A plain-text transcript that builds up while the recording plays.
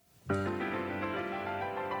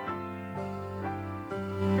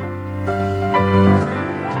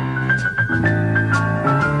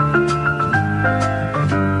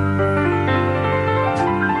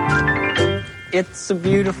It's a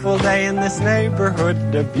beautiful day in this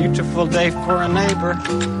neighborhood, a beautiful day for a neighbor.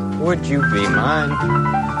 Would you be mine?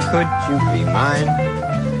 Could you be mine?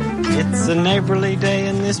 It's a neighborly day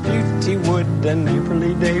in this beauty wood, a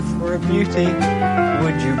neighborly day for a beauty.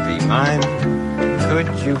 Would you be mine? Could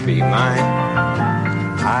you be mine?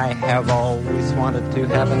 I have always wanted to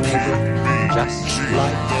have a neighbor just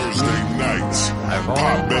like Thursday nights. I've always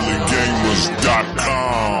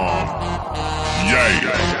PotBellyGamers.com.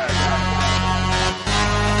 Yeah.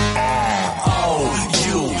 Oh,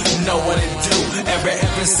 you know what it do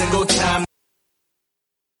every single time.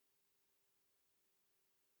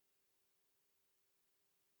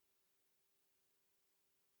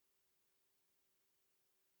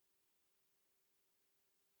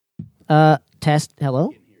 Test.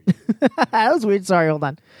 Hello? That was weird. Sorry, hold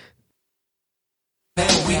on.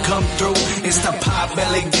 And we come through, it's the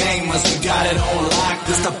Potbelly Gamers. We got it on lock,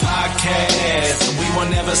 this the podcast. We will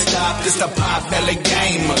never stop, this the Potbelly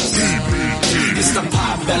Gamers. It's the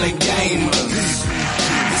Potbelly Gamers.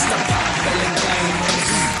 It's the Potbelly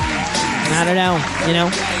Gamers. I don't know. You know,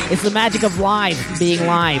 it's the magic of live, being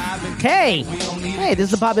live. Hey,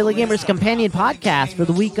 this is the Potbelly Gamers companion podcast for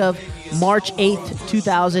the week of March 8th,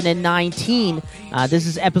 2019. This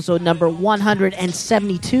is episode number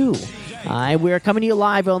 172. And we are coming to you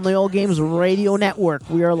live on the Old Games Radio Network.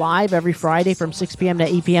 We are live every Friday from 6 p.m. to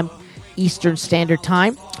 8 p.m. Eastern Standard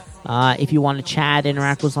Time. If you want to chat,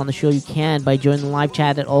 interact with us on the show, you can by joining the live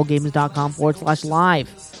chat at allgames.com/live.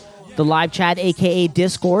 The live chat, a.k.a.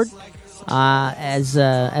 Discord, as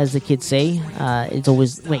the kids say, it's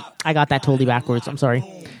always... Wait, I got that totally backwards. I'm sorry.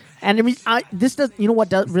 And I mean, this does. You know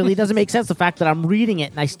what really doesn't make sense? The fact that I'm reading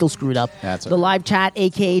it and I still screwed up. That's the live chat,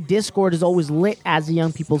 aka Discord, is always lit, as the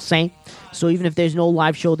young people say. So even if there's no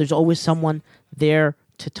live show, there's always someone there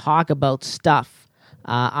to talk about stuff.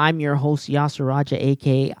 I'm your host, Yasser Raja,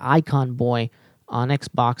 aka Icon Boy, on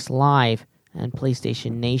Xbox Live and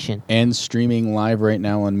PlayStation Nation, and streaming live right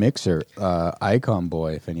now on Mixer. Icon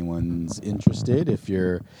Boy, if anyone's interested, if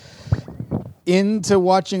you're into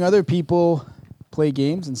watching other people play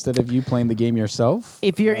games instead of you playing the game yourself.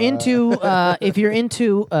 If you're into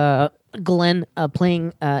Glenn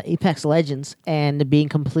playing Apex Legends and being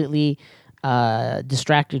completely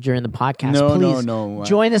distracted during the podcast, please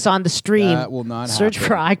join us on the stream. That will not Search happen.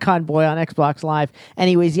 for Icon Boy on Xbox Live.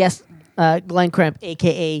 Anyways, yes, Glenn Kremp,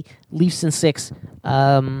 aka Leafs in 6.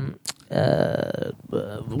 What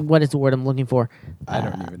is the word I'm looking for? I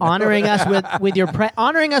don't even know. Honoring us with your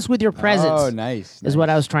presence. Oh, nice. Is what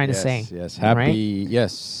I was trying to Yes, say. Yes, happy. Right?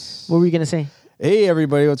 Yes. What were you gonna say? Hey,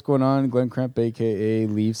 everybody, what's going on? Glenn Kremp, a.k.a.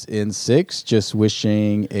 Leafs in 6. Just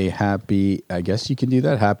wishing a happy, I guess you can do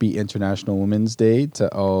that, happy International Women's Day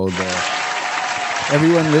to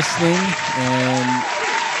everyone listening. And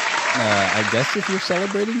I guess if you're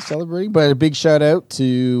celebrating. But a big shout out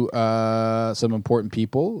to some important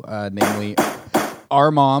people, namely our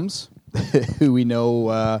moms, who we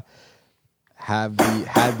know had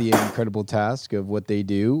the incredible task of what they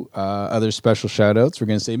do. Other special shout outs. We're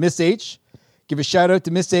going to say Miss H. Give a shout out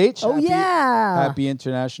to Miss H. Oh, yeah. Happy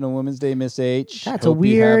International Women's Day, Miss H. That's Hope a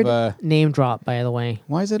weird you have, name drop, by the way.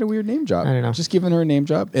 why is that a weird name drop? I don't know. Just giving her a name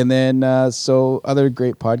drop. And then, so other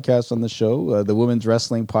great podcasts on the show, the Women's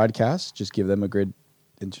Wrestling Podcast. Just give them a good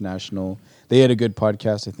international. They had a good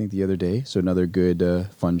podcast, I think, the other day. So another good,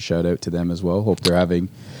 fun shout out to them as well. Hope they're having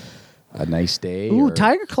a nice day. Ooh,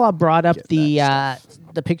 Tiger Claw brought up getting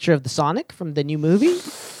the picture of the Sonic from the new movie.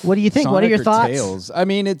 What do you think? Sonic What are your or thoughts? Tails? I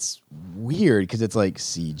mean, it's weird because it's like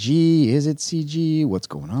CG. Is it CG? What's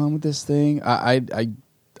going on with this thing? I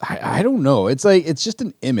don't know. It's like it's just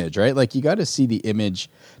an image, right? Like you got to see the image.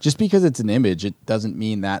 Just because it's an image, it doesn't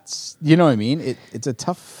mean that's, you know what I mean? It's a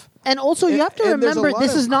tough. And also, you have to and there's a remember, lot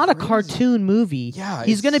this of is not a crazy- cartoon movie. Yeah,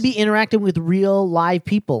 he's going to be interacting with real live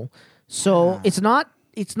people, so it's not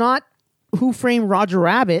Who Framed Roger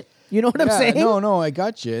Rabbit. You know what I'm saying? No, I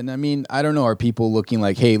got you. And I mean, I don't know. Are people looking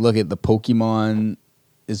like, hey, look at the Pokemon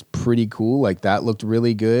is pretty cool. Like that looked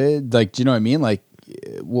really good. Like, do you know what I mean? Like,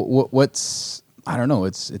 what's I don't know.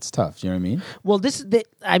 It's tough. Do you know what I mean? Well,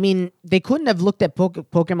 they couldn't have looked at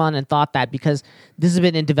Pokemon and thought that, because this has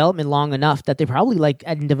been in development long enough that they probably like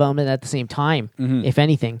in development at the same time, if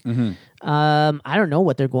anything. I don't know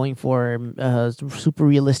what they're going for. Super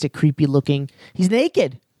realistic, creepy looking. He's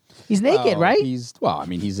naked. He's naked, right? He's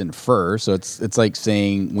in fur, so it's like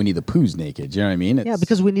saying Winnie the Pooh's naked. Do you know what I mean? Yeah,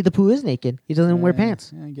 because Winnie the Pooh is naked. He doesn't wear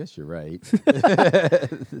pants. Yeah, I guess you're right. All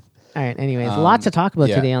right. Anyways, lots to talk about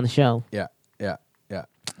today on the show. Yeah.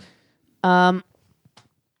 I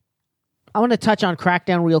want to touch on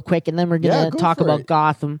Crackdown real quick, and then we're going to talk about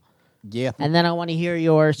Gotham. Yeah. And then I want to hear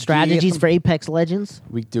your strategies for Apex Legends.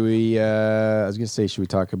 I was gonna say, should we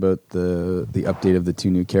talk about the update of the 2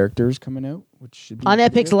 new characters coming out, which should be On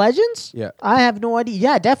pretty Apex good? Legends? Yeah. I have no idea.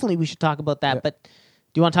 Yeah, definitely we should talk about that. Yeah. But do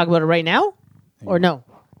you want to talk about it right now? Or no?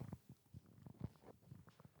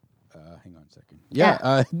 Hang on a second.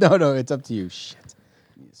 Yeah. No, it's up to you. Shit.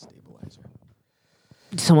 I need a stabilizer.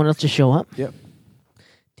 Someone else to show up? Yep.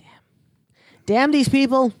 Damn these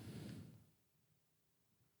people.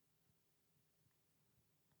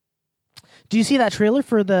 Do you see that trailer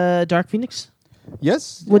for the Dark Phoenix?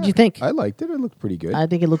 Yes. What'd you think? I liked it. It looked pretty good. I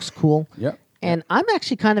think it looks cool. Yep. And I'm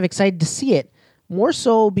actually kind of excited to see it. More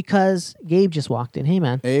so because Gabe just walked in. Hey,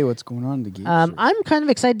 man. Hey, what's going on, the game? I'm kind of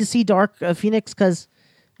excited to see Dark Phoenix because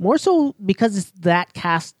more so because it's that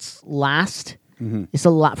cast's last. It's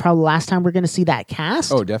probably the last time we're going to see that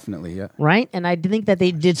cast. Oh, definitely. Yeah. Right? And I think that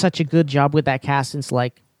they did such a good job with that cast since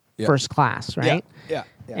First Class, right? Yeah.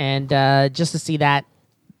 And just to see that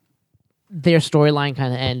their storyline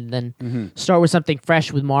kind of end, then start with something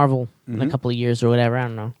fresh with Marvel in a couple of years or whatever. I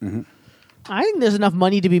don't know. I think there's enough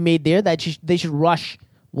money to be made there that they should rush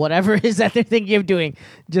whatever it is that they're thinking of doing.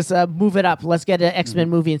 Just move it up. Let's get an X-Men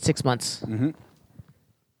movie in 6 months.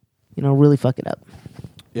 Really fuck it up.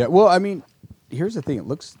 Yeah. Well, I mean, here's the thing. It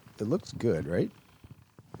looks good, right?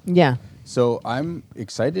 Yeah. So I'm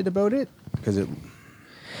excited about it because it.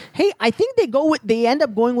 Hey, I think they end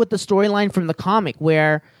up going with the storyline from the comic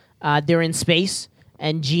where they're in space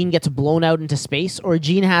and Jean gets blown out into space, or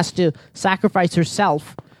Jean has to sacrifice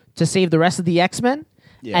herself to save the rest of the X-Men.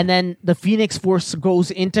 Yeah. And then the Phoenix Force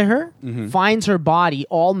goes into her, finds her body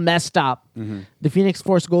all messed up. The Phoenix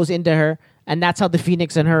Force goes into her, and that's how the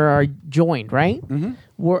Phoenix and her are joined, right?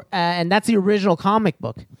 And that's the original comic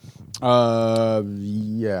book.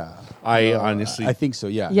 Yeah. I honestly, I think so.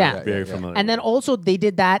 Yeah. Yeah. very familiar. And then also they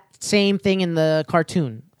did that same thing in the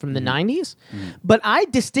cartoon from the 90s. But I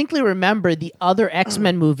distinctly remember the other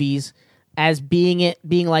X-Men movies as being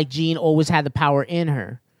like Jean always had the power in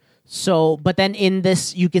her. So, but then in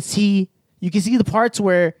this, you can see the parts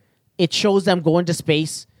where it shows them going to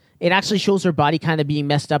space. It actually shows her body kind of being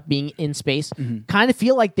messed up, being in space. Kind of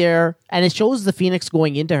feel like and it shows the Phoenix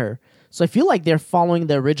going into her. So I feel like they're following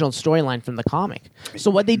the original storyline from the comic. So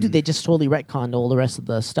what they do, they just totally retconned all the rest of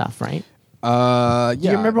the stuff, right? Yeah. Do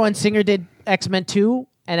you remember when Singer did X-Men 2,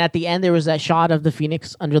 and at the end there was that shot of the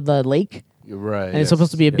Phoenix under the lake? You're right. And it's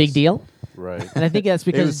supposed to be a big deal? Right. And I think that's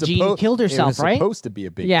because Jean killed herself, it was right? supposed to be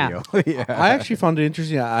a big Yeah. deal. Yeah. I actually found it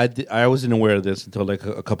interesting. I wasn't aware of this until like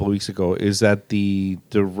a couple of weeks ago. Is that the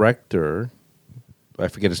director? I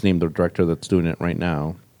forget his name. The director that's doing it right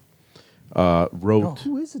now wrote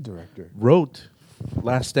Who is the director?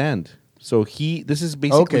 Last Stand. So this is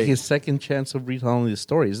basically Okay. his second chance of retelling the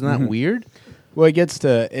story. Isn't that weird? Well,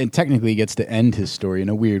 technically gets to end his story in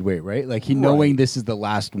a weird way, right? Like knowing this is the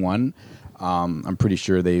last one. I'm pretty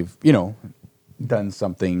sure they've, done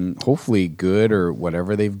something hopefully good or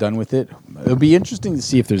whatever they've done with it. It'll be interesting to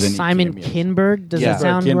see if there's any Simon cameos. Kinberg? Does Yeah. that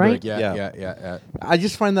sound Kinberg, right? Yeah. I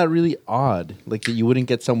just find that really odd. Like that you wouldn't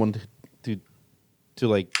get someone to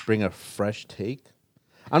like bring a fresh take.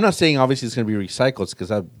 I'm not saying obviously it's going to be recycled because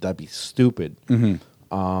that'd be stupid. It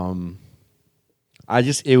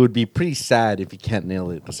would be pretty sad if you can't nail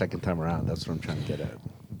it the second time around. That's what I'm trying to get at.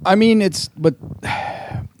 I mean, but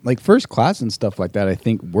like First Class and stuff like that, I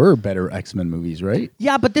think were better X-Men movies, right?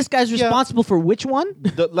 Yeah, but this guy's responsible for which one?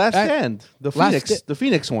 The Last Stand, the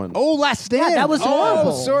Phoenix one. Oh, Last Stand. Yeah, that was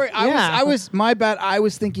horrible. Sorry, I was my bad. I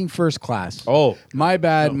was thinking First Class. Oh. my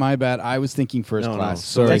bad. I was thinking First No, no. Class.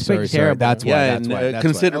 So Sorry, that's pretty sorry. terrible. That's why. Yeah, That's and why. That's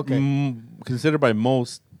considered why. Okay. considered by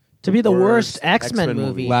most To be the worst Worst X-Men X-Men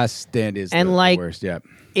movie. Last Stand is And the like- worst. Yeah.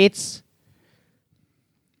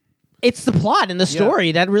 It's the plot and the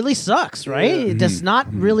story that really sucks, right? It does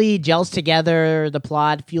not really gels together. The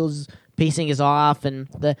plot feels pacing is off, and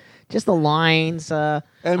the lines. I'm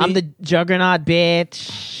the Juggernaut,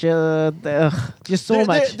 bitch. Just so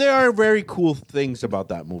much. There are very cool things about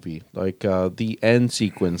that movie, like the end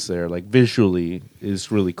sequence there, like visually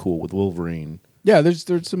is really cool with Wolverine. Yeah, there's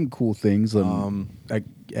some cool things. Like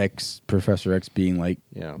Professor X being like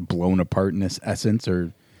blown apart in this essence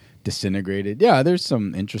or disintegrated. Yeah, there's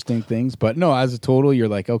some interesting things, but no, as a total, you're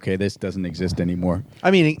like, okay, this doesn't exist anymore.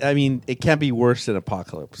 I mean, it can't be worse than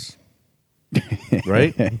Apocalypse,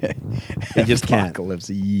 right? It just can't.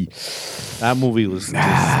 Apocalypse. Yee. That movie was just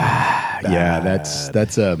Yeah, that's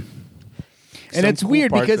a. And Some it's cool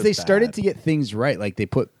weird parts because are they started bad. to get things right. Like they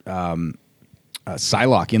put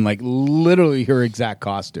Psylocke in like literally her exact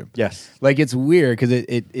costume. Yes. Like it's weird because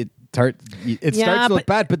it It Yeah, starts to look but-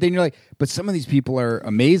 bad, but then you're like, but some of these people are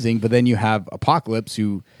amazing. But then you have Apocalypse,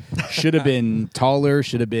 who should have been taller,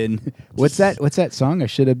 should have been what's that song? I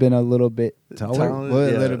should have been a little bit taller, Taller,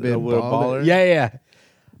 a yeah, little bit a little baller. baller. Yeah.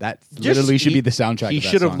 That literally should he- be the soundtrack. He of that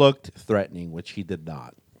should have song. looked threatening, which he did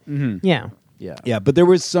not. Yeah. Yeah. Yeah, but there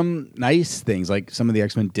was some nice things. Like some of the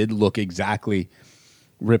X-Men did look exactly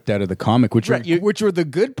ripped out of the comic, which Right, which were the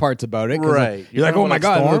good parts about it. 'cause, Right. like, You you're like, know, oh my like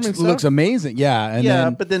god, Storm it and looks stuff? amazing. Yeah, and yeah,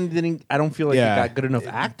 then, but then I don't feel like Yeah. it got good enough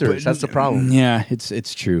actors. That's the problem. Yeah,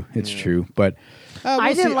 it's true. It's true. But we'll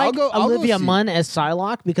I didn't see. like I'll go Olivia see. Munn as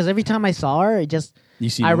Psylocke because every time I saw her, it just You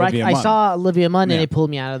see I Olivia I Munn. saw Olivia Munn and Yeah. it pulled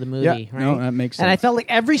me out of the movie. Yeah, right? no, that makes And I sense. felt like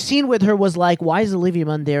every scene with her was like, why is Olivia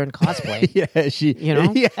Munn there in cosplay? Yeah, she. You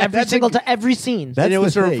know, yeah, every that's single a- time, every scene. That's And it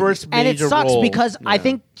was the her thing. first And it major sucks role. because I Yeah.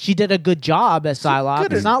 think she did a good job as Psylocke.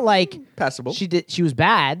 Good. It's not like Passable. She was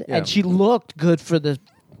bad, Yeah. and she looked good for the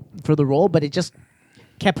role, but it just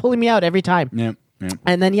kept pulling me out every time. Yeah, yeah.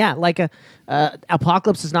 And then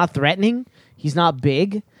Apocalypse is not threatening. He's not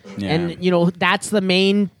big, Yeah. and that's the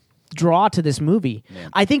main draw to this movie.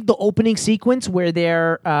 I think the opening sequence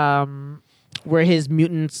where where his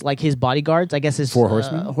mutants, like his bodyguards, I guess his Four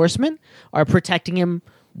Horsemen? horsemen, are protecting him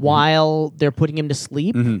while they're putting him to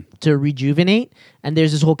sleep to rejuvenate. And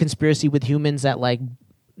there's this whole conspiracy with humans that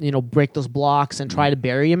break those blocks and try to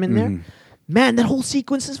bury him in there. Man, that whole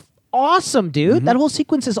sequence is awesome, dude. That whole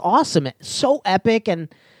sequence is awesome. It's so epic and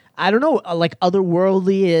I don't know, like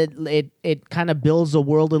otherworldly. It kind of builds the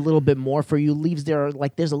world a little bit more for you. Leaves there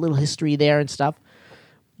like there's a little history there and stuff.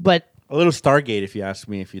 But A little Stargate, if you ask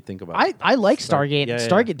me, if you think about it. I like Stargate. Yeah, yeah,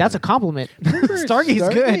 Stargate, that's a compliment.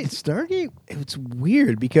 Stargate's good. Stargate, it's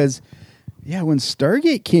weird because, when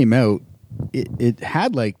Stargate came out, it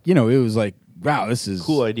had it was like, wow, this is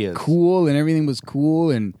Cool ideas. cool, and everything was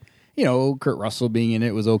cool, and Kurt Russell being in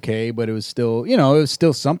it was okay, but it was still, it was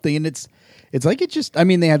still something, and it's like it just,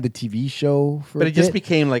 they had the TV show for, But a it just bit,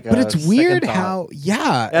 became like but a it's weird second thought. how, It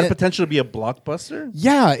had and- potential to be a blockbuster.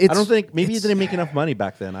 yeah, it's, I don't think maybe it it's- didn't make enough money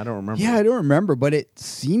back then. I don't remember. Yeah, I don't remember, but it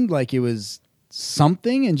seemed like it was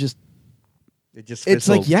something, and just It just it's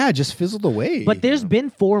like fizzled. it just fizzled away. But there's been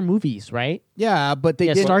 4 movies, right? yeah, but they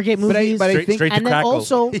Yeah, did Stargate but movies. But I Straight- think straight to And then crackle.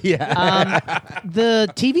 also, Yeah.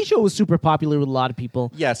 the TV show was super popular with a lot of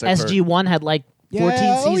people. Yes, I've SG1 had like 14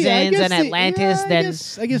 Yeah, oh, seasons, yeah, I guess and it- Atlantis. yeah, then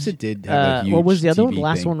I guess it did. Have a huge what was the other one? TV The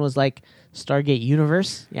last thing. one was like Stargate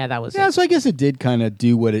Universe. Yeah, that was Yeah, it. so I guess it did kind of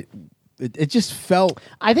do what it just felt.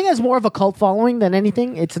 I think it's more of a cult following than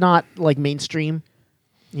anything. It's not like mainstream.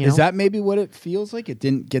 You Is know? that maybe what it feels like? It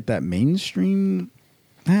didn't get that mainstream.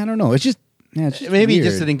 I don't know. It's just Maybe it weird.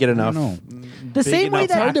 just didn't get I don't enough. know. the same way enough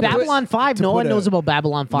that to put- Babylon 5, to no put one a- knows about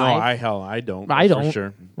Babylon 5. No, I don't. I for don't.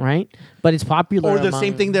 Sure. Right? But it's popular Or the among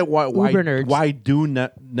same thing that why Uber nerds. Dune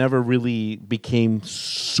never really became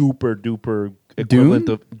super duper equivalent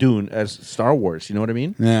of Dune as Star Wars. You know what I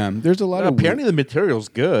mean? Yeah, there's a lot of Apparently the material's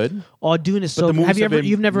good. Oh, Dune is But so the good. movies Have you have ever? been-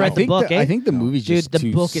 You've never No. read the book, eh? I think the movie's Dude, just the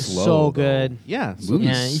too book is slow, so though. good. Yeah. Movie's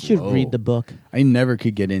Yeah, you should slow. read the book. I never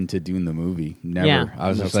could get into Dune the movie. Never. Yeah. I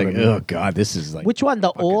was just That's like, what I mean. oh god, this is like Which one? The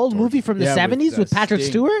fucking old torture. movie from the Yeah, 70s with Patrick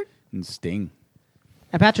Sting. Stewart? And Sting.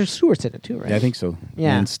 And Patrick Stewart's in it too, right? Yeah, I think so.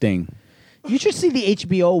 Yeah. And Sting. You should see the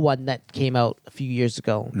HBO one that came out a few years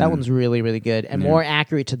ago. That one's really, really good and Yeah. more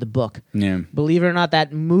accurate to the book. Yeah. Believe it or not,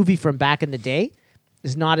 that movie from back in the day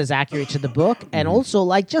is not as accurate to the book. And also,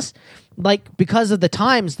 because of the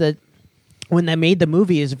times that when they made the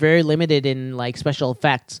movie is very limited in like special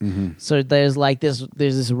effects. So there's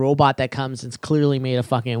this robot that comes and it's clearly made of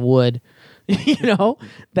fucking wood.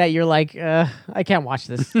 That you're like, I can't watch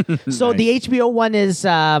this. So the HBO one is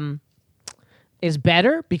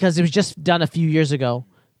better because it was just done a few years ago.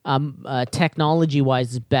 Technology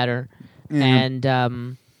wise, is better, and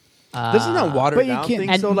Doesn't that water but you down can't- thing?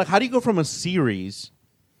 and- So like, how do you go from a series?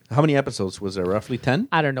 How many episodes was there? Roughly 10.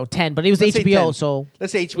 I don't know 10, but it was Let's say HBO, 10. so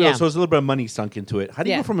Let's say HBO, Yeah. so there's a little bit of money sunk into it. How do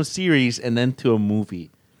you Yeah. go from a series and then to a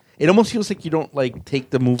movie? It almost feels like you don't like take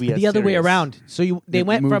the movie as the other way serious. around. So they The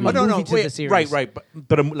went from movie. a Oh, movie to wait, the series. Right.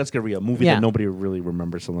 But let's get real. A movie Yeah. that nobody really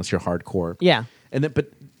remembers unless you're hardcore. Yeah. And then,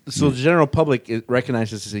 so the general public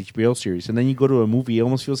recognizes this HBO series, and then you go to a movie. It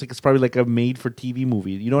almost feels like it's probably like a made-for-TV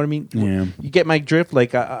movie. You know what I mean? Yeah. You get my drift.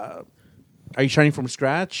 Like, are you starting from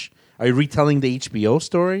scratch? Are you retelling the HBO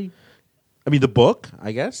story? I mean, the book,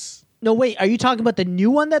 I guess. No, wait. Are you talking about the new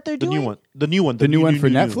one that they're The doing? new one. The new one. The new one for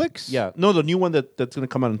new. Netflix? Yeah. No, the new one that's going to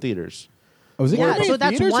come out in theaters. Oh, was it Yeah. coming So in that's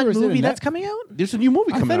theaters or one was it movie in that's Net- coming out. There's a new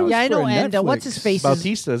movie I coming thought it out. was Yeah, I know. for And what's Netflix. his face? Is,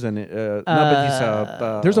 Bautista's in it. Not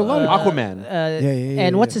Bautista. There's a lot of Aquaman. yeah, and yeah.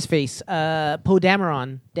 what's his face? Poe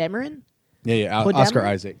Dameron. Dameron? Yeah. Put Oscar down?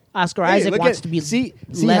 Isaac. Oscar Hey, Isaac look wants at- to be see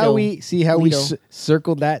Leto. how we Leto.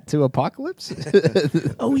 circled that to Apocalypse.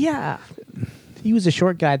 Oh yeah, he was a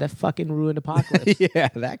short guy that fucking ruined Apocalypse. Yeah,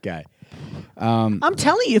 that guy. I'm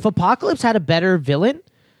telling you, if Apocalypse had a better villain,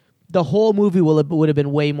 the whole movie would have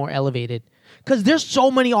been way more elevated. Because there's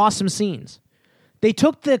so many awesome scenes. They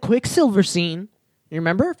took the Quicksilver scene, you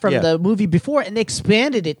remember, from Yeah. the movie before, and they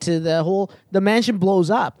expanded it to the mansion blows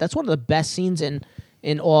up. That's one of the best scenes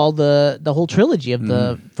in all the whole trilogy of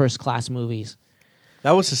the First Class movies.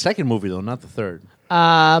 That was the second movie, though, not the third.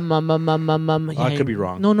 I could be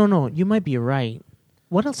wrong. No. You might be right.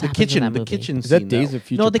 What else The happens in that kitchen. The movie? kitchen. Is that scene, Days of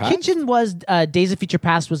Future No, the Past? kitchen was Days of Future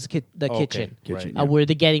Past was the okay. kitchen. Kitchen, Right. yeah. Where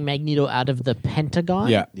they're getting Magneto out of the Pentagon.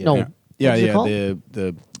 Yeah. No. Yeah. What is it called?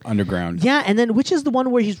 The underground. Yeah, and then which is the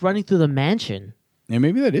one where he's running through the mansion? Yeah,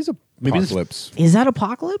 maybe that is Maybe this- Apocalypse. Is that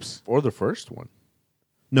Apocalypse? Or the first one.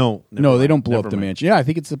 No. No, they don't blow Never up the mind. mansion. Yeah, I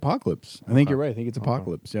think it's Apocalypse. I think you're right. I think it's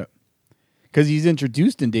Apocalypse. Yeah, because he's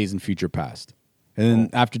introduced in Days in Future Past, and then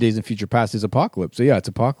after Days in Future Past is Apocalypse. So yeah, it's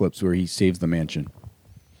Apocalypse where he saves the mansion.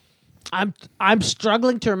 I'm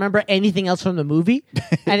struggling to remember anything else from the movie,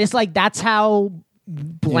 and it's like that's how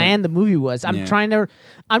bland the movie was. I'm Yeah. trying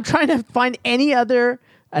to find any other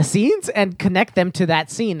scenes and connect them to that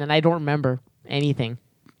scene, and I don't remember anything.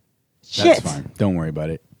 Shit. That's fine. Don't worry about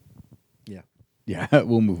it. Yeah. Yeah,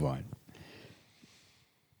 we'll move on,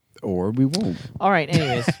 or we won't. All right.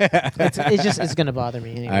 Anyways, it's gonna bother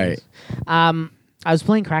me. Anyways. All right. I was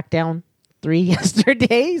playing Crackdown 3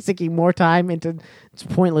 yesterday, sinking more time into this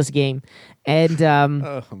pointless game, and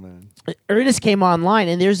Oh, man. Ernest came online,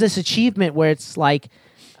 and there's this achievement where it's like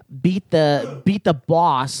beat the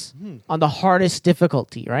boss on the hardest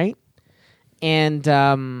difficulty, right? And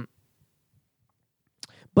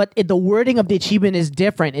but the wording of the achievement is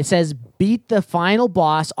different. It says beat the final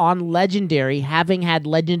boss on legendary, having had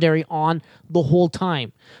legendary on the whole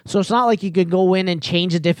time. So it's not like you could go in and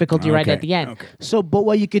change the difficulty right Okay, at the end. okay. So, but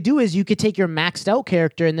what you could do is you could take your maxed out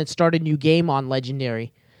character and then start a new game on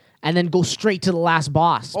legendary, and then go straight to the last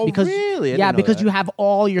boss. Oh, because, really? I Yeah, didn't know because that. you have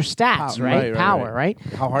all your stats, right? Power, right?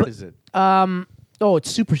 How hard is it? Oh,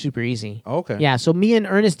 it's super, super easy. Oh, okay. Yeah, so me and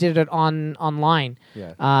Ernest did it online.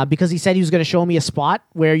 Yeah. Because he said he was going to show me a spot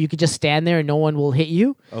where you could just stand there and no one will hit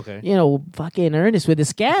you. Okay. You know, fucking Ernest with the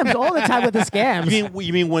scams all the time with the scams.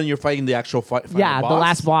 You mean when you're fighting the actual fight? Yeah, the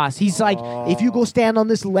last boss. He's like, if you go stand on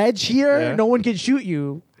this ledge here, Yeah. no one can shoot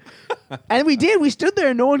you. And we did. We stood there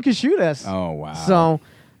and no one could shoot us. Oh wow.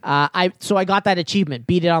 So I got that achievement,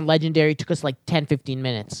 beat it on legendary. Took us like 10, 15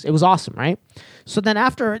 minutes. It was awesome, right? So then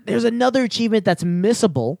after, there's another achievement that's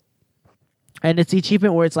missable, and it's the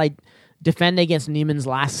achievement where it's like defend against Neiman's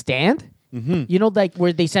last stand. Mm-hmm. You know, like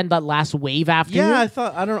where they send that last wave after you. Yeah,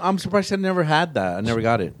 I'm surprised I never had that. I never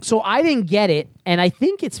got it. So I didn't get it, and I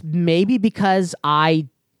think it's maybe because I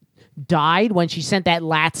died when she sent that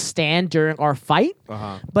last stand during our fight.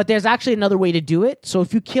 But there's actually another way to do it. So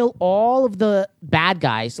if you kill all of the bad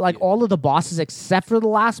guys, like all of the bosses except for the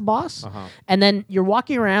last boss, and then you're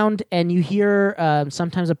walking around and you hear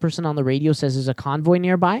sometimes a person on the radio says there's a convoy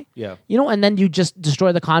nearby. Yeah. You know, and then you just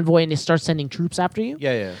destroy the convoy and they start sending troops after you.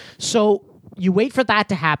 Yeah. So you wait for that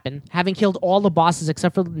to happen, having killed all the bosses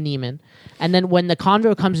except for Neiman, and then when the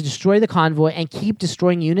convoy comes, destroy the convoy and keep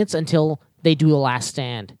destroying units until they do the last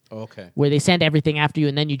stand, Okay. where they send everything after you,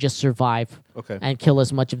 and then you just survive Okay. and kill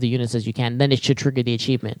as much of the units as you can. Then it should trigger the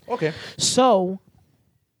achievement. Okay. So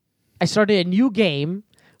I started a new game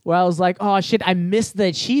where I was like, oh shit, I missed the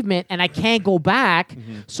achievement and I can't go back.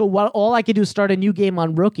 So all I could do is start a new game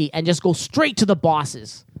on Rookie and just go straight to the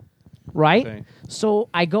bosses. Right? Okay. So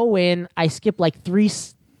I go in, I skip like 3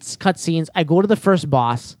 cutscenes, I go to the first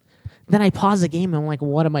boss, then I pause the game and I'm like,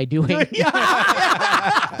 what am I doing? You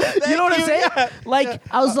know what I'm saying?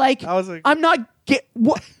 I was like, I'm not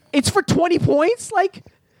what? It's for 20 points? Like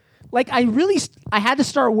I had to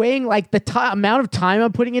start weighing like the amount of time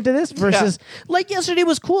I'm putting into this versus like yesterday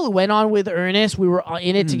was cool. It went on with Ernest. We were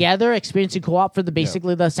in it together, experiencing co-op for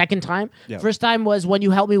basically the second time. Yeah. First time was when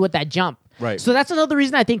you helped me with that jump. Right. So that's another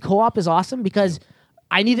reason I think co-op is awesome because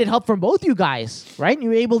I needed help from both you guys, right? And you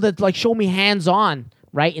were able to like show me hands-on,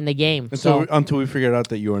 right, in the game. So until we figured out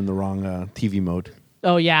that you were in the wrong TV mode.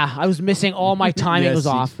 Oh yeah, I was missing all my timing Yes, was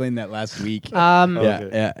you off. explained that last week. Okay.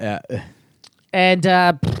 Yeah. And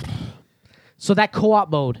so that co-op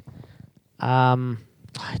mode,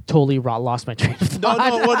 I totally lost my train of thought.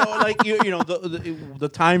 No, like you know the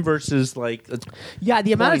time versus like Yeah,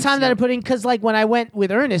 the amount of points, time that yeah. I put in, because like when I went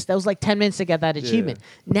with Ernest, that was like 10 minutes to get that achievement.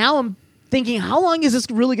 Now I'm thinking, how long is this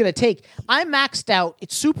really going to take? I'm maxed out.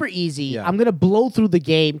 It's super easy. Yeah. I'm going to blow through the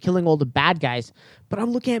game, killing all the bad guys. But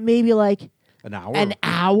I'm looking at maybe like An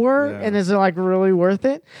hour? Yeah. And is it like really worth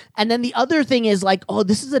it? And then the other thing is like, oh,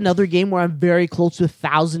 this is another game where I'm very close to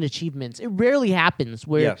 1,000 achievements. It rarely happens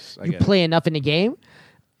where Yes, I you get it. play enough in a game.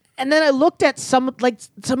 And then I looked at some of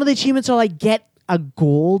the achievements are like get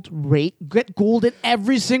gold in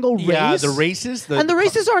every single race. Yeah, the races. And the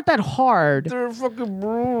races aren't that hard. They're fucking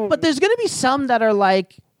brutal. But there's going to be some that are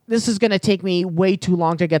like, this is going to take me way too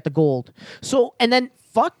long to get the gold. So, and then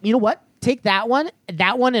you know what? Take that one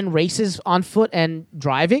and races on foot and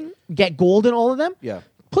driving, get gold in all of them. Yeah.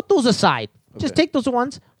 Put those aside. Just take those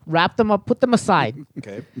ones, wrap them up, put them aside.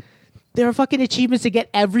 Okay. There are fucking achievements to get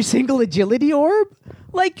every single agility orb.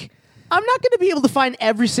 Like, I'm not going to be able to find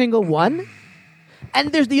every single one.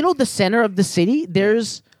 And there's, the center of the city,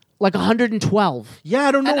 there's like 112. Yeah,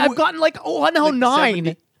 I don't know. And I've gotten like 109.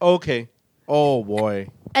 70. Okay. Oh boy.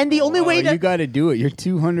 And the only way you got to do it. You're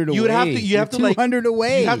 200 away. You would have to. You You're have to 200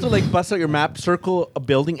 away. You have to like bust out your map, circle a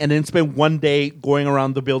building, and then spend one day going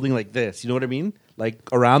around the building like this. You know what I mean? Like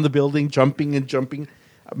around the building, jumping,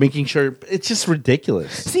 making sure. It's just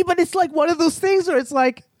ridiculous. See, but it's like one of those things where it's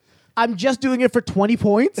like, I'm just doing it for 20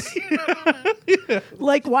 points.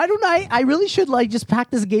 Like, why don't I really should like just pack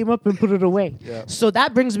this game up and put it away. Yeah. So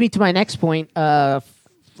that brings me to my next point.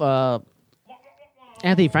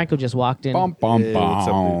 Anthony Franco just walked in. Bum, bum, Hey, what's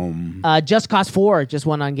up, bum. Just Cause 4 just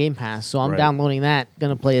went on Game Pass, so I'm Right. downloading that.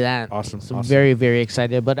 Gonna play that. Awesome, So I'm awesome. very, very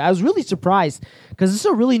excited. But I was really surprised because this is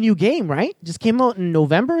a really new game, right? Just came out in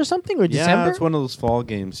November or something, or Yeah, December. it's one of those fall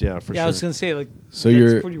games. Yeah, for Yeah, sure. I was gonna say like. So that's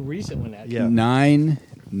you're- pretty recent when that. Yeah.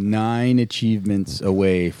 Nine achievements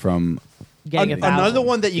away from Getting 1,000. Another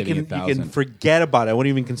one that you Getting can 1,000. forget about. I won't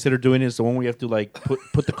even consider doing it. Is the one where you have to like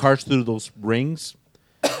put the cars through those rings,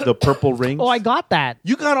 the purple rings. Oh, I got that.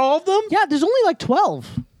 You got all of them? Yeah, there's only like 12,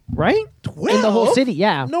 right? 12? In the whole city,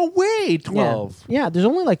 yeah. No way, Yeah. 12. Yeah, there's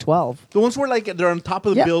only like 12. The ones where like they're on top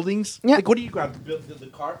of the Yeah. buildings. Yeah. Like, what do you grab? The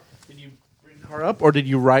car? Did you bring the car up, or did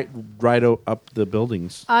you ride up the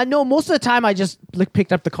buildings? No, most of the time I just like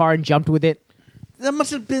picked up the car and jumped with it. That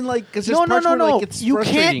must have been like because No. Like, it's You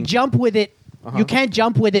frustrating. can't jump with it. You can't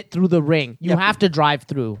jump with it through the ring. You Yeah. have to drive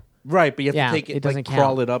through. Right, but you have Yeah, to take it it, doesn't like count.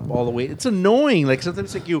 crawl it up all the way. It's annoying. Like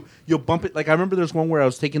sometimes like you'll bump it. Like I remember there's one where I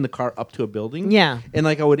was taking the car up to a building. Yeah. And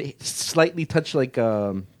like I would slightly touch like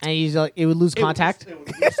And it would lose contact. It would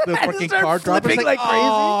lose the fucking start car drop. It's flipping like crazy.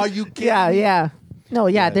 Oh, you kidding Yeah, me? yeah. No,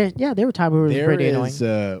 yeah, there were times where it was There pretty annoying.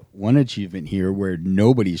 is one achievement here where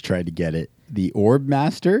nobody's tried to get it. The Orb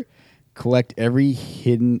Master. Collect every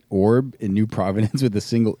hidden orb in New Providence with a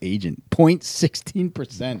single agent.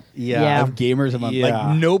 0.16% Yeah. of gamers a month.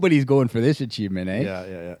 Like nobody's going for this achievement, eh?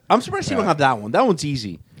 Yeah. I'm surprised you don't have that one. That one's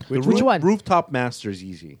easy. Which one? Rooftop Master's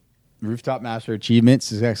easy. Rooftop Master achievement,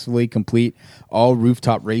 successfully complete all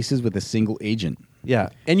rooftop races with a single agent. Yeah,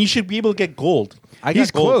 and you should be able to get gold.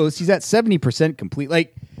 He's got gold. close. He's at 70% complete.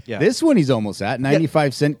 Like Yeah. this one, he's almost at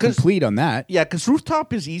 95% 'cause- complete on that. Yeah, because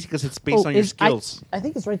rooftop is easy because it's based on your skills. I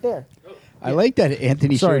think it's right there. I like that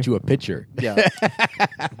Anthony Sorry. showed you a picture. Yeah,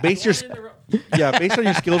 based on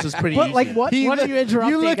your skills is pretty But easy. like, what are you interrupting?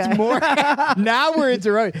 You looked guy? more. Now we're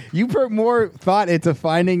interrupting. You put more thought into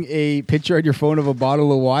finding a picture on your phone of a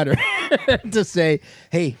bottle of water to say,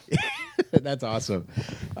 "Hey, that's awesome."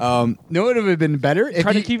 No, it would have been better if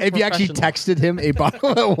Try to you, keep it if you actually professional. texted him a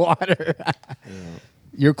bottle of water.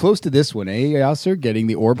 You're close to this one, eh, Yasser? Getting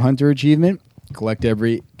the Orb Hunter achievement. Collect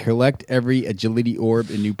every agility orb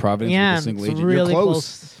in New Providence Yeah, with a single it's agent. really You're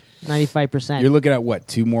close. 95%. You're looking at what?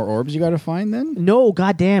 2 more orbs you got to find then? No,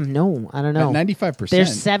 goddamn, no. I don't know. At 95%.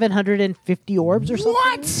 There's 750 orbs or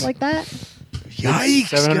something like that, Yikes,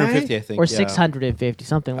 750, I think, or yeah. 650,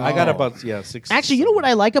 something like I got that. about 6. Actually, you know what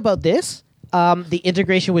I like about this? The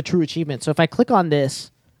integration with True Achievements. So if I click on this,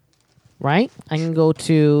 right, I can go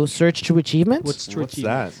to Search True Achievements, What's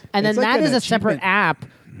that? and then It's like that an is a separate achievement. app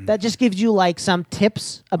that just gives you like some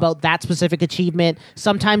tips about that specific achievement.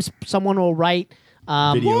 Sometimes someone will write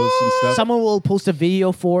Videos and stuff. Someone will post a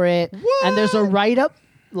video for it, and there's a write up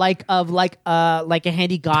like a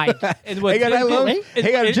handy guide. And what, Hang on, I love- and-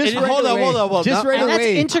 hang on, and- just and- right hold on, away. hold on, hold on. Just Now- right And that's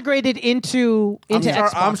away. integrated into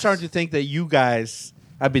Xbox. I'm starting to think that you guys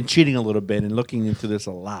have been cheating a little bit and looking into this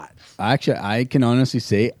a lot. Actually, I can honestly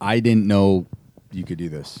say I didn't know you could do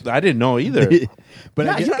this. I didn't know either. But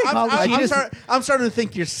Yeah, I you just, can call it cheating. I'm starting to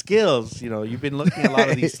think your skills. You know, you've been looking at a lot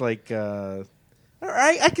of these like.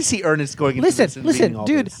 I can see Ernest going into this and reading Listen, all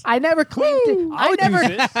dude. this. I never claimed to. I would use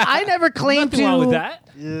this. I never claimed Nothing to. wrong with that.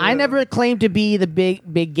 I never claimed to be the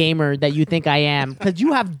big gamer that you think I am, because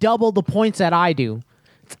you have double the points that I do.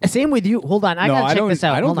 Same with you. Hold on, I no, gotta I check don't. this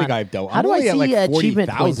out. I don't Hold think on. I've dealt. How I'm do I only at see like achievement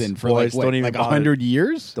 40,000 points? for Boys, like don't even like bother. 100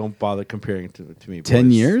 years? Don't bother comparing to me. 10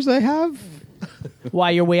 boys. years I have?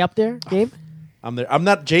 Why you're way up there, Gabe? I'm there. I'm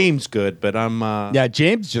not James good, but I'm. Yeah,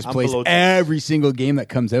 James just I'm plays below James. every single game that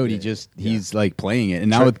comes out. He's like playing it, and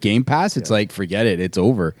now with Game Pass, it's like forget it, it's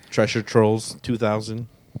over. Treasure Trolls 2000.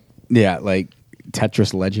 Yeah, like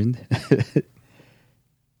Tetris Legend.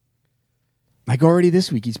 Like already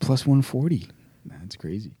this week, he's plus 140. That's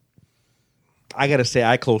crazy. I gotta say,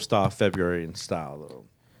 I closed off February in style though.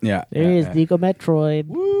 Yeah, There is Nico Metroid.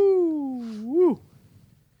 Woo!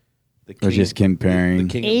 The We're just comparing.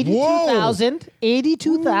 the king. 82,000.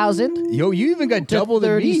 82,000. Yo, you even got To double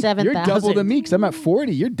than me. You're 37,000. double than me because I'm at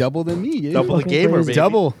 40. You're double than me. Yeah. Double the fucking gamer, crazy. baby.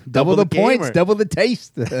 double the points, gamer. double the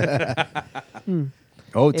taste.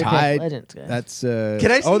 Oh, Apex tied. Legends, guys. That's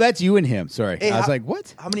Can I see- oh, that's you and him. Sorry, Hey, I was how- like,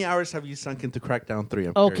 what? How many hours have you sunk into Crackdown 3?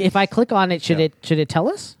 Okay, if I click on it, should it tell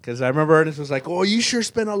us? Because I remember Ernest was like, "Oh, you sure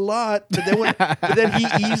spent a lot," but then he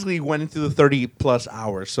easily went into the 30+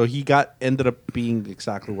 hours, so he ended up being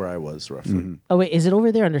exactly where I was roughly. Mm-hmm. Oh wait, is it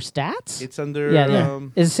over there under stats? It's under yeah.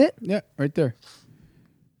 Is it? Yeah, right there.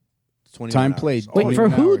 21 Time hours. played. Oh, Wait, 21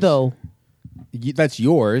 for who hours. though? That's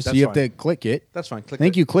yours. That's so you have fine. to click it. that's fine. Click I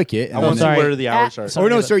think it. you click it. I want to see sorry. where the hours are. Oh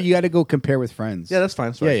no, sorry. You got to go compare with friends. Yeah, that's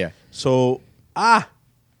fine. Sorry. Yeah. So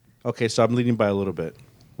okay. So I'm leading by a little bit.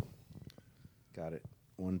 Got it.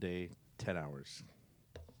 1 day, 10 hours.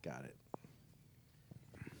 Got it.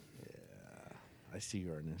 Yeah, I see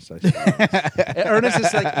you, Ernest. I see you. Ernest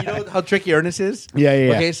is like, you know how tricky Ernest is. Yeah.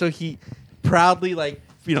 Okay, so he proudly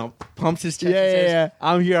pumps his chest. Yeah, and yeah, says, yeah.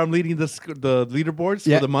 I'm here. I'm leading the leaderboards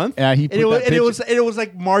Yeah. for the month. Yeah, he and put it was, that and it picture- was and it was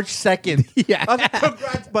like March 2nd. Yeah. I was like,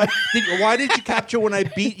 congrats, but why did you capture when I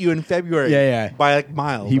beat you in February? Yeah. By like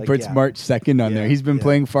miles. He Like, puts yeah. March 2nd on there. Yeah, He's been yeah.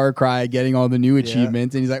 playing Far Cry, getting all the new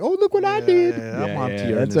achievements, and he's like, "Oh, look what I did." Yeah, I'm on to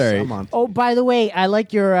you. That's Ernest. all right. I'm on to Oh, by the way, I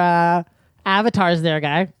like your avatars there,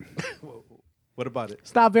 guy. What about it?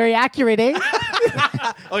 It's not very accurate, eh?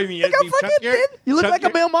 Oh, you mean Look how fucking thin. You look like a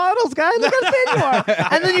male models, guy. Look how thin you are.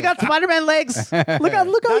 And then you got Spider-Man legs. Look how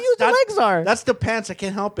huge the legs are. That's the pants. I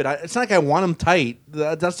can't help it. It's not like I want them tight.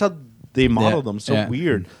 That's how they model Yeah, them. So yeah.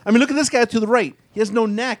 weird. I mean, look at this guy to the right. He has no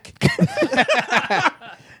neck.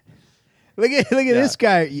 Look at this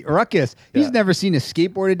guy, Ruckus. He's Yeah. never seen a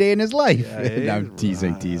skateboard a day in his life. Hey, No, I'm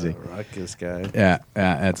teasing. Ruckus guy. Yeah,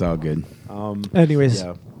 that's all good. Anyways.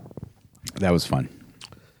 Yeah. That was fun.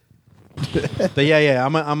 But yeah.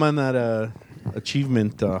 I'm on that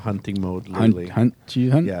achievement hunting mode lately. Hunt.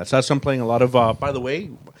 Yeah, so that's what I'm playing a lot of. By the way,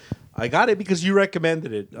 I got it because you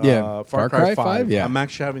recommended it. Yeah, Far Cry 5. yeah. I'm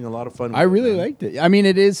actually having a lot of fun with I really man. liked it. I mean,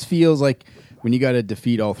 feels like when you got to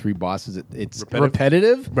defeat all three bosses, it's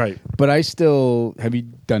repetitive. Right. But I still have you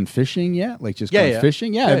done fishing yet? Like just Yeah, going yeah.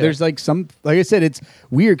 fishing? Yeah, Yeah, there's like some, like I said, it's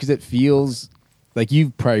weird because it feels like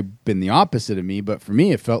you've probably been the opposite of me. But for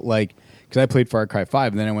me, it felt like, because I played Far Cry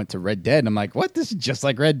 5 and then I went to Red Dead and I'm like, what? This is just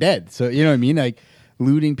like Red Dead. So, you know what I mean? Like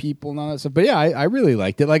looting people and all that stuff. But yeah, I really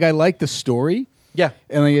liked it. Like I liked the story. Yeah.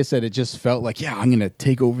 And like I said, it just felt like, yeah, I'm going to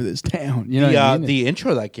take over this town. You know what I mean? The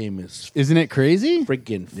intro of that game is Isn't it crazy?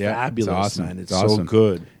 freaking Yeah, fabulous, it's awesome. man. It's It's so awesome.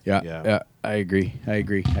 good. Yeah, I agree.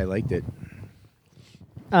 I liked it.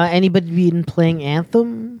 Anybody been playing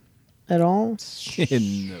Anthem at all?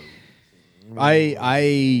 No.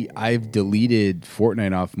 I've deleted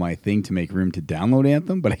Fortnite off my thing to make room to download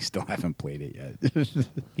Anthem, but I still haven't played it yet.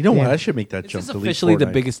 You know what? Yeah. I should make that This jump. is delete officially the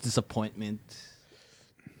Fortnite. biggest disappointment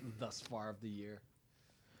thus far of the year.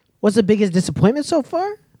 What's the biggest disappointment so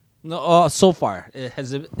far? No, so far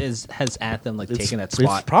has Anthem taken that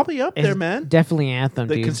spot? It's probably up there, It's man. Definitely Anthem,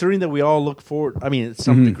 dude. Considering that we all look forward. I mean, it's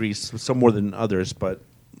some degrees, some more than others, but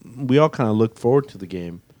we all kind of looked forward to the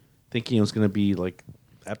game, thinking it was going to be like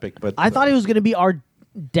epic. But I thought it was going to be our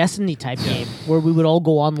Destiny type game where we would all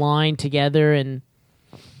go online together and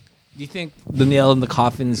Do you think the nail in the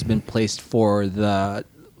coffin has been placed for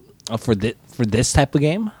for this type of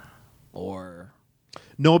game, or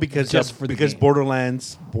no, because Just for the because game.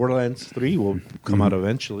 Borderlands 3 will come out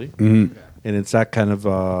eventually, and it's that kind of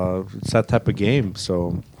it's that type of game.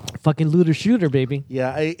 So fucking looter shooter, baby.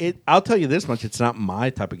 yeah, I'll tell you this much: it's not my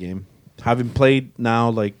type of game. Having played now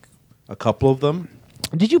like a couple of them,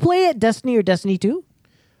 Did you play it Destiny or Destiny 2?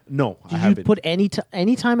 no, I Did you haven't. put any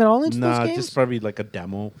time at all into those Nah, games? just probably like a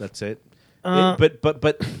demo. That's it. Uh,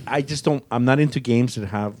 But I just don't. I'm not into games that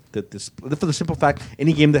have this for the simple fact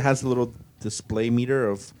any game that has a little display meter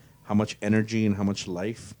of how much energy and how much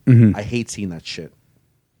life. I hate seeing that shit.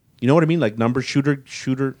 You know what I mean? Like number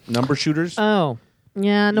shooters. Oh.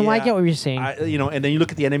 Yeah, no, I Yeah. get what you're saying. And then you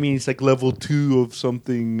look at the enemy and it's like level 2 of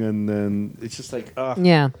something, and then it's just like,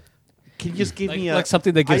 yeah. can you just give Like- me like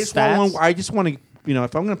something that gives stats? I just want to,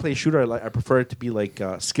 if I'm going to play a shooter, I prefer it to be like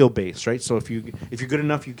skill based, right? So if you're good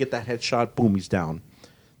enough, you get that headshot, boom, he's down.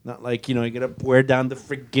 Not like, you gotta wear down the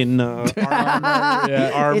friggin'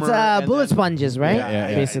 armor. It's and bullet then- sponges, right?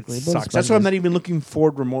 Yeah. Basically, It bullet sucks. That's why I'm sponges. not even looking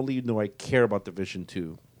forward remotely, even though I care about Division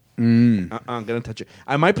 2. I'm gonna touch it.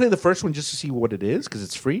 I might play the first one just to see what it is, because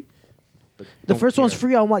it's free. but The don't first one's care.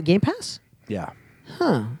 free on what, Game Pass? Yeah.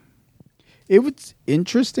 It was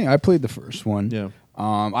interesting. I played the first one. Yeah.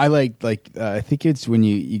 I I think it's when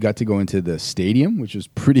you got to go into the stadium, which was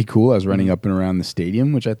pretty cool. I was running up and around the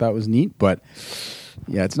stadium, which I thought was neat. But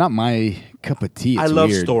yeah, it's not my cup of tea. It's I love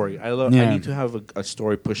weird. story. I Yeah. need to have a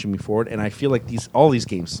story pushing me forward, and I feel like all these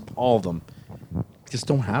games, all of them, just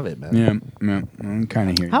don't have it, man. Yeah, I'm kind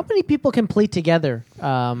of hearing. How many people can play together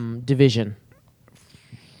Division?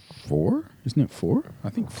 4? Isn't it 4? I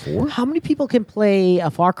think 4. How many people can play a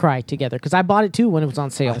Far Cry together? Because I bought it too when it was on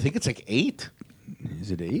sale. I think it's like 8.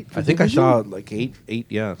 Is it 8? I think I saw like 8.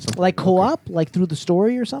 Yeah, something Like co-op, like through the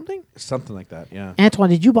story or something? something like that. Yeah. Antoine,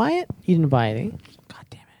 did you buy it? You didn't buy it, eh? God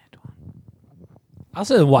damn it, Antoine. I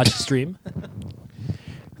also watch the stream.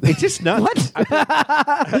 It's just nuts. What?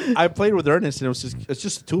 I played with Ernest, and it's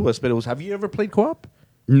just the two of us. But it was. Have you ever played co-op?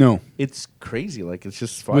 No. It's crazy. Like it's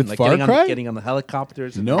just fun. With like Far Cry? getting on the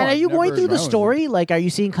helicopters. No. And are I've you going never through the known. story? Like, are you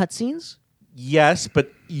seeing cutscenes? Yes,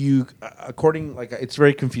 but you according it's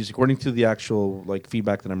very confusing. According to the actual like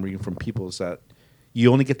feedback that I'm reading from people, is that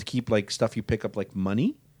you only get to keep like stuff you pick up like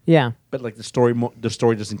money, Yeah. but like the story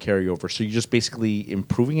doesn't carry over. So you're just basically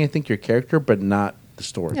improving, I think, your character, but not the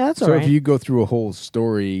story. Yeah, that's So all right. if you go through a whole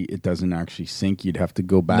story, it doesn't actually sync. You'd have to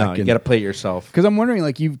go back. No, you got to play it yourself. Because I'm wondering,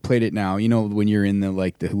 like, you've played it now. You know, when you're in the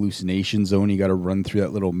hallucination zone, you got to run through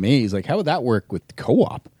that little maze. Like, how would that work with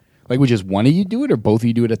co-op? Like, would just one of you do it, or both of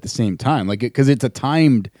you do it at the same time? Like, because it's a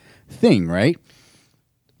timed thing, right?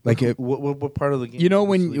 Like, What part of the game? you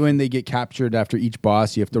know, is when they get captured after each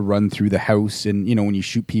boss, you have to run through the house, and you know, when you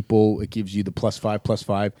shoot people, it gives you the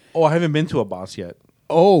 +5/+5. Oh, I haven't been to a boss yet.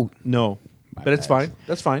 Oh, No, but it's fine.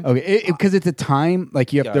 That's fine. okay, because it's a time,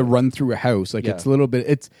 like you have to Yeah. run through a house. Like Yeah. it's a little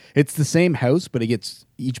bit, it's the same house, but it gets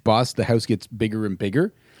each boss, the house gets bigger and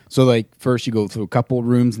bigger. So like first you go through a couple of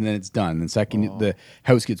rooms and then it's done. And second, the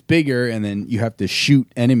house gets bigger and then you have to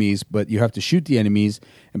shoot enemies, but you have to shoot the enemies,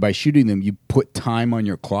 and by shooting them, you put time on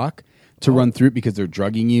your clock to run through it because they're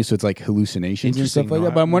drugging you. So it's like hallucinations and stuff Interesting. like No,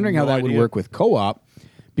 that. But I I'm have wondering how no that would idea. work with co-op,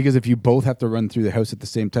 because if you both have to run through the house at the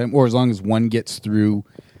same time, or as long as one gets through,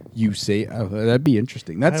 you say, that'd be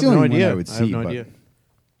interesting. That's I the have only no one idea. I would see. I have no but- idea.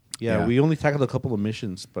 Yeah, Yeah. we only tackled a couple of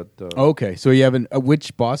missions, but Okay, so you haven't.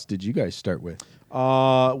 Which boss did you guys start with,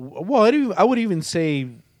 well, I would even say,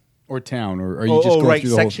 or town, or are you just going right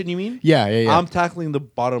through the section. whole? You mean? Yeah, yeah, yeah. I'm tackling the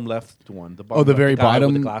bottom left one. The Oh, bottom the left, very guy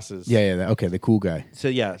bottom. with the glasses. Yeah, yeah. Okay, the cool guy. So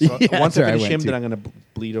yeah, so Yeah, once that's I where I finish went him, to. then I'm gonna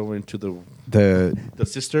bleed over into the The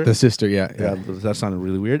sister. sister. Yeah, Yeah, yeah. that sounded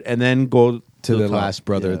really weird. And then go To the top. last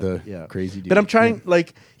brother, Yeah, the yeah. crazy dude. But I'm trying.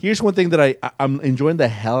 Like, here's one thing that I'm enjoying the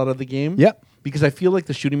hell out of the game. Yep. Because I feel like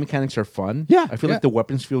the shooting mechanics are fun. Yeah, I feel yeah. like the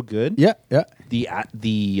weapons feel good. Yeah, yeah.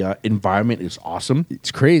 The environment is awesome.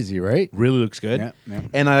 It's crazy, right? Really looks good. Yeah, yeah.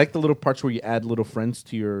 And I like the little parts where you add little friends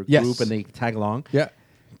to your Yes. group and they tag along. Yeah.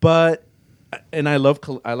 But and I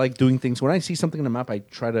like doing things when I see something on the map. I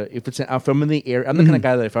try to if I'm in the area. I'm the kind of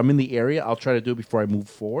guy that if I'm in the area, I'll try to do it before I move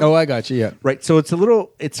forward. Oh, I got you. Yeah. Right, so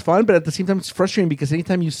it's fun, but at the same time, it's frustrating because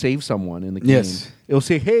anytime you save someone in the game, Yes. it'll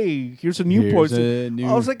say, "Hey, here's a new Here's point." a new-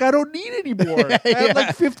 I was like, "I don't need any more. I have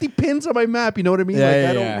like 50 pins on my map. You know what I mean? Yeah, like, yeah,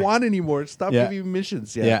 I don't yeah. want any more. Stop Yeah. giving me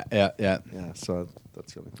missions." Yeah, yeah, yeah. Yeah, so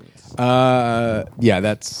that's the only thing. Yeah,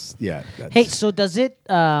 that's yeah. That's, Hey, so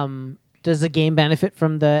does the game benefit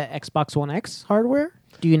from the Xbox One X hardware?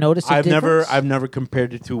 Do you notice a I've difference? never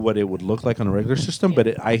compared it to what it would look like on a regular system,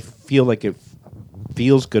 but I feel like it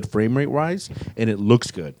feels good frame rate wise, and it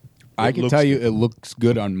looks good. I It can looks tell you, good. it looks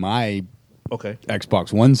good on my Okay.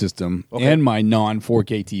 Xbox One system Okay. and my non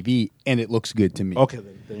 4K TV, and it looks good to me. Okay,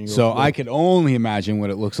 then you go. So I could only imagine what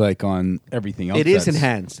it looks like on everything else. It is that's-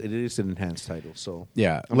 enhanced. It is an enhanced title. So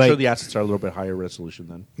Yeah, I'm like- sure the assets are a little bit higher resolution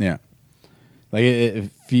then. Yeah, like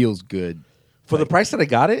it feels good. For the price that I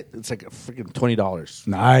got it, it's like a freaking $20.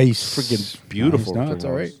 Nice, Friggin' beautiful. Nice. No, it's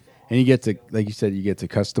all right. And you get to, like you said, you get to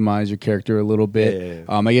customize your character a little bit.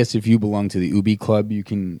 Yeah. I guess if you belong to the Ubi Club, you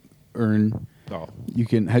can earn. Oh. You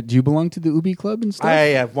can. Do you belong to the Ubi Club and stuff?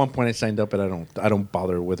 At one point I signed up, but I don't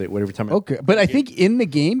bother with it. Every time. Okay, but I think in the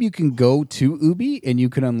game you can go to Ubi and you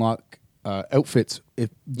can unlock outfits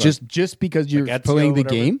just because you're Ezio playing or the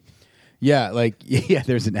whatever? game. Yeah, like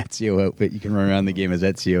there's an Ezio outfit. You can run around the game as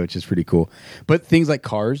Ezio, which is pretty cool. But things like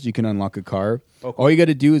cars, you can unlock a car. Oh, cool. All you got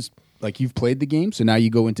to do is like you've played the game, so now you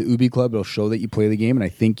go into Ubi Club. It'll show that you play the game, and I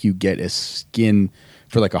think you get a skin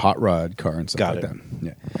for like a hot rod car and stuff Got like it. that.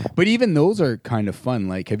 Yeah, But even those are kind of fun.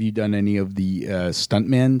 Like, have you done any of the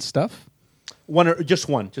stuntman stuff? Just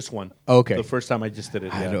one. Okay. The first time I just did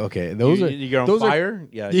it. Yeah. Okay, those are you're on those fire.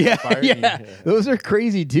 Are, You're on fire. yeah. Those are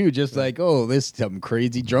crazy too. Just like, oh, this some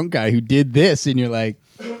crazy drunk guy who did this, and you're like,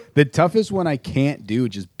 the toughest one I can't do,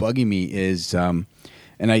 which is bugging me, is and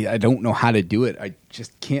I don't know how to do it. I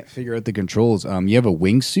just can't figure out the controls. You have a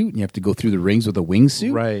wingsuit, and you have to go through the rings with a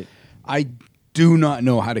wingsuit. Right. I do not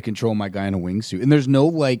know how to control my guy in a wingsuit, and there's no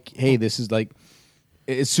like, hey, this is like,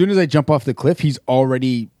 as soon as I jump off the cliff, he's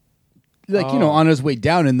already. Like, on his way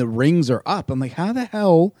down and the rings are up. I'm like, how the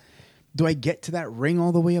hell do I get to that ring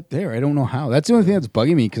all the way up there? I don't know how. That's the only thing that's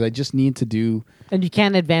bugging me because I just need to do... And you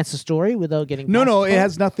can't advance the story without getting... No, it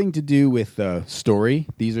has nothing to do with story.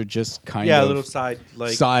 These are just kind of... little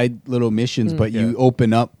side little missions, but you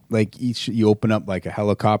open up, like, you open up, like, a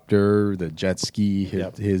helicopter, the jet ski,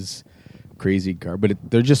 his crazy car. But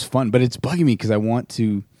they're just fun. But it's bugging me because I want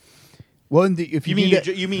to... Well, if you mean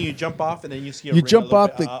you jump off and then you see a you ring jump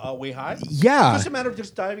off way high? Yeah. It's just a matter of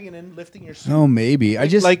just diving and then lifting your suit. Oh, maybe. I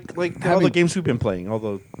just like all the games we've been playing. All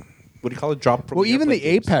the what do you call it? Drop. From even the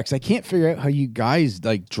games. Apex, I can't figure out how you guys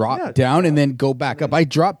like drop down and then go back up. I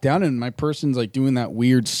drop down and my person's like doing that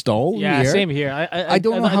weird stall. Yeah, in the air. same here. I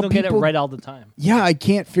don't know how get it people- right all the time. Yeah, I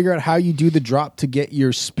can't figure out how you do the drop to get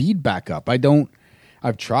your speed back up.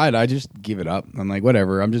 I've tried. I just give it up. I'm like,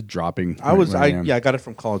 whatever. I'm just dropping. I am. got it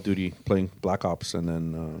from Call of Duty playing Black Ops, and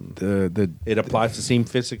then it applies the same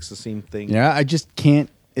physics, the same thing. Yeah, I just can't.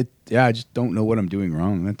 I just don't know what I'm doing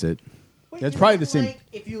wrong. That's it. That's probably the same. Like,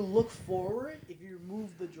 if you look forward, if you move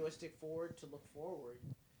the joystick forward to look forward,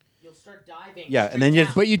 you'll start diving. Yeah, and then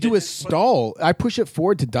But you do a stall. I push it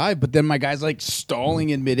forward to dive, but then my guy's like stalling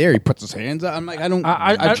in midair. He puts his hands out. I'm like, I don't.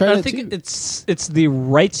 I tried think too. it's the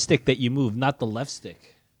right stick that you move, not the left stick.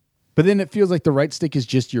 But then it feels like the right stick is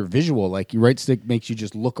just your visual. Like your right stick makes you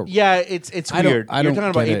just look. Yeah, it's I don't- weird. I You're don't talking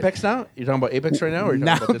about get it. Apex now. You're talking about Apex right now, or you're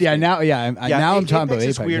now, talking about this yeah, game? now, yeah, now I'm talking about Apex.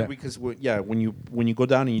 Apex. It's weird yeah. because when you go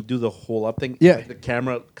down and you do the whole up thing, Yeah. like the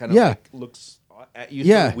camera kind of Yeah. like looks at you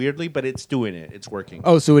Yeah. so weirdly, but it's doing it. It's working.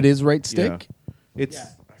 Oh, so it is right stick, It's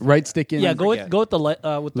right stick in. Yeah, go with the with the left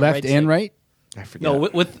right and stick. right. I forget. No,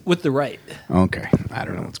 with the right. Okay, I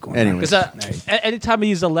don't know what's going Anyway. on. Because anytime he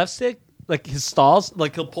uses the left stick, like his stalls,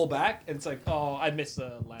 like he'll pull back, and it's like, oh, I missed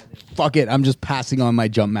the landing. Fuck it, I'm just passing on my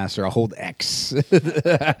jump master. I'll hold X.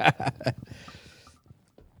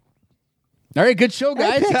 All right, good show,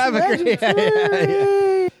 guys. Apex Have a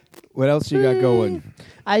great. What else you got going?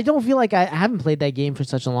 I don't feel like I haven't played that game for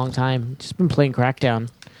such a long time. Just been playing Crackdown.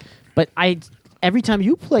 But every time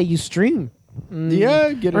you play, you stream.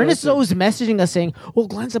 Yeah, get it Ernest out always messaging us saying, "Oh,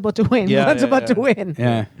 Glenn's about to win. Yeah, Glenn's yeah, about yeah. to win."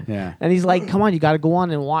 there. Yeah. And he's like, "Come on, you got to go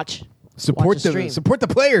on and watch. Support watch the stream." the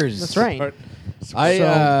players. That's right.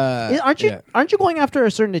 I Aren't you going after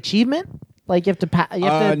a certain achievement? Like you have to beat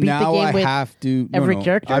the now game I with have to every no.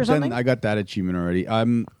 character or I've something? I got that achievement already.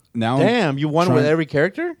 I'm now. Damn, you won with trying- every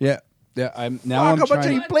character. Yeah. I'm now. Fuck, I'm how much are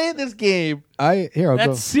trying. you playing this game? I'll go.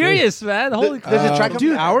 That's serious, man. Holy crap. Does it track how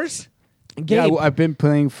many hours? Yeah, Gabe, I've been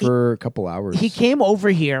playing for a couple hours. he came over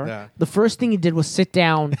here. Yeah. The first thing he did was sit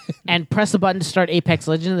down and press the button to start Apex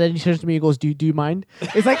Legends. And then he turns to me and goes, "Do you mind?"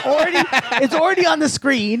 It's like it's already on the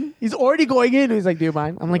screen. He's already going in. He's like, "Do you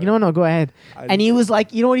mind?" I'm like, "No, go ahead." And he was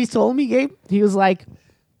like, "You know what he told me, Gabe?" He was like,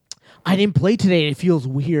 "I didn't play today. And it feels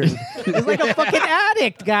weird." He's like a fucking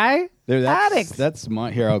addict, guy. Addict. That's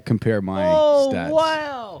my. Here, I'll compare my Oh stats.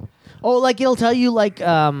 wow! Oh, like it'll tell you like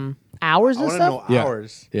hours I and want to stuff. know Yeah.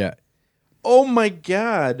 hours. Yeah. Oh my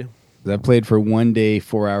god! I played for 1 day,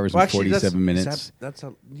 4 hours Well, and actually, 47 minutes. That's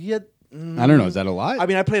a yeah. I don't know. Is that a lot? I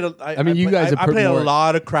mean, I played. I mean, you guys have I put played more- a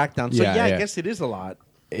lot of Crackdown. So Yeah, yeah, I yeah. guess it is a lot.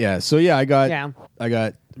 yeah. So yeah, I got. Yeah.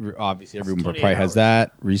 Obviously everyone 28 probably has hours.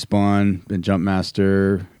 that. Respawn, then Jump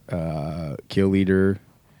Master, Kill Leader.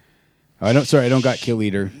 I don't got Kill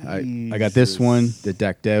Leader. I got this one, the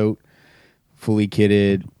decked out, fully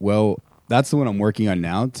kitted. Well, that's the one I'm working on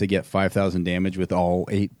now to get 5,000 damage with all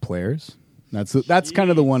 8 players. That's kind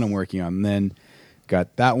of the one I'm working on. And then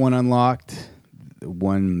got that one unlocked,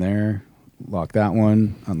 one there, lock that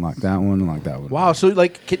one, unlock that one, unlock that one. Wow. So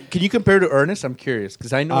like, can you compare to Ernest? I'm curious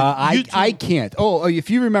because I know you two- I can't. Oh, if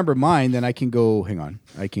you remember mine, then I can go. Hang on,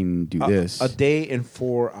 I can do this. a day and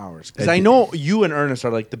 4 hours. Because A I day. know you and Ernest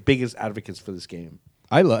are like the biggest advocates for this game.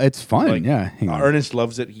 I love. It's fun. Like, yeah. Hang on. Ernest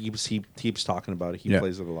loves it. He keeps talking about it. He Yeah.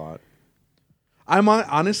 plays it a lot.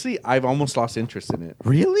 Honestly, I've almost lost interest in it.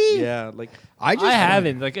 Really? Yeah, like I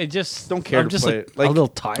haven't. Like I just Don't care I'm to just play like, it. Like- a little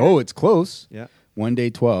tired. Oh, it's close. yeah. 1 day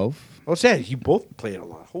 12. Oh, sad. You both play it a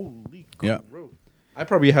lot. Holy Yeah. I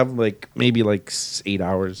probably have maybe 8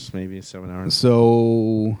 hours, maybe 7 hours.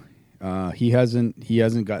 So He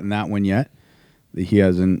hasn't gotten that one yet. He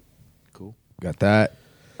hasn't got that.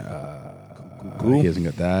 He hasn't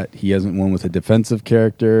got that. He hasn't won with a defensive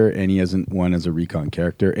character, and he hasn't won as a recon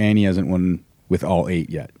character, and he hasn't won with all 8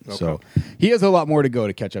 yet. Okay. So he has a lot more to go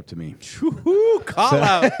to catch up to me. Call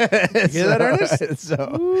out. You hear that, Ernest?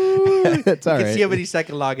 So it's all right. You can see how many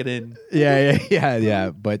seconds logging in.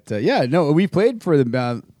 Yeah. But no, we played for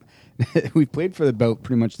about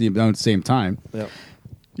pretty much the same time. Yep.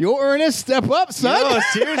 Yo, Ernest, step up, son. Yo,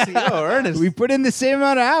 seriously, Ernest. We put in the same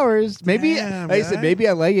amount of hours. Maybe Damn, like I said, maybe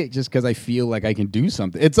I like it just because I feel like I can do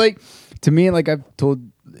something. It's like, to me, like I've told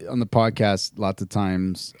on the podcast lots of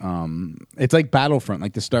times, it's like Battlefront,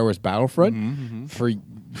 like the Star Wars Battlefront. For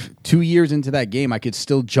 2 years into that game, I could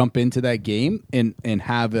still jump into that game and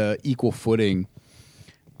have a equal footing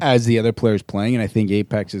as the other players playing. And I think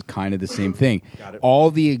Apex is kind of the same thing. Got it. All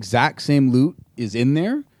the exact same loot is in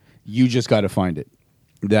there. You just got to find it.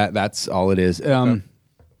 That's all it is. And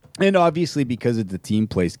obviously because it's a team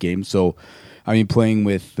place game, so I mean playing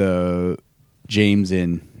with James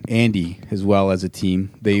and Andy as well as a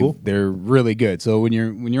team, they're really good. So when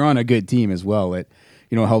you're on a good team as well, it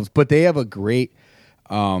helps. But they have a great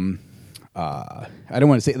I don't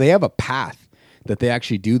want to say, they have a path that they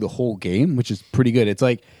actually do the whole game, which is pretty good. It's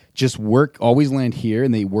like just always land here,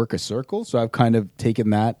 and they work a circle. So I've kind of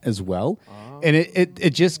taken that as well. And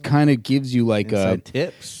it just kind of gives you like inside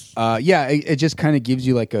tips. It just kind of gives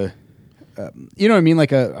you like a, you know what I mean,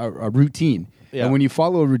 like a routine. Yeah. And when you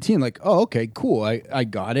follow a routine, like, oh, okay, cool, I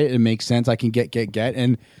got it. It makes sense. I can get.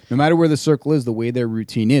 And no matter where the circle is, the way their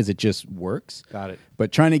routine is, it just works. Got it.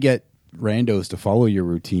 But trying to get randos to follow your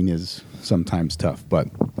routine is sometimes tough. But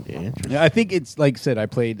I think it's like I said, I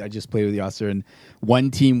just played with Yasser, and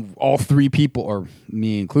one team, all 3 people, or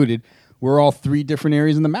me included, we're all 3 different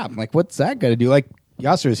areas in the map. I'm like, what's that got to do? Like,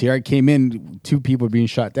 Yasser is here. I came in, 2 people being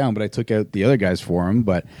shot down, but I took out the other guys for him.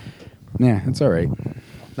 But yeah, it's all right.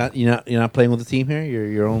 You're not playing with the team here. You're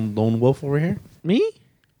your own lone wolf over here. Me?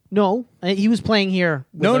 No, he was playing here.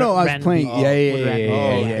 With I was playing. people.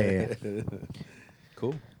 Yeah.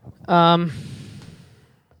 Cool. Yeah,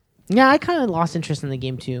 I kind of lost interest in the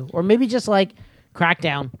game too, or maybe just like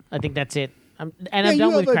Crackdown. I think that's it. I'm done with Crackdown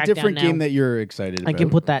now. You have a different game that you're excited about. I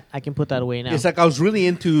can put that away now. It's like I was really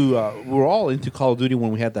into. We were all into Call of Duty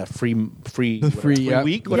when we had that free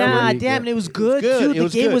week. Yeah, damn, it was good too. The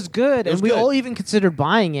game was good, and we all even considered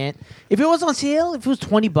buying it. If it was on sale, if it was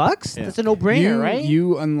 $20, that's a no-brainer, right?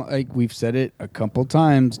 You, unlike we've said it a couple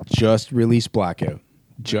times, just release Blackout.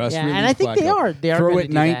 And I think they are. They are throw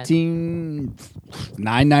it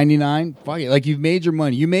 $9.99. Fuck it. Like, you've made your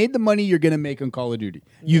money. You made the money you're gonna make on Call of Duty.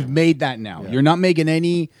 You've made that now. You're not making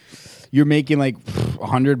any. You're making like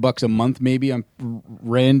 $100 a month maybe on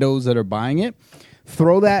randos that are buying it.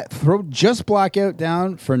 Throw just Blackout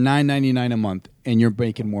down for $9.99 a month, and you're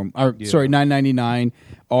making more. Sorry, $9.99.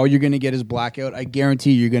 All you're gonna get is Blackout. I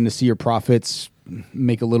guarantee you're gonna see your profits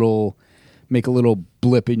make a little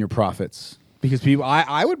blip in your profits. Because people,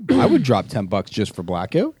 I would drop $10 just for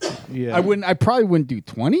Blackout. Yeah, I probably wouldn't do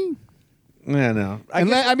 20. Yeah, no.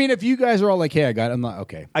 I mean, if you guys are all like, "Hey, I got it," I'm not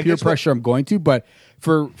okay. Peer pressure, I'm going to. But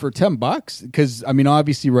for $10, because I mean,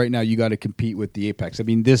 obviously, right now you got to compete with the Apex. I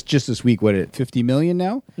mean, this week, what at 50 million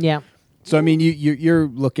now? Yeah. So I mean, you're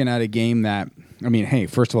looking at a game that, I mean, hey,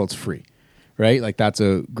 first of all, it's free, right? Like, that's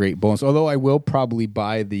a great bonus. Although I will probably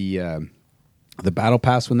buy the Battle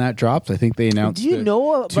Pass when that drops. I think they announced. Do you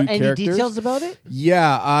know any characters. details about it?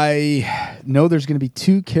 Yeah, I know there's going to be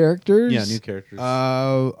 2 characters. Yeah, new characters.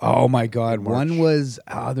 Oh my God, one was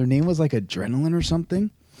their name was like Adrenaline or something.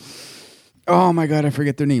 Oh my God, I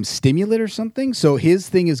forget their name. Stimulant or something. So his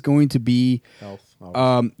thing is going to be health.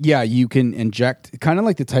 You can inject, kind of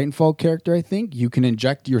like the Titanfall character. I think you can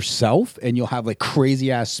inject yourself, and you'll have like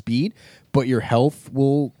crazy ass speed, but your health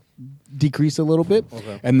will decrease a little bit.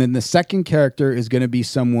 Okay. And then the second character is going to be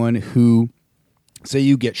someone who, say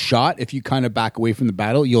you get shot, if you kind of back away from the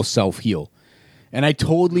battle, you'll self-heal. And I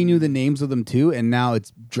totally knew the names of them too, and now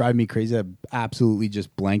it's driving me crazy. I absolutely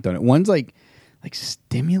just blanked on it. One's like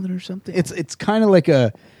Stimulant or something. It's kind of like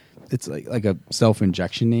a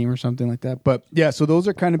self-injection name or something like that. But yeah, so those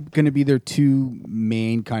are kind of going to be their 2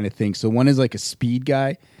 main kind of things. So one is like a speed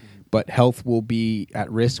guy, but health will be at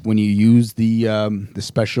risk when you use the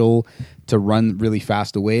special to run really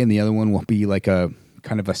fast away, and the other one will be like a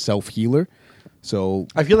kind of a self-healer. So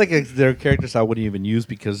I feel like there are characters I wouldn't even use,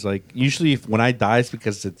 because like usually when I die, it's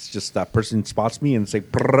because it's just that person spots me and it's like,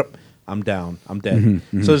 I'm down, I'm dead.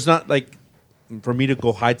 So it's not like for me to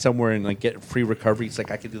go hide somewhere and like get free recovery, it's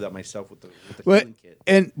like I could do that myself with the But healing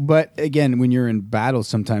kit. but again, when you're in battle,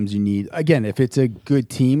 sometimes you need if it's a good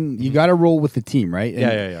team, you got to roll with the team, right? And,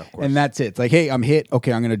 Yeah, of course. And that's it. It's like, hey, I'm hit.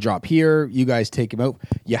 Okay, I'm going to drop here. You guys take him out.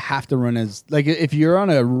 You have to run as like if you're on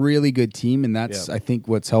a really good team, and that's I think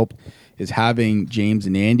what's helped is having James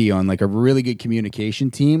and Andy on like a really good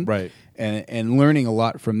communication team, Right. And learning a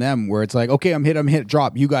lot from them where it's like, okay, I'm hit,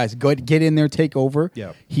 drop. You guys go get in there, take over.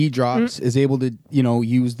 Yeah. He drops, is able to,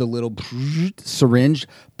 use the little syringe,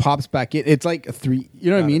 pops back in. It's like a 3,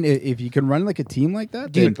 you know what I mean? If you can run like a team like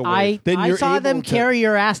that, Dude, then I you're saw able them to- carry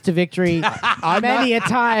your ass to victory many a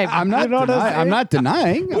time. I'm not You know what denying. I'm saying? not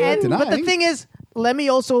denying. I'm not And, denying. but the thing is, let me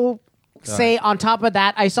also say on top of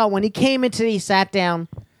that, I saw when he came in today, he sat down,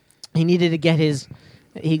 he needed to get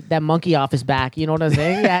that monkey off his back. You know what I'm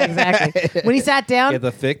saying? Yeah, exactly. When he sat down, Get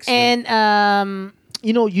the fix. and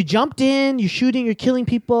you jumped in, you're shooting, you're killing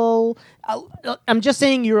people. I'm just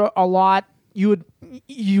saying, you're a lot. You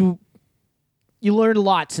learned a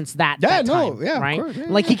lot since that. Yeah, that no, time, yeah, of right. course, yeah,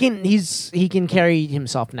 like yeah. he can carry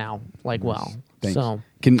himself now, like well. Thanks. So.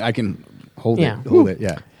 I can hold Yeah. it. Hold it.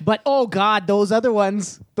 Yeah. But oh god, those other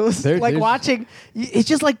ones, There's- watching, it's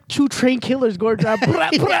just like two trained killers going around.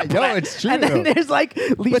 No, it's true, And then though. the's like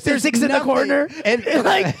Lisa there's Six in the nothing- corner, and- and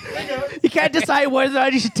like you can't decide whether or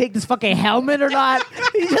not you should take this fucking helmet or not.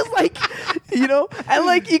 He's just like, and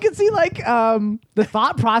like you can see like the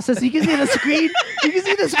thought process. You can see the screen. You can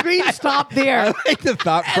see the screen stop there. I like the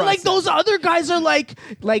thought process. And like those other guys are like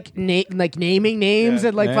naming names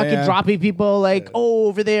and like Yeah, fucking yeah. dropping people like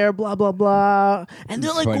over there, blah blah blah, and they're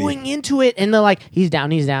It's like funny. going into it, and they're like he's down,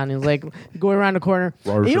 he's like going around the corner.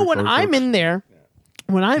 And you know when I'm in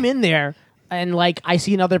there, and like I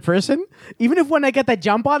see another person, even if when I get that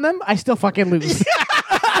jump on them, I still fucking lose.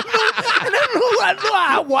 I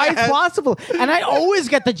don't know why it's possible. And I always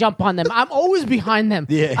get the jump on them. I'm always behind them.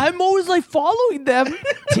 Yeah. I'm always like following them.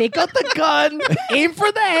 Take out the gun, aim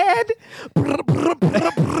for the head.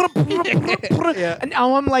 And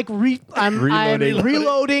now I'm like I'm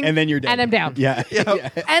reloading, and then you're down. and I'm down. Yeah. Yeah.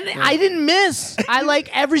 And I didn't miss. I like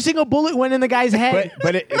every single bullet went in the guy's head.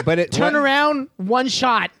 But it Turn around, one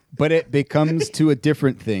shot. But it becomes to a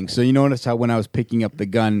different thing. So you notice how when I was picking up the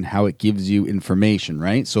gun, how it gives you information,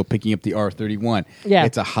 right? So picking up the R31,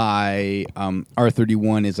 it's a high.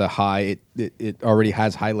 R31 is a high. It already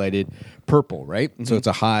has highlighted purple, right? So it's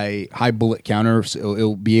a high bullet counter. So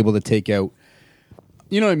it'll be able to take out.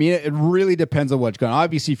 You know what I mean? It really depends on what gun.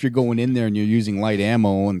 Obviously, if you're going in there and you're using light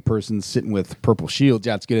ammo and the person's sitting with purple shields,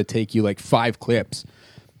 it's going to take you like 5 clips.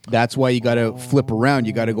 That's why you got to flip around.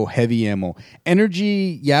 You got to go heavy ammo.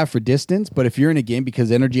 Energy, for distance. But if you're in a game,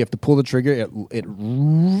 because energy, you have to pull the trigger, it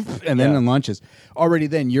and then it launches. Already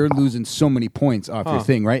then, you're losing so many points off your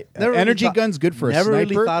thing, right? Never really Energy thought- gun's good for a never sniper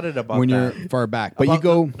really thought it about when that. you're far back. But you About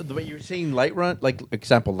go... But you're saying light round, like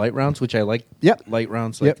example, light rounds, which I like. Yep. Light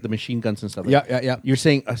rounds, like Yep. the machine guns and stuff. Yeah. You're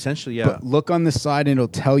saying essentially, But look on the side and it'll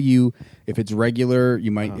tell you if it's regular. You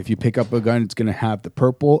might, if you pick up a gun, it's going to have the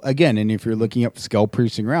purple again. And if you're looking up skull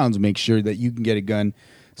piercing rounds, make sure that you can get a gun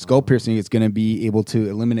skull piercing. It's going to be able to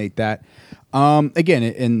eliminate that. Again,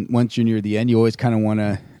 and once you're near the end, you always kind of want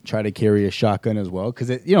to try to carry a shotgun as well because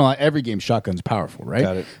every game shotgun's powerful, right?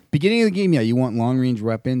 Got it. Beginning of the game, you want long range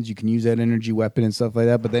weapons. You can use that energy weapon and stuff like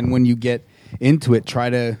that. But then when you get into it,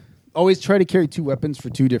 always try to carry 2 weapons for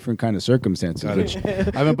 2 different kind of circumstances.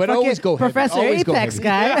 But always go heavy. Professor Always go Apex heavy.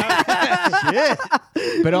 guy.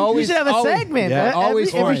 But always should have a always- segment,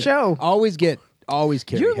 always every show. Always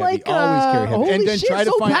carry You're heavy. like, always carry heavy. holy And then shit, try to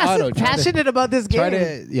so find auto. passionate about this game.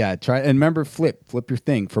 Try and remember flip your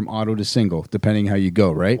thing from auto to single, depending how you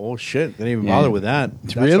go, right? Oh shit! Didn't even Yeah. bother with that.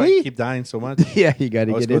 That's why Really? I keep dying so much. Yeah, you got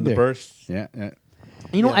to Always get go in the there. bursts. Yeah.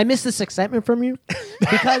 I miss this excitement from you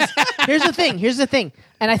because here's the thing,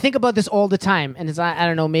 and I think about this all the time, and I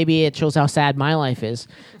don't know, maybe it shows how sad my life is,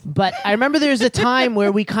 but I remember there's a time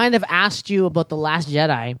where we kind of asked you about The Last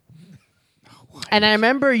Jedi, and I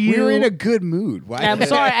remember you. We were in a good mood. Why? I'm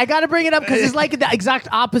sorry, I got to bring it up because it's like the exact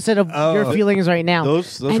opposite of your feelings right now.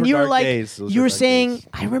 Those and were you were dark like, days. Those you were were dark saying, days.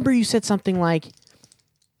 I remember you said something like,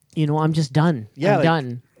 I'm just done. Yeah, I'm like,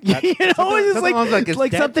 done. that- It's something along like it's like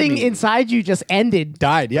dead to something me. inside you just ended.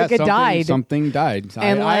 Died. Yeah, Like it died. Something died.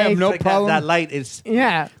 And I have like- no Like problem. That light is.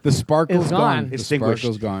 Yeah. The sparkle's It's gone. gone. The Extinguished.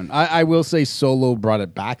 sparkle's gone. I will say Solo brought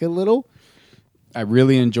it back a little. I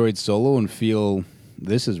really enjoyed Solo and feel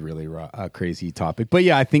this is really a crazy topic. But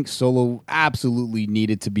yeah, I think Solo absolutely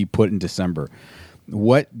needed to be put in December.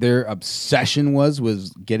 What their obsession was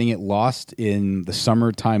getting it lost in the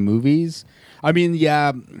summertime movies. I mean,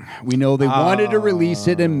 yeah, we know they wanted to release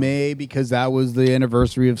it in May because that was the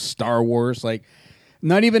anniversary of Star Wars. Like,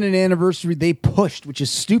 Not even an anniversary. They pushed, which is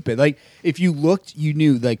stupid. Like, if you looked, you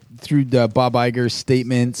knew, like, through the Bob Iger's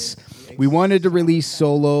statements, we wanted to release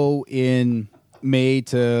Solo in May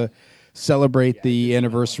to celebrate the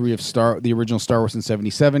anniversary of the original Star Wars in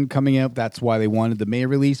 77 coming out. That's why they wanted the May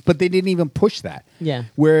release, but they didn't even push that. Yeah.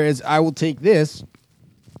 Whereas I will take this,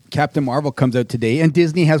 Captain Marvel comes out today, and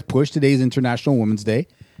Disney has pushed today's International Women's Day.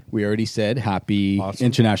 We already said happy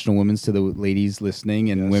International Women's to the ladies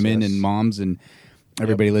listening and women and moms and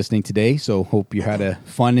everybody listening today. So hope you had a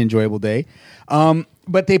fun, enjoyable day.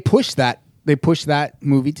 But they pushed that. They pushed that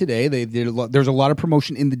movie today. They did there's a lot of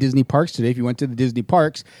promotion in the Disney parks today. If you went to the Disney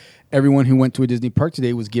parks, everyone who went to a Disney park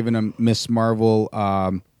today was given a Miss Marvel.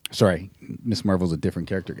 Sorry, Miss Marvel's a different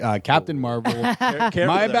character. Captain Marvel.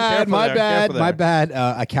 My bad.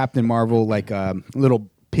 A Captain Marvel little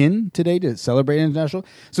pin today to celebrate International.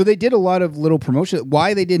 So they did a lot of little promotion.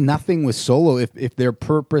 Why they did nothing with Solo if their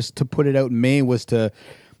purpose to put it out in May was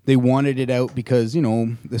they wanted it out because,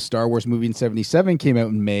 the Star Wars movie in 77 came out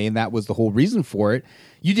in May and that was the whole reason for it.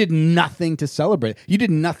 You did nothing to celebrate. You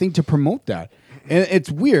did nothing to promote that. And it's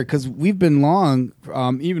weird because we've been long,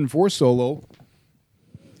 even for Solo,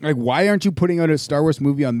 like, why aren't you putting out a Star Wars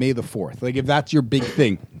movie on May the 4th? Like, if that's your big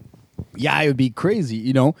thing, it would be crazy,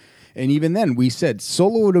 And even then, we said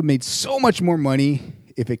Solo would have made so much more money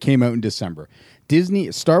if it came out in December.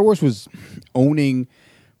 Star Wars was owning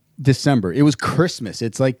December. It was Christmas.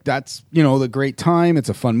 It's like, that's, the great time. It's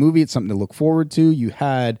a fun movie. It's something to look forward to. You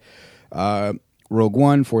had Rogue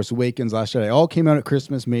One, Force Awakens, Last Jedi, all came out at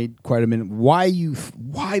Christmas, made quite a minute. Why you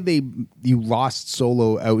lost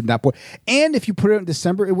Solo out at that point? And if you put it out in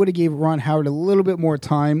December, it would have gave Ron Howard a little bit more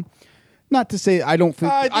time. Not to say I don't think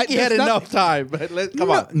I think he had enough time. But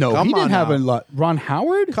come on, he didn't have a lot. Ron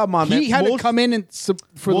Howard, come on, man. He had to come in and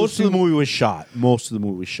most of the movie was shot. No,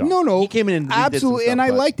 he came in and absolutely, and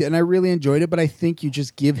I liked it, and I really enjoyed it. But I think you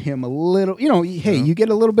just give him a little, you get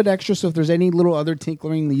a little bit extra. So if there's any little other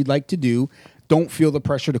tinkering that you'd like to do, don't feel the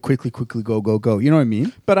pressure to quickly go. You know what I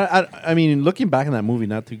mean? But I mean, looking back in that movie,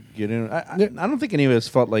 not to get in, I don't think any of us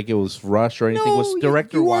felt like it was rushed or anything. No, It was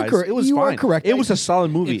director-wise. It was you fine. are correct. It was a solid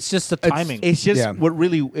movie. It's just the timing. It's just what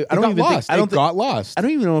really. I don't even think. It got lost. I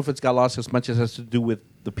don't even know if it's got lost as much as it has to do with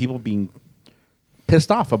the people being pissed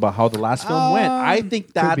off about how the last film went. I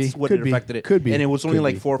think that's what affected it. Could be. And it was only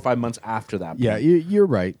like 4 or 5 months after that. Yeah, you're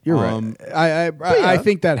right. You're right. I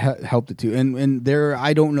think that helped it too. And there,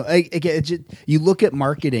 I don't know. Again, you look at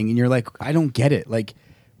marketing and you're like, I don't get it. Like,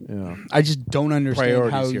 I just don't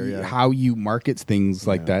understand how you market things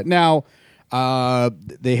like that. Now,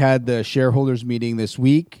 they had the shareholders meeting this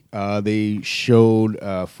week. They showed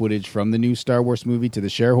footage from the new Star Wars movie to the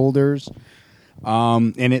shareholders.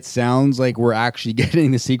 And it sounds like we're actually getting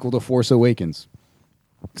the sequel to Force Awakens.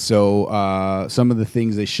 So some of the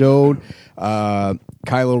things they showed,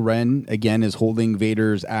 Kylo Ren, again, is holding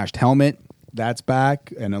Vader's ashed helmet. That's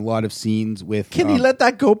back, and a lot of scenes with... Can he let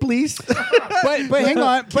that go, please? but hang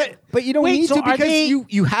on. But you don't need to because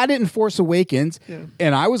you had it in Force Awakens,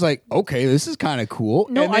 and I was like, okay, this is kind of cool.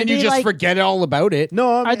 No, and then you just forget all about it.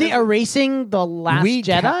 No, are they erasing the Last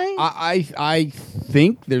Jedi? I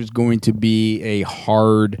think there's going to be a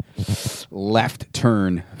hard left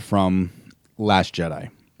turn from Last Jedi.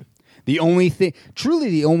 The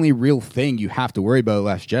only real thing you have to worry about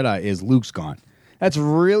Last Jedi is Luke's gone. That's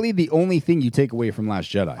really the only thing you take away from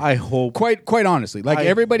Last Jedi. I hope. Quite honestly. Like,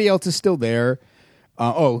 everybody else is still there.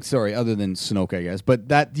 Other than Snoke, I guess. But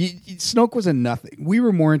Snoke was a nothing. We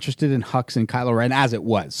were more interested in Hux and Kylo Ren as it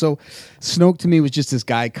was. So Snoke to me was just this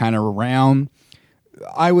guy kind of around.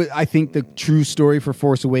 I think the true story for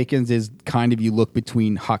Force Awakens is kind of you look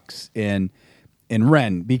between Hux and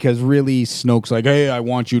Ren, because really Snoke's like, hey, I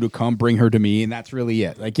want you to come, bring her to me, and that's really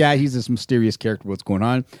it. Like, yeah, he's this mysterious character, what's going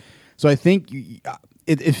on. So I think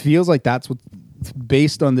it feels like that's what,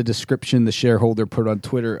 based on the description the shareholder put on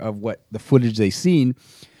Twitter of what the footage they've seen,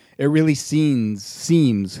 it really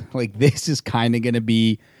seems like this is kind of going to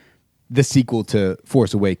be the sequel to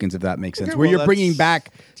Force Awakens, if that makes sense, where you're bringing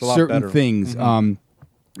back certain things. Mm-hmm.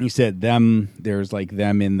 You said there's like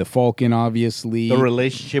them in the Falcon, obviously. The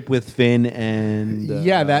relationship with Finn and...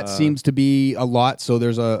 that seems to be a lot. So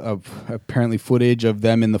there's apparently footage of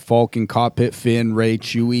them in the Falcon cockpit, Finn, Rey,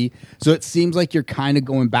 Chewie. So it seems like you're kind of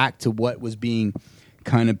going back to what was being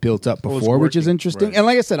kind of built up before, which is interesting. Right. And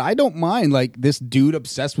like I said, I don't mind like this dude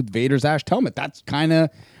obsessed with Vader's ashed helmet. That's kind of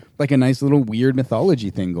like a nice little weird mythology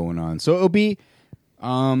thing going on. So it'll be...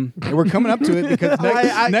 we're coming up to it because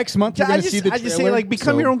next month we're going to see the trailer. I just say, like,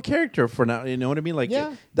 become your own character for now. You know what I mean? Like,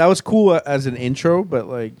 that was cool as an intro, but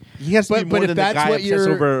like, he has to be more than the guy obsessed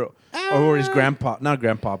over Over his grandpa, not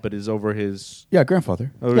grandpa, but is over his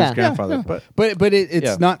grandfather. his grandfather. Yeah. But But it's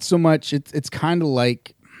Yeah. not so much. It's kind of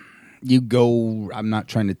like you go. I'm not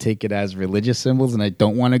trying to take it as religious symbols, and I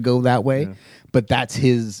don't want to go that way. But that's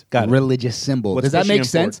his Got it. religious symbol. what's Does that pushing make him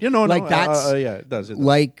forward? sense? You know, like no, that's yeah, it does. It does.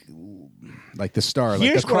 like the star. Like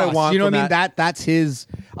Here's the what I cross. want You know what from I mean? That's his.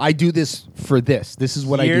 I do this for this. This is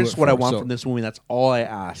what I do. Here's it what I for. want So, from this movie. That's all I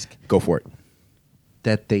ask. Go for it.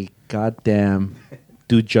 That they goddamn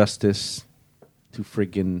do justice to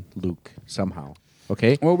friggin' Luke somehow.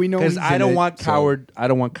 Okay. Well, we know because he's I in don't it, want so- coward. I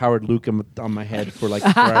don't want coward Luke on my head for like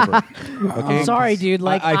forever. Okay. Sorry, dude.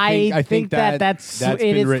 Like I think that's that's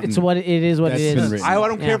it been is. written. It's what it is. What That's it been is. written. I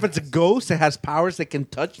don't care Yeah. if it's a ghost that has powers that can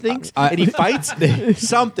touch things I- and he fights.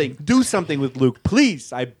 Something. Do something with Luke,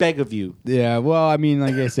 please. I beg of you. Yeah, well, I mean,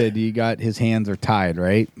 like I said, you got his hands are tied,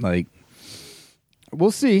 right? Like,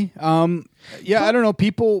 we'll see. Yeah, I don't know.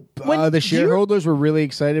 People, When the you- shareholders were really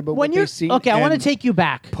excited about When what you're they've seen. okay, I want to and take you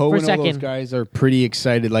back Poe for a and all those second. guys are pretty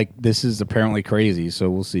excited. Like, this is apparently crazy, so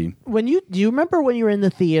we'll see. Do you remember when you were in the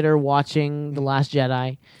theater watching The Last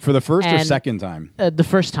Jedi For the first or And- second time, the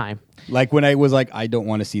first time? like when I was like, I don't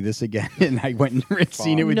want to see this again, and I went and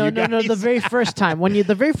seen it with No, you no, guys. no. The very first time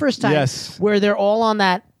the very first time, Yes. where they're all on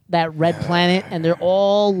that red planet and they're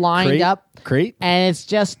all lined up, Crate? and it's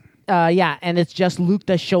just and it's just Luke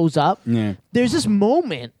that shows up. Yeah. There's this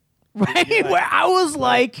moment, right, where I was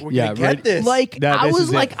like, Yeah, Get right. this. like That- I this was is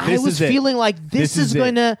it. like I This was is it. feeling like this is is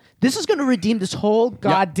it. gonna redeem this whole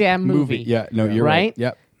goddamn movie. Yeah, no, you're right.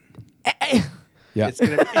 Yep. Yeah. It's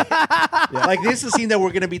gonna be, like this is a scene that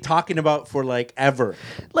we're gonna be talking about for like ever.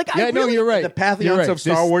 Like Yeah, I no, really, you're right. The pantheons You're right. of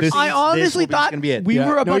Star This- Wars. this- I honestly this thought gonna be it. we Yeah.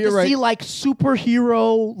 were No, about you're to right. see like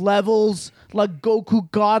superhero levels, like Goku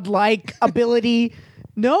godlike ability.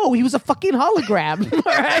 No, he was a fucking hologram.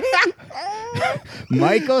 Right?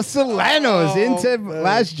 Michael Solano's into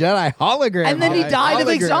Last Jedi hologram. And then he died of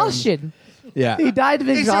Hologram. exhaustion. Yeah. He died of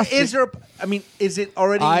exhaustion. Is there? I mean, is it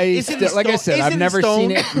already? I is it in like I stone- said, is I've it in never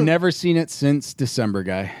seen stone? it. Never seen it since December,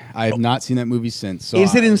 guy. I have not seen that movie since. So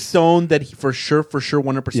Is it I- in stone that he, for sure,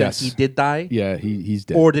 100%, Yes. he did die? Yeah, he's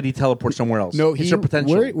dead. Or did he teleport somewhere else? no, is there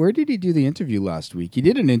potential? Where did he do the interview last week? He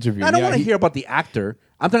did an interview. I don't Yeah, want to he- hear about the actor.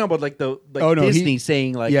 I'm talking about like Oh, no, Disney he-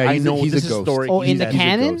 saying like, yeah, I he's a- know he's this a is a ghost. story. Oh, in the He's- He's a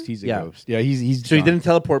canon? ghost. He's a Yeah. ghost. Yeah, he's So he gone. didn't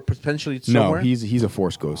teleport potentially No, somewhere. he's a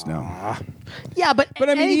Force ghost now. yeah, but But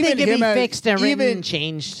I mean, anything even can him be as- fixed and written even- and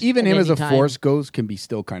changed. Even at him as any a time. Force ghost can be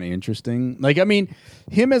still kind of interesting. Like, I mean,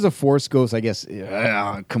 him as a Force ghost, I guess,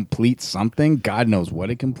 completes something. God knows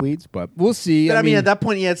what it completes, but we'll see. But I mean, at that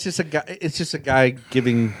point, yeah, it's just a guy. It's just a guy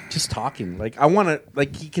just talking. Like I want to,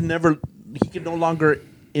 like he can no longer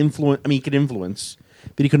influence. I mean, he can influence,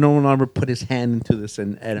 but he can no longer put his hand into this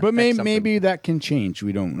and but affect something. maybe that can change.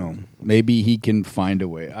 We don't know. Maybe he can find a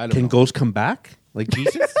way. I don't Can know. ghosts come back like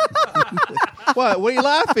Jesus? What? What are you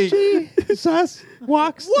laughing? Jesus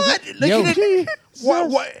walks. What? Like, Yo,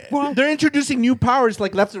 what? They're introducing new powers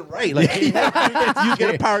like left and right. Like you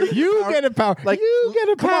get a power. You get a power. Like you get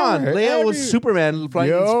a come power. on, Leia was Superman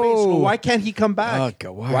flying in space. Yo. So why can't he come back? Oh,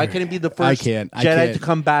 God, why can't he be the first I Jedi can't. to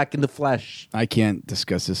come back in the flesh? I can't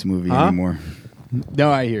discuss this movie Huh? anymore.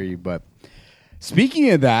 No, I hear you. But speaking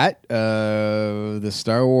of that, the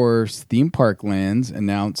Star Wars theme park lands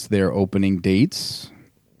announced their opening dates.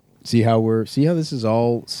 See how this is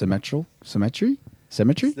all symmetry.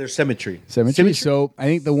 There's symmetry. So I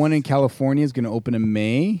think the one in California is going to open in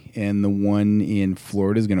May, and the one in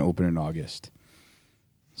Florida is going to open in August.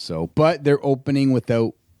 So, but they're opening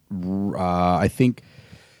without.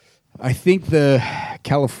 I think the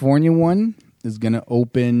California one is going to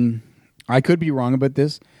open. I could be wrong about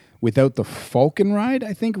this. Without the Falcon ride,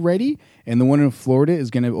 I think ready, and the one in Florida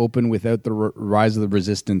is going to open without the Rise of the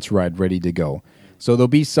Resistance ride ready to go. So there'll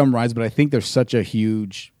be some rides, but I think there's such a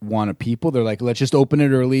huge want of people. They're like, let's just open it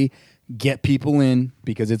early, get people in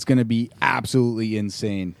because it's going to be absolutely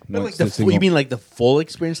insane. But once like this thing you mean like the full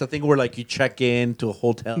experience? I think where like you check in to a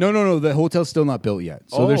hotel. No. The hotel's still not built yet.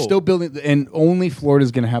 So they're Oh. still building, and only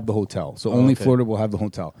Florida's going to have the hotel. So only okay. Florida will have the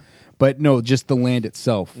hotel. But no, just the land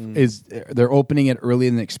itself is. They're opening it earlier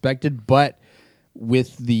than expected, but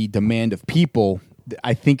with the demand of people,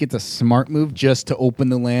 I think it's a smart move just to open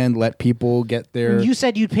the land, let people get there. You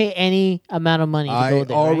said you'd pay any amount of money to I go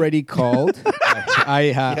there. already called.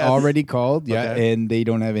 I already called. Yeah, Okay. and they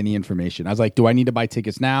don't have any information. I was like, "Do I need to buy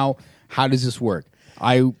tickets now? How does this work?"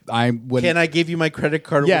 Can Can I give you my credit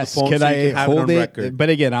card Yes, over the phone can so I you can have hold it on it? record? But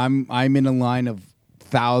again, I'm in a line of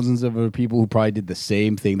thousands of other people who probably did the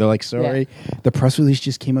same thing. They're like, "Sorry, the press release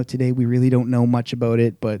just came out today. We really don't know much about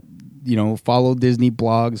it, but follow Disney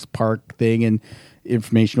blogs park thing, and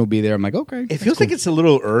information will be there. I'm like, okay. It feels like it's a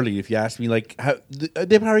little early, if you ask me. Like,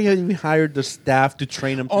 they probably haven't even hired the staff to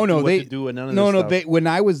train them. To do what to do and none of this stuff. They, when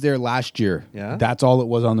I was there last year, Yeah? that's all it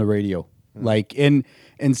was on the radio. Like, and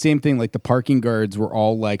same thing. Like the parking guards were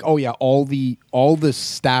all like, oh yeah, all the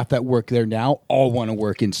staff that work there now all want to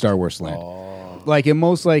work in Star Wars Land. Like, and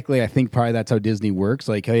most likely, I think probably that's how Disney works.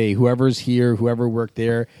 Like, hey, whoever's here, whoever worked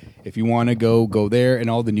there, if you want to go there, and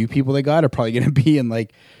all the new people they got are probably going to be in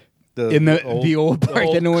like. The old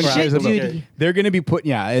part that no one cares about. duty. They're going to be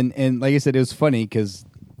putting and like I said, it was funny because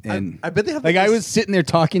I bet they have like I was sitting there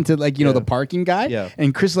talking to like the parking guy, Yeah.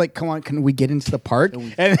 and Chris like, come on, can we get into the park?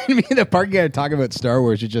 And then me and the parking guy are talking about Star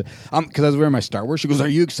Wars. Because I was wearing my Star Wars. She goes, "Are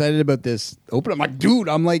you excited about this open?" I'm like, dude,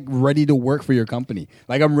 I'm like ready to work for your company.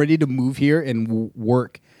 Like I'm ready to move here and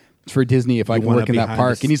work for Disney if I can wanna work in that behind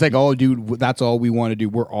park. the And he's like, "Oh, dude, that's all we want to do.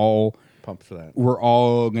 We're all." pumped for that. We're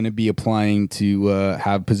all going to be applying to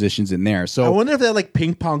have positions in there. So I wonder if they're like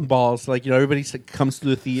ping pong balls. Like, everybody comes to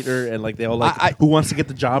the theater and like they all like who wants to get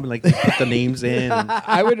the job and like they put the names in. And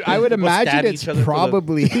I would imagine stab it's each other for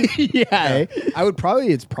probably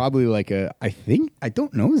it's probably like I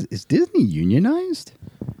don't know, is Disney unionized?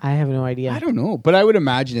 I have no idea. I don't know, but I would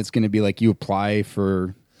imagine it's going to be like you apply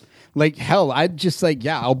for like hell. I'd just like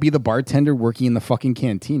I'll be the bartender working in the fucking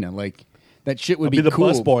cantina. Like that shit would I'll be the cool.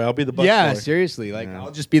 bus boy. I'll be the bus boy. Yeah, seriously. Like I'll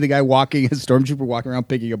just be the guy a stormtrooper walking around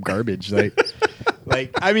picking up garbage.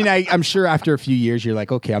 Like, I mean, I'm sure after a few years you're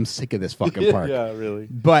like, okay, I'm sick of this fucking park. Yeah, really.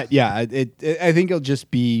 But yeah, I think it'll just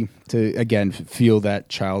be to again feel that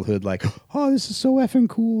childhood, like, oh, this is so effing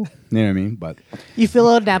cool. You know what I mean? But You fill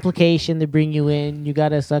out an application, they bring you in. You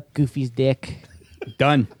gotta suck Goofy's dick.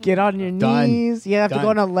 done. Get on your Done. knees. You have to Done. go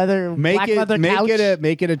on a black leather couch.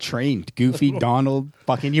 Make it a train. Goofy, Donald,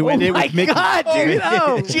 fucking you went in my with Mickey. God, dude!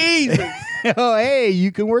 Oh, Jesus. Oh, hey,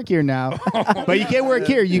 you can work here now, but you can't work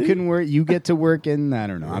here. You can work. You get to work in. I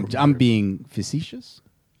don't know. I'm being facetious,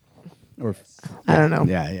 or I don't know.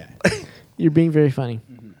 yeah. You're being very funny.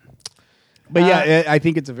 But yeah, I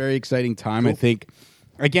think it's a very exciting time. I think,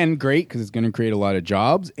 again, great because it's going to create a lot of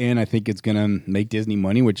jobs, and I think it's going to make Disney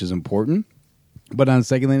money, which is important. But on the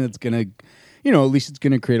second hand, it's going to, at least it's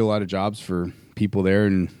going to create a lot of jobs for people there,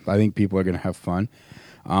 and I think people are going to have fun.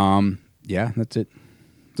 Yeah, that's it.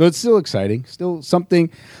 So it's still exciting. Still something,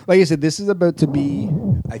 like I said, this is about to be,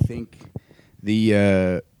 I think,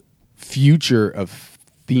 the future of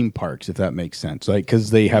theme parks, if that makes sense. Like, because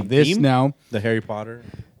they have this Theme? now. The Harry Potter.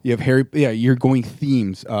 You have you're going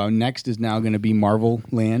themes. Next is now going to be Marvel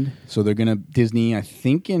Land. So they're going to Disney, I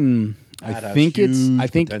think That has huge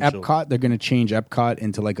potential. Epcot, they're going to change Epcot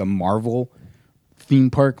into like a Marvel theme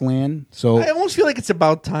park land. So I almost feel like it's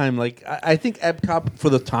about time. Like I think Epcot for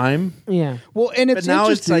the time. Yeah. well, and it's But now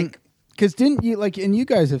it's interesting like- because didn't you and you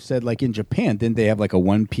guys have said like in Japan, didn't they have like a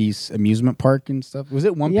One Piece amusement park and stuff? Was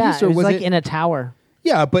it One Yeah, Piece or it was was like it in a tower.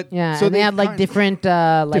 Yeah, but Yeah, so and they had like different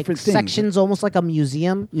like different things. sections, almost like a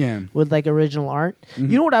museum. Yeah. with like original art. You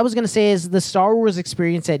know what I was gonna say is the Star Wars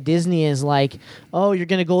experience at Disney is like, oh, you're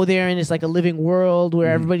gonna go there and it's like a living world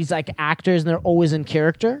where everybody's like actors and they're always in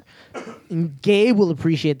character. And Gabe will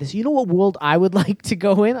appreciate this. You know what world I would like to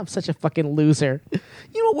go in? I'm such a fucking loser.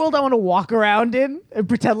 You know what world I want to walk around in and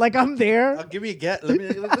pretend like I'm there? Give me a guess.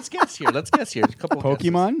 Let's guess here. Let's guess here. A couple of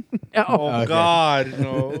guesses. Pokemon. Oh Okay. God,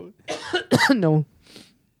 no. No,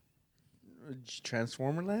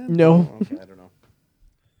 Transformer Land? no. Oh, okay, I don't know.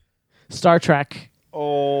 Star Trek.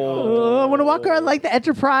 Oh, I want to walk around like the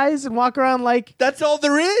Enterprise and walk around like that's all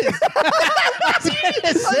there is.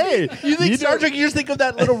 You think Star Trek? You just think of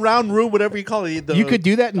that little round room, whatever you call it. You could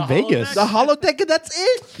do that in Vegas. the holodeck, and that's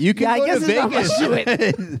it. You can Yeah, I go guess to there's not much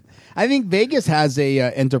Vegas. to I think Vegas has a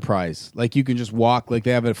Enterprise. Like you can just walk. Like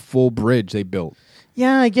they have a full bridge they built.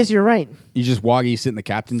 yeah. I guess you're right. You just walk. You sit in the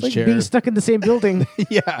captain's Like chair. being stuck in the same building.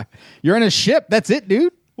 Yeah, you're on a ship. That's it,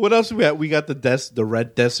 dude. What else we got? We got the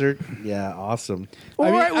red desert. Yeah, awesome.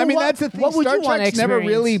 I mean, that's the thing. What would Star you want to Trek's never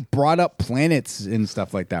experience? really brought up planets and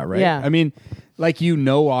stuff like that, right? Yeah. I mean, like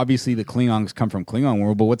obviously the Klingons come from Klingon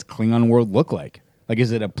world, but what's Klingon world look like? Like,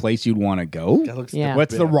 is it a place you'd want to go? That looks Yeah.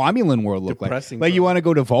 What's the Romulan world look Depressing, like? Like, bro. you want to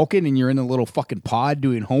go to Vulcan and you're in a little fucking pod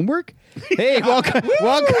doing homework? Hey, welcome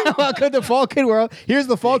to Vulcan world. Here's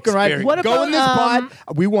the Vulcan ride. Experience. What Go about, in this pod.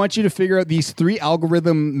 We want you to figure out these 3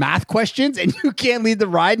 algorithm math questions, and you can't lead the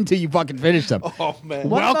ride until you fucking finish them. Oh man.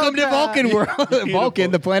 What Welcome to about, Vulcan world.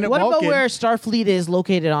 Vulcan, the planet What Vulcan. about where Starfleet is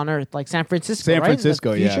located on Earth, like San Francisco? San right?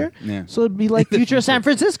 Francisco, The yeah. future? Yeah. So it'd be like future San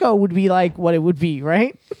Francisco would be like what it would be,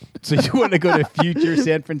 right? So you want to go to future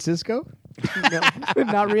San Francisco? No,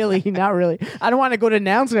 not really, not really. I don't want to go to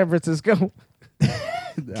now San Francisco.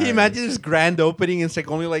 Can you imagine this grand opening? It's like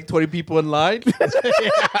only like 20 people in line.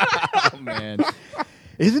 Oh, man.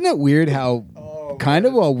 Isn't it weird how kind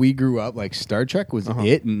of while we grew up, like Star Trek was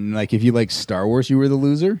it, and like if you like Star Wars, you were the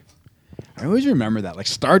loser. I always remember that. Like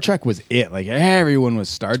Star Trek was it. Like everyone was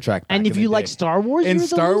Star Trek. And if you like Star Wars, and you're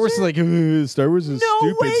the Star Wars is loser? like Star Wars is No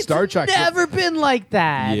stupid. way, Star it's Trek never been like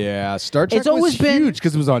that. Yeah, Star Trek It's always was been- huge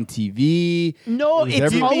because it was on TV. No, It was it's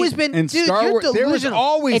every- always been. and Dude, Star you're Wars. There was delusional.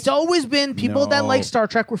 always It's always been people that No. like Star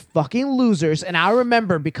Trek were fucking losers, and I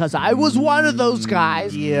remember because I was one of those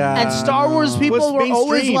guys. Yeah. And Star Wars people Was were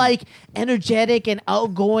always mainstream. like energetic and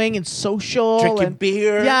outgoing and social, Drinking and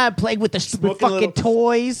beer. Yeah, playing with the stupid Smoking a fucking little-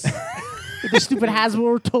 toys. With the stupid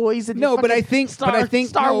Hasbro toys and No, your but I fucking think, Star, but I think,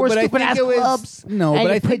 Star no, Wars but I stupid think ass it was clubs. no, and but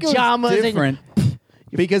I your think it pajamas was and different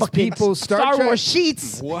because fucking people Star Trek, Wars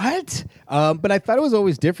sheets. What? But I thought it was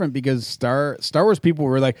always different because Star Wars people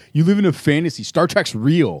were like, you live in a fantasy. Star Trek's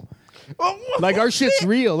real. Like our shit's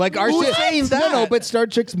real. Like our Who's shit. saying that? No, but Star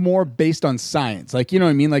Trek's more based on science. Like you know what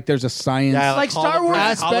I mean? Like there's a science. Yeah, Like Star Wars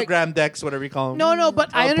aspect- hologram decks, whatever you call them. No, but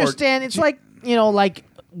I Teleport. understand. It's like, like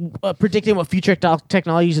predicting what future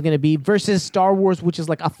technology is going to be versus Star Wars, which is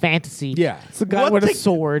like a fantasy. Yeah. It's a guy with a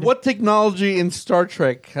sword. What technology in Star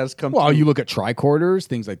Trek has come? Well, to you look at tricorders,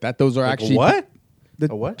 things like that. Those are actually what?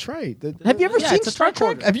 The, A what? Have you ever seen it's a Star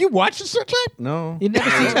Trek? tricorder. Have you watched Star Trek? No. You never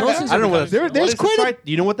seen Star Trek? I don't know what. There's what is quite a-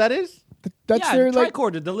 Do you know what that is? That's yeah, their the like.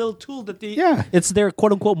 tricorder, the little tool that they. Yeah. It's their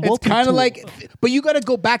quote unquote It's multi. kind of like, but you got to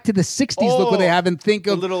go back to the '60s. Look what they have and think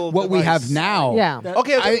the of little what we device. have now. Yeah.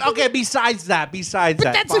 Okay. I- Okay. Besides that. but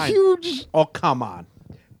that's fine. a huge. Oh come on.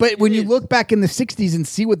 But when you look back in the '60s and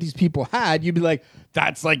see what these people had, you'd be like,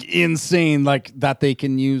 "That's like insane!" Like that they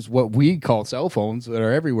can use what we call cell phones that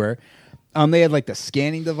are everywhere. They had like the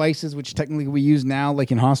scanning devices, which technically we use now,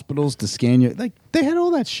 like in hospitals to scan you. Like they had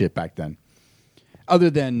all that shit back then.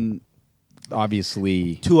 Other than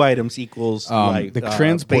obviously 2 items equals like the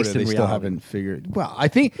transporter, based in they still reality. haven't figured. Well, I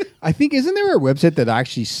think isn't there a website that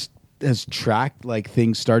actually has tracked like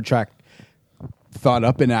things Star Trek thought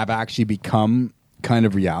up and have actually become kind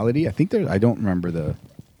of reality? I think there. I don't remember the.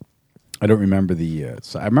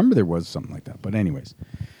 So I remember there was something like that. But anyways,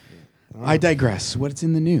 I digress. What's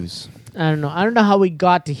in the news? I don't know. I don't know how we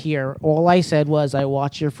got to here. All I said was I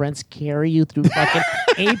watched your friends carry you through fucking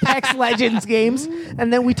Apex Legends games,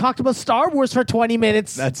 and then we talked about Star Wars for 20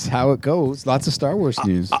 minutes. That's how it goes. Lots of Star Wars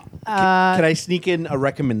news. Can I sneak in a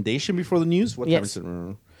recommendation before the news? What time Yes. is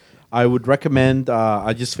it? I would recommend.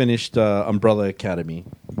 I just finished Umbrella Academy.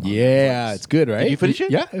 Yeah, it's good, right? Did you finish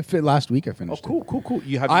it? Yeah, last week I Oh, finished. Cool.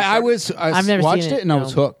 You have. I I've never watched seen it it, and I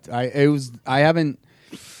was no. hooked.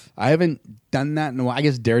 I haven't done that in a while. I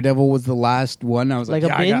guess Daredevil was the last one. I was like,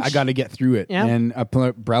 Like a yeah, binge? I got to get through it. Yeah. And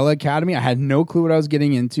Umbrella Academy, I had no clue what I was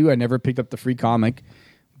getting into. I never picked up the free comic.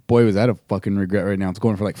 Boy, was that a fucking regret right now. It's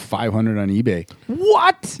going for like $500 on eBay.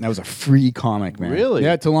 What? That was a free comic, man. Really?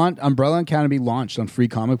 Yeah, to launch Umbrella Academy launched on Free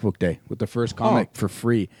Comic Book Day with the first comic for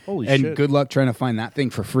free. Holy and shit. good luck trying to find that thing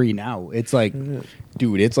for free now. It's like,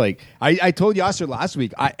 dude, it's like I told Yasser last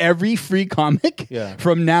week. Every free comic Yeah.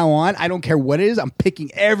 from now on, I don't care what it is, I'm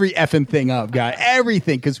picking every effing thing up, guy.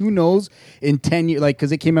 Everything, because who knows in 10 years? Like,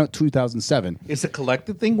 because it came out 2007. Is the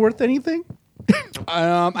collected thing worth anything?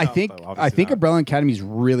 I think obviously not. Umbrella Academy is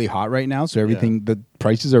really hot right now, so everything the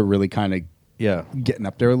prices are really kind of Yeah. getting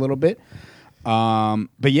up there a little bit.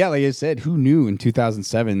 But yeah, like I said, who knew in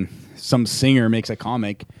 2007 some singer makes a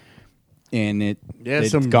comic and it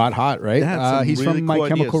some- got hot, right? Yeah, some he's really from My cool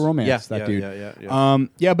Chemical ideas. Romance, Yeah, that yeah,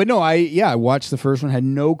 dude. yeah. But no, I watched the first one, had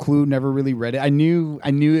no clue, never really read it. I knew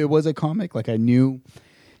it was a comic, like I knew.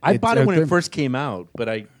 I it's bought it out when there. it first came out, but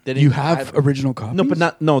I didn't. You have original copies? No, but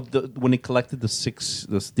not when it collected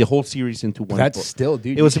the whole series into one. That's book. still,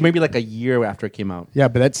 dude, It was you maybe like a year after it came out. Yeah,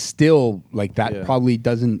 but that's still like that. Yeah. Probably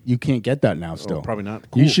doesn't. You can't get that now. Still, probably not.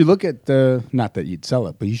 You Cool. should look at the. Not that you'd sell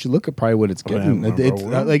it, but you should look at probably what it's getting. yeah, It's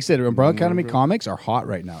like I said, Umbrella Academy comics are hot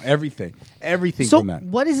right now. Everything So from that.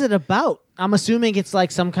 what is it about? I'm assuming it's like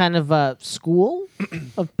some kind of school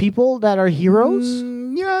of people that are heroes.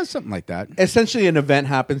 Yeah, something like that. Essentially, an event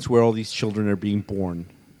happens where all these children are being born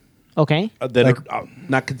Okay. that Like- are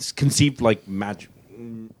not conceived like magic,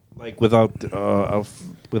 like without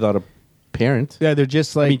a parent. Yeah, they're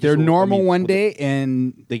just like they're just- normal I mean, one day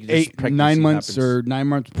and they just- 9 pregnancy months happens. or 9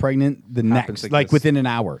 months pregnant the Happens next, like like this. within an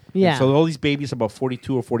hour. Yeah. And so all these babies, about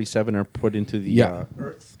 42 or 47, are put into the Yeah.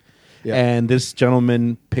 earth. Yeah. And this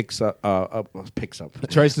gentleman picks up.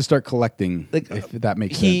 Tries to start collecting, Like, if that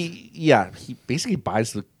makes sense. He basically buys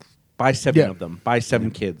 7 Yeah. of them, buys 7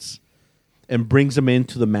 kids, and brings them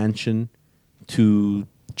into the mansion to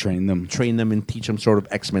Train them. train them and teach them sort of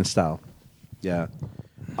X-Men style. Yeah.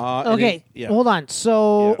 Okay, hold on.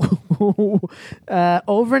 So,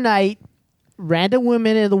 overnight, random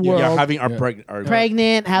women in the world Yeah, having our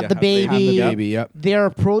pregnant, have the baby. Have the baby, yep. They're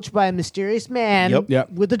approached by a mysterious man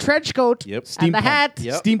Yep. with the trench coat Yep. and the Steampunk. hat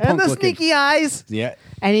Yep. Steampunk and the looking. sneaky eyes. Yeah.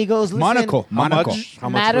 And he goes, listen, Monocle. How much for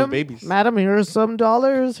madam, the babies? madam, here's some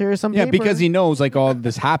dollars. Here's some Yeah, paper. because he knows like all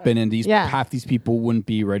this happened, and Yeah. half these people wouldn't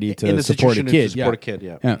be ready to In the support a situation kid. to support a kid,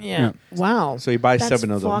 yeah. Yeah. Wow. So he buys That's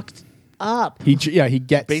 7 of them. fucked up. He gets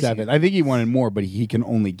Basically. 7. I think he wanted more, but he can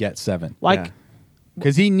only get 7. Like, Yeah.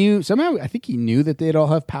 Because he knew somehow. I think he knew that they'd all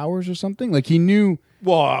have powers or something. Like he knew.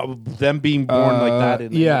 Well, them being born like that.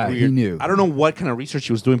 In yeah, a he weird, knew. I don't know what kind of research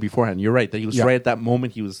he was doing beforehand. You're right that he was Yeah. right at that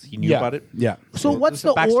moment. He knew Yeah. about it. Yeah. so what's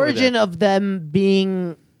there's the a backstory origin there. of them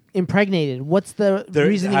being impregnated? What's the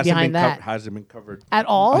reasoning hasn't behind been that? hasn't been covered At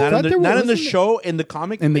all? Not, thought in the, there not in the wasn't it- show. In the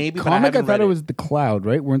comic, In the maybe. but comic, I haven't thought read it was the Cloud,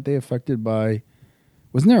 right? Weren't they affected by?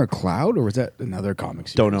 Wasn't there a cloud, or was that another comic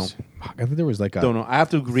series? Don't know. Fuck, I thought there was like a. Don't know. I have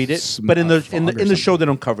to read it. Sm- But in the fog in the or in the show, something. they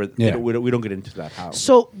don't cover it. Yeah. We don't get into that. How?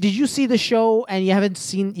 So, did you see the show and you haven't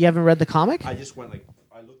read the comic? I just went like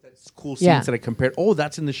I looked at cool scenes Yeah. that I compared. Oh,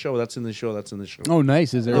 that's in the show. That's in the show. That's in the show. Oh,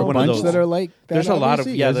 nice. Is there Or a one of bunch those. that are like that? There's a lot of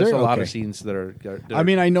obviously? Is There's there? a lot of Okay. scenes that are. I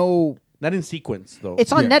mean, I know. not in sequence though.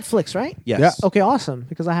 It's on Yeah. Netflix, right? yes. Yeah. Okay, awesome.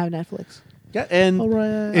 Because I have Netflix. Yeah, and All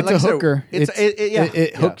right. It's like I a said, hooker. It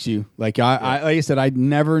It hooks you. Like like I said, I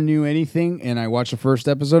never knew anything, and I watched the first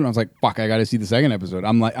episode, and I was like, "Fuck, I got to see the second episode."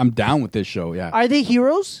 I'm down with this show. Yeah, Are they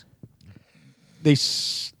heroes? they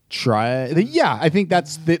try. Yeah, I think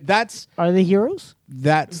that's Are they heroes?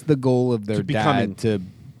 the goal of their To becoming. dad to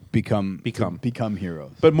become Become.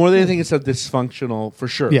 heroes. But more than anything, it's a dysfunctional, for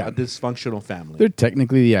sure. Yeah. A dysfunctional family. They're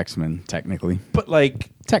technically the X-Men. Technically,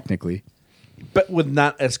 but with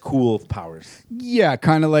not as cool of powers. yeah,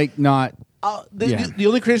 kind of like not. The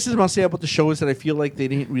only criticism I'll say about the show is that I feel like they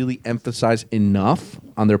didn't really emphasize enough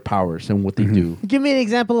on their powers and what they do. Give me an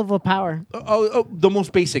example of a power. The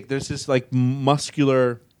most basic. There's this like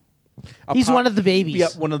muscular. He's one of the babies. Yeah,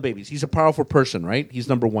 one of the babies. He's a powerful person, right? He's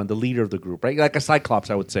number one, the leader of the group, right? Like a Cyclops,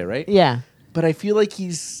 I would say, right? Yeah. But I feel like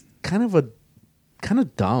he's kind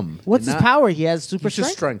of dumb. What's his Not- power? He has super He's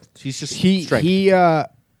just strength. strength. He's just He strength. he.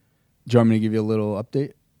 Do you want me to give you a little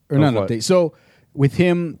update or not an what? update? So with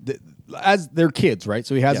him, as they're kids, right?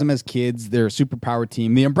 So he has Yeah. them as kids. They're a superpower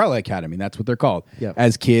team, the Umbrella Academy. That's what they're called. Yeah.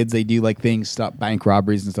 As kids, they do like things, stop bank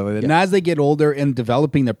robberies and stuff like that. And Yeah. as they get older and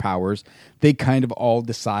developing their powers, they kind of all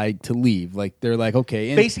decide to leave. Like they're like, okay,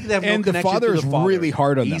 and, Basically, they have no and the connection father to is the father. really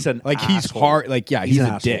hard on He's them. an Like he's asshole. hard. Like yeah, he's He's a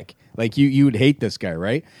an asshole. dick. Like you would hate this guy,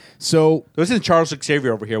 right? So This isn't Charles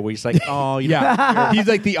Xavier over here where he's like, oh, you know, yeah, he's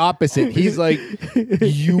like the opposite. He's like,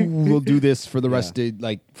 you will do this for the rest of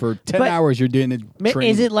like for 10 But- hours. You're doing it.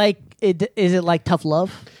 Is it like tough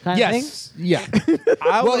love kind of thing? Yes. Yeah.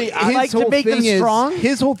 I well, would- his I like to whole make them thing is- strong.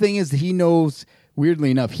 His whole thing is he knows. Weirdly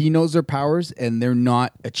enough, he knows their powers, and they're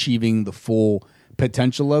not achieving the full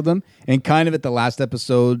potential of them. And kind of at the last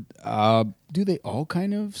episode, do they all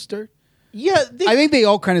kind of start? yeah, I think they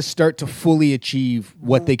all kind of start to fully achieve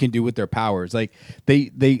what they can do with their powers. Like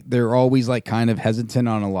they're always like kind of hesitant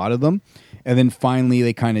on a lot of them, and then finally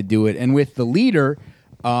they kind of do it. And with the leader,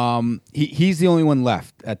 he's the only one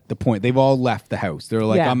left at the point. They've all left the house. They're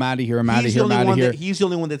like, Yeah. I'm out of here. I'm out of he's here. the I'm only out of one here. that he's the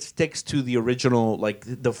only one that sticks to the original, like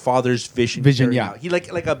the father's vision. Vision, carried yeah. out. He like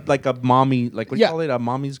a mommy, like what do you Yeah. call it, a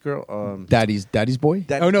mommy's girl. Daddy's boy.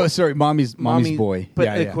 Daddy's oh no, boy. sorry, mommy's boy. but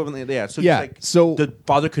yeah, yeah. equivalent, yeah. So Yeah, he's like, so- the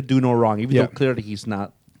father could do no wrong, even Yeah. though clearly he's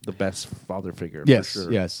not the best father figure. Yes, for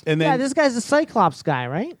sure. yes. And Yeah, then this guy's a Cyclops guy,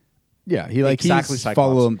 right? yeah, he like Exactly he's Cyclops.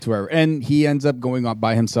 follow him to wherever, and he ends up going up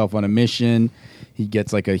by himself on a mission. He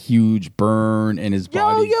gets like a huge burn in his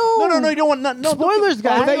body. No, you don't want no Spoilers, don't-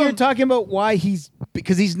 guys. I thought you were talking about why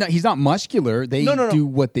because he's not muscular. They No. do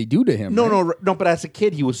what they do to him. No, right? no. But as a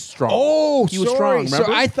kid, he was strong. Oh, he was strong. So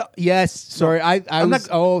Remember? I thought yes. Sorry, I I'm was.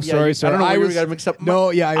 not- oh, yeah, sorry, you- sorry. I don't know where was you got mixed up. No,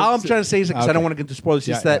 yeah. All I'm trying to say is because I Okay. don't want to get into spoilers.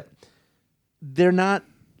 Yeah, is that they're not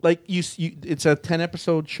like you. It's a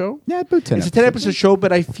 10-episode show. Yeah, about 10 It's a 10-episode show,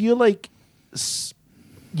 but I feel like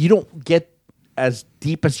you don't get as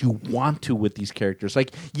deep as you want to with these characters.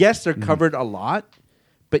 Like, yes, they're covered a lot,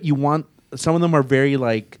 but you want some of them are very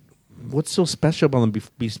like. What's so special about them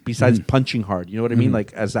besides punching hard? You know what I mean?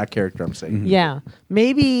 Like as that character, I'm saying. Yeah,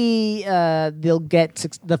 maybe they'll get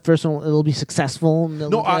the first one. It'll be successful. And they'll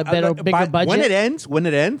No, get a bigger budget. When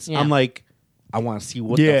it ends, Yeah. I'm like, I want to see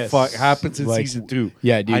what Yes. the fuck happens in Like, season 2.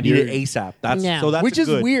 yeah, dude, I need it you're- ASAP. That's Yeah. so that's which is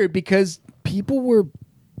good. weird because people were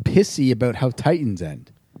pissy about how Titans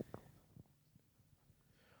end.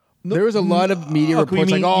 There was a lot of media you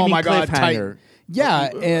reports mean- like, "Oh you mean my god, cliffhanger. Titan." Yeah,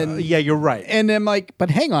 and yeah, you're right. And I'm like, but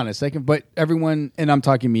hang on a second. But everyone, and I'm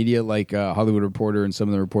talking media, like Hollywood Reporter and some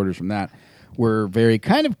of the reporters from that, were very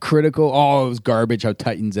kind of critical. Oh, it was garbage how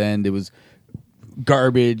Titans end. It was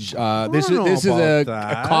garbage. This don't know is a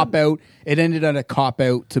about cop out. It ended on a cop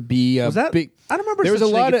out to be a Was that- big. I don't remember There was a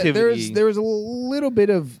such lot of negativity. there was a little bit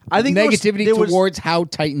of I think negativity there was- towards how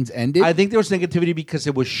Titans ended. I think there was negativity because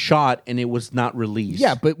it was shot and it was not released.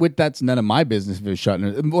 Yeah, but that's none of my business if it was shot.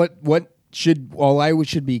 What should all I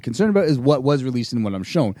should be concerned about is what was released and what I'm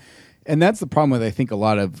shown, and that's the problem with I think a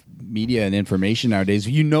lot of media and information nowadays.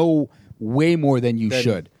 You know way more than you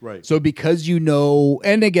should. right. So because you know,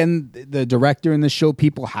 and again, the director in the show,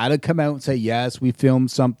 people had to come out and say, yes, we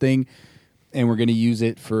filmed something, and we're going to use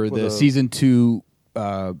it for the season 2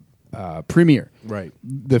 premiere. Right.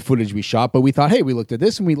 The footage we shot, but we thought, hey, we looked at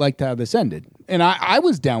this and we liked how this ended. And I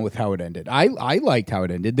was down with how it ended. I liked how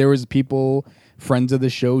it ended. There was people, friends of the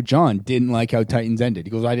show, John, didn't like how Titans ended.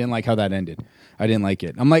 He goes, I didn't like how that ended. I didn't like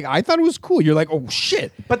it. I'm like, I thought it was cool. You're like, oh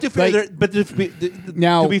shit. But to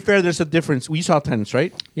be fair, there's a difference. We saw Titans,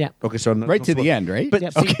 right? Yeah. Okay, so right to the end, right? But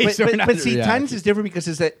Yep. see, Okay, so we're not- yeah. Titans is different because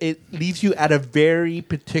it's that it leaves you at a very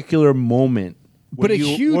particular moment. But a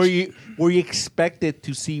huge- where you expect it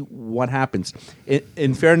to see what happens.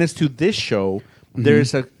 In fairness to this show,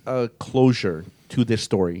 there's a closure to this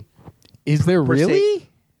story. Is there per se. really?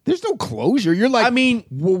 There's no closure. You're like, I mean-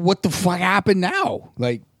 well, what the fuck happened now?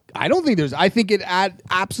 Like, I don't think there's. I think it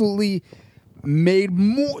absolutely made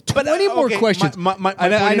more 20 more okay, questions. My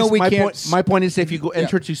And I point know is- we my can't. point- my point is, if you go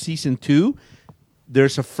enter to season 2,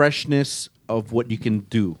 there's a freshness of what you can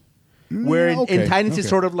do. Where in Titans it's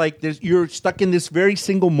sort of like you're stuck in this very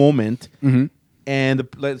single moment, and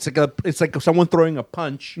it's like someone throwing a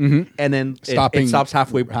punch, and then Stopping it stops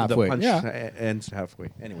halfway. halfway. The punch Yeah. ends halfway.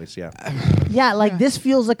 Anyways, yeah. Yeah, like this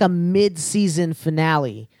feels like a mid-season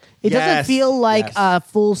finale. It doesn't Yes, feel like yes. a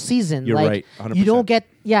full season. You're like, right, 100%. You don't get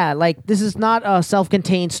like this is not a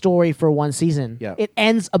self-contained story for one season. Yeah. It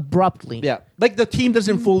ends abruptly. Yeah, like the team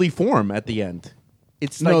doesn't fully form at the end.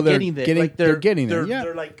 It's like No, they're getting there. getting- Like they're getting there, They're, yeah.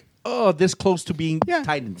 they're like, oh, this close to being Yeah.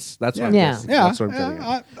 Titans. That's Yeah. what. Yeah. That's what I'm getting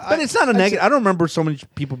at. But it's not a negative. I don't remember so many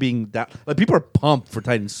people being that. Like people are pumped for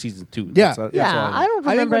Titans season 2. Yeah. That's Yeah, all I don't I think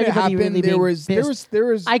remember when it anybody happened, really there being was pissed. there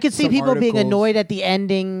was. I could see some people being articles. annoyed at the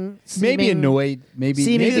ending. Maybe seeming- annoyed. Maybe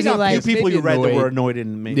seeming maybe to be not like- A few people maybe you read that annoyed. were annoyed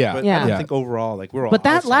and maybe, Yeah. but Yeah. I don't Yeah. think overall like we're all. But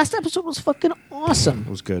that awesome. last episode was fucking awesome. it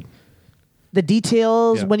was good. The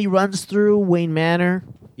details Yeah. when he runs through Wayne Manor.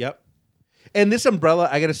 Yep. And this Umbrella,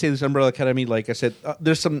 I gotta say, this Umbrella Academy, like I said,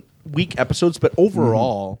 there's some weak episodes, but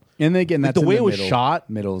overall, And then again, Like, that's the way in it was middle. shot,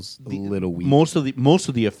 Middle's a little weak. most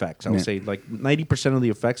of the effects, I would Yeah. say, like 90% of the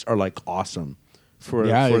effects are like awesome for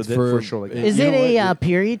Yeah, for, it's the, for a show like that. Is You it know a what?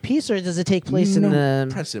 period piece or does it take place in the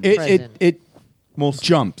Present. it Most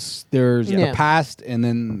jumps. There's Yeah. the past and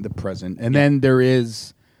then the present, and then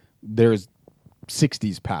there's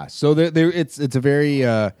 60s past. So it's a very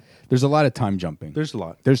there's a lot of time jumping. There's a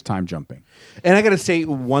lot. There's time jumping. And I gotta say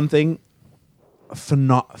one thing: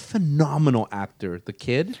 phenomenal actor, the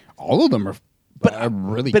kid. All of them are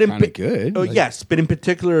really But in kind of pa- good. Oh Like, yes, but in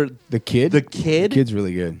particular, the kid. the kid kid's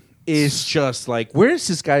really good. is just like, where is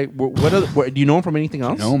this guy? What do you know him from anything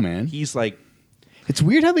else? No, man. He's like. It's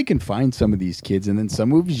weird how they can find some of these kids, and then some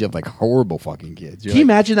movies you have like horrible fucking kids. You're Can you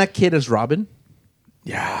like, imagine that kid as Robin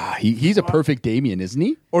yeah, he's a perfect Damien, isn't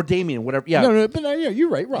he? or Damien, whatever? Yeah, No, but yeah, you're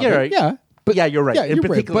right, Robin. You're right. Yeah, Yeah, you're right. In you're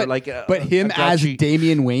particular, But, like, but him a as grouchy-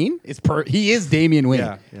 Damian Wayne he is Damian Wayne.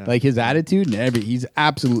 Yeah, yeah. Like his attitude and he's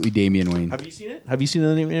absolutely Damian Wayne. Have you seen it? Have you seen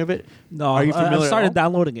any of it? No, Are you familiar I at started all?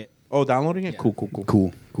 downloading it. Oh, downloading it. Cool.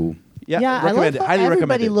 Cool. Yeah, I recommend love it. how Highly recommend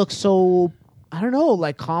everybody it. looks so I don't know,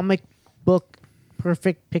 like comic book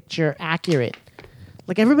perfect picture accurate.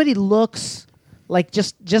 Like everybody looks like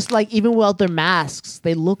just like even without their masks,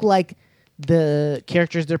 they look like the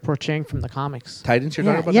characters they're portraying from the comics. Titans. You're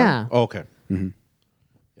Yeah, talking about? yeah. now? Oh, okay.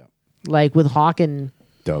 Like with Hawk and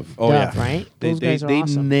Dove. Oh Dove, yeah, right? They, Those guys are they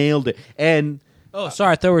awesome. nailed it. And Oh,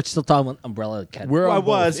 sorry. I thought we were still talking about Umbrella Academy. We're I on both.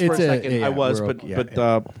 was for a It's second. yeah, I was, we're but okay. but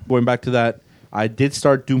Yeah. going back to that, I did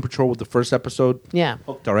start Doom Patrol with the first episode. Yeah.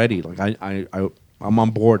 Hooked already. Like I'm on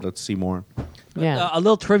board. Let's see more. Yeah. A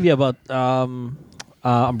little trivia about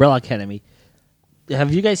Umbrella Academy.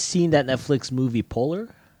 Have you guys seen that Netflix movie Polar?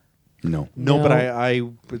 No. No, No. but I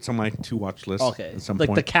it's on my to watch list. Okay, at some like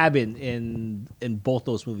point. the cabin in both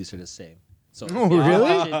those movies are the same. So Oh,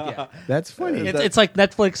 really? Yeah. That's funny. It's like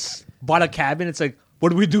Netflix bought a cabin. It's like, what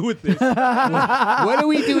do we do with this? What do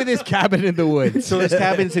we do with this cabin in the woods? So there's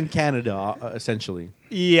cabins in Canada, essentially.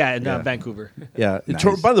 Yeah, in Yeah. Vancouver. Yeah.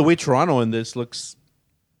 Nice. By the way, Toronto in this looks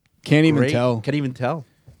Can't even great. tell. Can't even tell.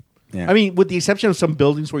 Yeah. I mean, with the exception of some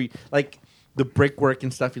buildings where you like the brickwork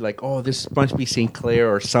and stuff, you're like, oh, this must be St.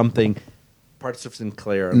 Clair or something. Parts of St.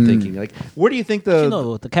 Clair. I'm thinking, like, where do you think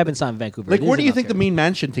the cabin's not in Vancouver. like, It where is do in you think the Ontario. main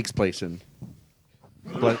mansion takes place in?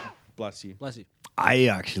 Bless you. Bless you. I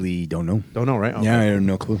actually don't know. Don't know, right? Okay. Yeah, I have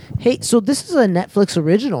no clue. Hey, so this is a Netflix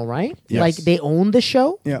original, right? Yes. Like they own the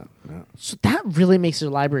show. Yeah. So that really makes their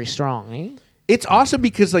library strong, eh? It's awesome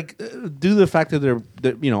because, like, due to the fact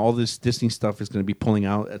that all this Disney stuff is going to be pulling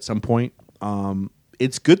out at some point.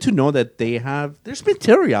 It's good to know that there's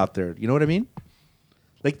material out there. You know what I mean?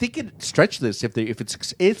 Like they could stretch this if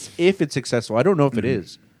it's successful. I don't know if it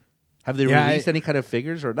is. Have they released any kind of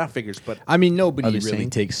figures or not figures? But I mean, nobody Are they really saying?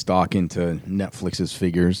 takes stock into Netflix's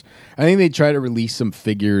figures. I think they try to release some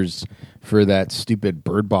figures for that stupid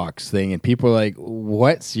Bird Box thing, and people are like,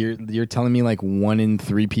 "What? So you're telling me like 1 in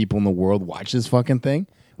 3 people in the world watch this fucking thing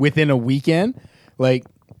within a weekend?" Like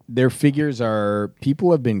their figures are.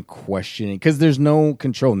 People have been questioning because there's no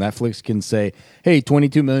control. Netflix can say, "Hey,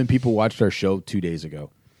 22 million people watched our show 2 days ago."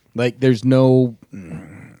 Like there's no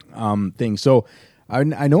thing. So.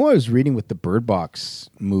 I know I was reading with the Bird Box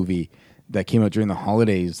movie that came out during the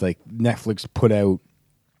holidays, like Netflix put out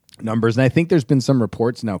numbers, and I think there's been some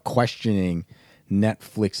reports now questioning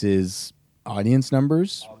Netflix's audience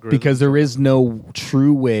numbers because there is no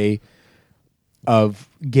true way of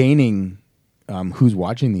gaining who's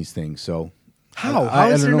watching these things. So how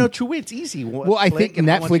I is don't there know. no true way? It's easy. Well, I think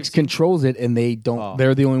Netflix controls it, and they don't.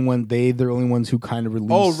 They're the only one. They're the only ones who kind of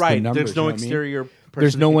release. Oh, right. The numbers, There's no you know what I mean? exterior. person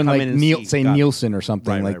There's no that can one come like in and see. Got it. Nielsen or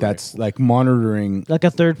something Right, like right, that's like monitoring. Like a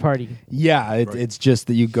third party. Yeah, it's just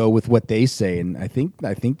that you go with what they say, and I think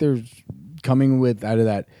there's coming with out of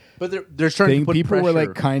that But they're starting thing. to put People pressure. were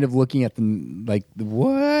like kind of looking at them like,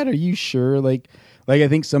 "What? Are you sure?" Like I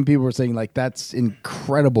think some people were saying like that's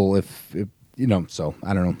incredible. If you know, so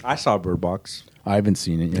I don't know. I saw Bird Box. I haven't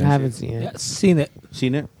seen it yet. I haven't seen it. Yeah, seen it.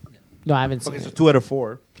 Seen it? No, I haven't seen Okay, so it. 2 out of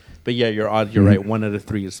 4. But yeah, you're odd. You're right. 1 out of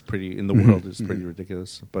 3 is pretty in the world is pretty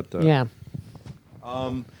ridiculous. But Yeah.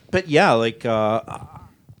 But yeah, like I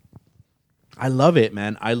love it,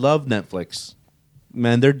 man. I love Netflix.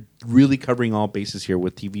 Man, they're really covering all bases here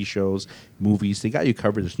with TV shows, movies. They got you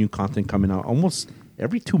covered. There's new content coming out almost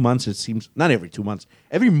every 2 months. It seems not every 2 months.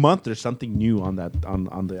 Every month there's something new on that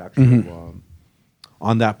on the actual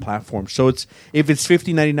on that platform. So it's if it's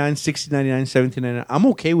 $50.99, $60.99, $17.99, I'm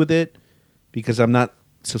okay with it because I'm not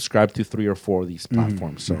subscribed to 3 or 4 of these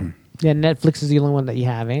platforms. So Yeah, Netflix is the only one that you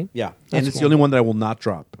have, eh? yeah, and That's it's cool. the only one that I will not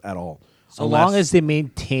drop at all. So long as they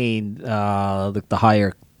maintain the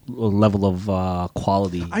higher level of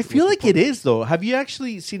quality. I feel like it is though. Have you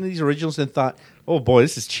actually seen these originals and thought, "Oh boy,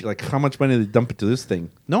 this is cheap. Like how much money did they dump into this thing?"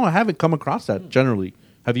 No, I haven't come across that generally.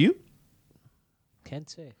 Have you? Can't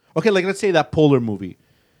say. Okay, like let's say that Polar movie.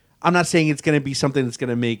 I'm not saying it's going to be something that's going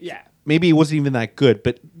to make. Yeah. Maybe it wasn't even that good,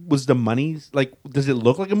 but was the money like? Does it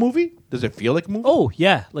look like a movie? Does it feel like a movie? Oh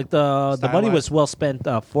yeah, like the money Style-wise? was well spent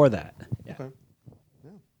for that. Yeah. Okay.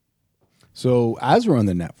 So as we're on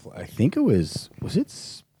the Netflix, I think it was it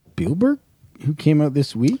Spielberg who came out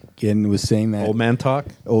this week and was saying that Old man talk.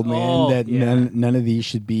 old man Oh, that yeah. none of these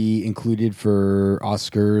should be included for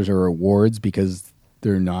Oscars or awards because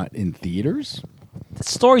they're not in theaters. The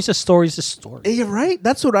story's a story's a story. You're right.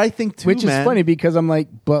 That's what I think too. Which man. is funny because I'm like,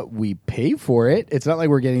 but we pay for it. It's not like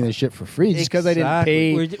we're getting this shit for free. Just because I didn't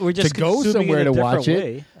Exactly. pay We're just to go consuming somewhere it to a watch different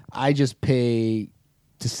it, way. I just pay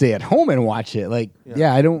to stay at home and watch it. Like,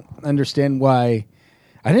 yeah, I don't understand why.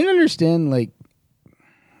 I didn't understand like.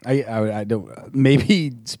 I don't.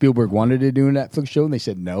 Maybe Spielberg wanted to do a Netflix show and they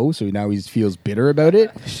said no, so now he feels bitter about it.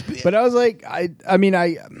 But I was like, I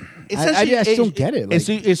just don't get it. Like,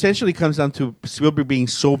 It essentially comes down to Spielberg being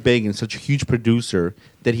so big and such a huge producer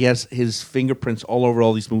that he has his fingerprints all over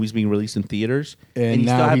all these movies being released in theaters, And you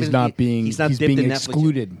now still he's haven't- not being- he's not he's dipped being in Netflix.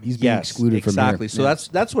 excluded. He's being excluded from there. exactly. So Yeah.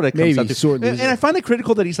 that's what it comes Maybe down to. sore And loser. I find it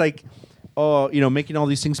critical that he's like, making all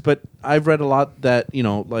these things. But I've read a lot that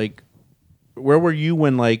like. Where were you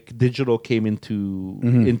when like digital came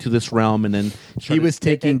into this realm and then he started- was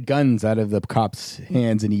taking guns out of the cops'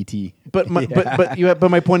 hands in ET. But my,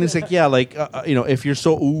 but my point is like if you're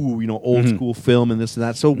so old school film and this and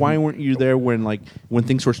that, so why weren't you there when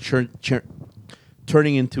things were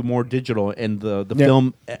turning into more digital and the Yeah.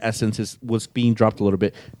 film essence was being dropped a little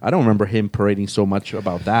bit? I don't remember him parading so much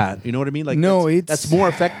about that. You know what I mean? Like No, that's more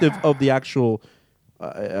effective of the actual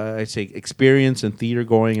I say experience and theater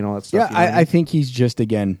going and all that Yeah, stuff. you know what I think he's just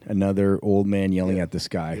again another old man yelling at the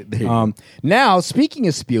sky. There you go. Now, speaking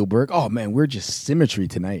of Spielberg, oh man, we're just symmetry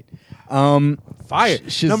tonight. Fire.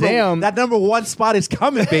 Shazam. That number 1 spot is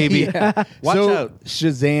coming, baby. Watch so, out.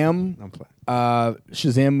 Shazam. I'm playing.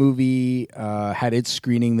 Shazam movie had its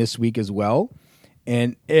screening this week as well,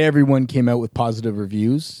 and everyone came out with positive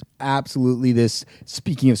reviews. Absolutely,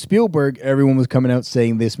 speaking of Spielberg, everyone was coming out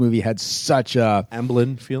saying this movie had such a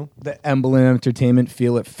Amblin feel. the Emblem Entertainment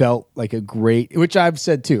feel. It felt like a great, which I've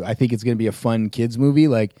said too. I think it's going to be a fun kids movie.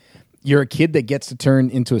 Like you're a kid that gets to turn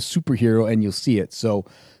into a superhero, and you'll see it. So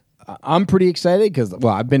I'm pretty excited because,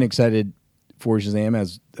 well, I've been excited for Shazam,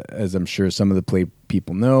 as I'm sure some of the Play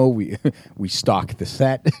people know. We stock the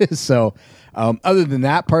set. So other than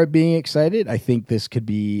that part being excited, I think this could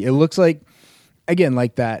be, it looks like, again,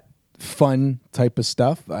 like that fun type of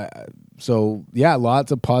stuff. So yeah,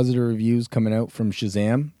 lots of positive reviews coming out from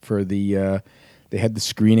Shazam for the they had the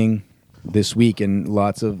screening this week, and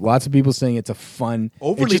lots of people saying it's a fun,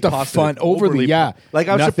 Overly it's just positive. a fun, overly yeah. Like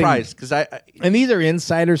I was Nothing- surprised because I and these are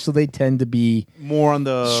insiders, so they tend to be more on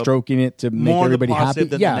the stroking it to make more everybody the happy. positive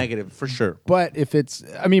than Yeah, the negative for sure. but if it's,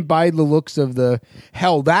 I mean, by the looks of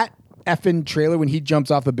that effing trailer when he jumps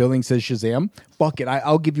off the building says Shazam, fuck it,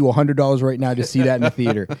 I'll give you $100 right now to see that in the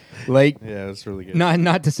theater. Like, Yeah, that's really good.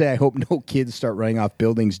 not to say I hope no kids start running off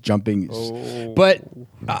buildings, jumping, Oh. but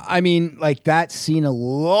I mean, like that scene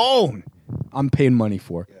alone, I'm paying money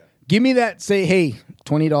for. Give me that. Say, hey,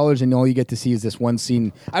 $20, and all you get to see is this one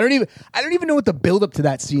scene. I don't even know what the build up to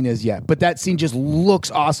that scene is yet, but that scene just looks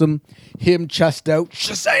awesome. Him chest out,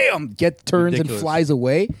 Shazam, turns Ridiculous. and flies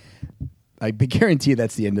away. I guarantee you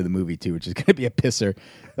that's the end of the movie too, which is going to be a pisser.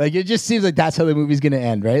 Like it just seems like that's how the movie's going to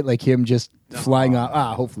end, right? Like him just flying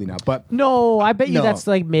off. Hopefully not, but No, I bet you No. that's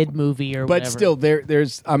like mid movie or but whatever. still,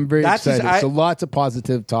 there's I'm very That's just- excited. I- So lots of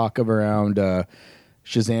positive talk around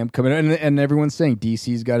Shazam coming out, and everyone's saying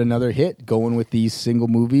DC's got another hit going with these single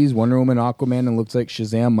movies, Wonder Woman, Aquaman, and looks like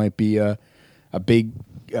Shazam might be a big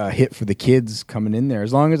hit for the kids coming in there.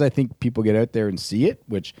 As long as I think people get out there and see it,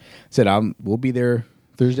 which I said we'll be there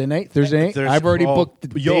Thursday night. I've already booked the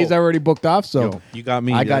days. I already booked off, so Yo, you got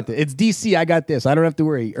me. I got this. It's DC. I got this. I don't have to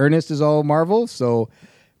worry. Ernest is all Marvel, so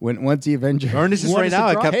once the Avengers, Ernest is What right now.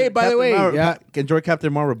 the draw? Hey, by the Captain way, Marvel. yeah. Enjoy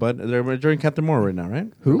Captain Marvel, bud. They're enjoying Captain Marvel right now,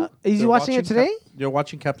 right? Who? Is he They're watching it today? They're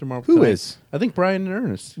watching Captain Marvel. Who tonight. is? I think Brian and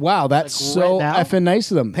Ernest. Wow, that's Like so right now? effing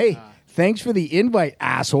nice of them. Hey, thanks for the invite,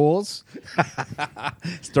 assholes.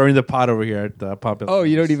 Stirring the pot over here at Pop. Oh,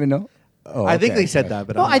 you don't even know? Oh, I think okay. they said that,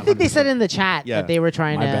 but No, I'm I not think they said 100%. in the chat Yeah. that they were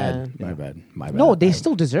trying My to. bad. My bad. My bad. No, they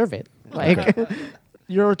still deserve it. Like,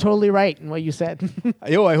 you're totally right in what you said.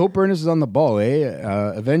 Yo, I hope Ernest is on the ball, eh?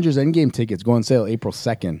 Avengers Endgame tickets go on sale April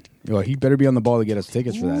 2nd. Yo, he better be on the ball to get us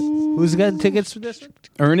tickets for that. Who's got tickets for this one?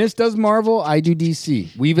 Ernest does Marvel, I do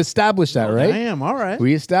DC. We've established that, right? I am all right.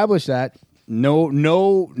 We established that. No,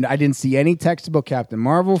 I didn't see any text about Captain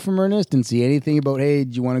Marvel from Ernest. Didn't see anything about, hey,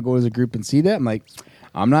 do you want to go as a group and see that? I'm like,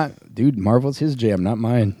 I'm not, dude, Marvel's his jam, not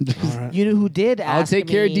mine. You know who did ask I'll take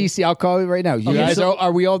care of me- DC. I'll call you right now. You Okay, guys, so-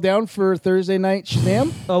 are we all down for Thursday night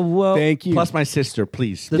Shazam? Oh, well, Thank you. Plus my sister,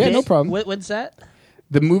 please. Yeah, no problem. When's that?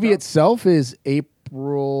 The movie itself is end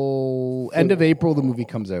of April, the movie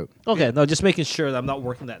comes out. Okay, no, just making sure that I'm not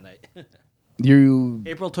working that night. You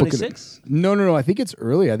April book it- 26th? No. I think it's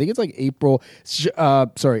early. I think it's like April.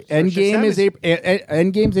 Sorry, Endgame Shazam is is- April.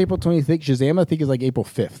 Endgame's April 26th. Shazam, I think, is like April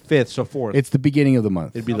 5th. 5th, so 4th. It's the beginning of the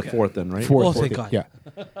month. It'd be the 4th then, right? Fourth. Oh, thank God. Yeah.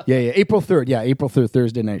 April 3rd. Yeah, April 3rd,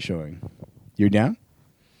 Thursday night showing. You're down?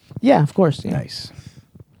 Yeah, of course. Yeah. Nice.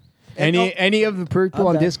 Any of the people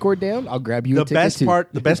on down. Discord down? I'll grab you a The ticket best too.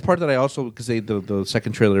 part that I also, because the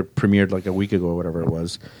second trailer premiered like a week ago or whatever it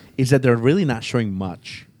was, is that they're really not showing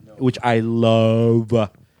much, which I love.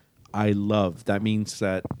 That means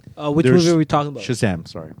that Which there's- movie are we talking about? Shazam.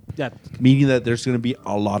 Sorry, Yeah, meaning that there's going to be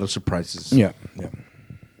a lot of surprises. Yeah.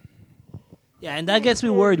 yeah, and that gets me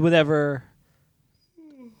worried whenever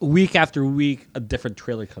week after week a different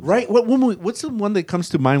trailer comes. Right. What's the one that comes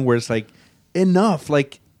to mind where it's like enough?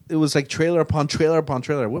 Like it was like trailer upon trailer upon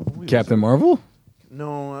trailer. What movie was Captain it? Marvel?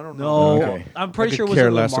 No, I don't No, know. Okay. I'm pretty I sure it could was care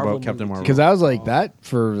a less Marvel about Captain movie, Marvel. Because I was like that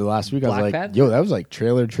for the last week. I was Black like, Panther? yo, that was like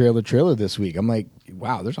trailer. This week. I'm like,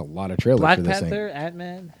 wow, there's a lot of trailers Black for this Panther,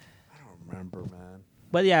 Ant-Man. Remember, man.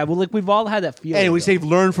 But yeah, well, like we've all had that feeling. Anyways, though. they've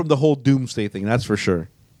learned from the whole Doomsday thing. That's for sure.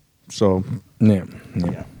 So thing.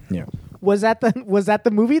 Yeah. Was that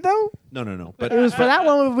the movie though? no. But It was for that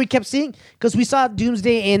one where we kept seeing because we saw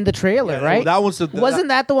Doomsday in the trailer, Yeah, right? that was the- Wasn't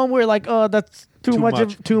that the one where like, oh, that's too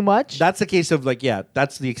much. Too much? that's the case of like, yeah,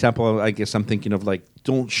 that's the example. I guess I'm thinking of like,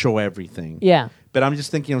 don't show everything. Yeah. But I'm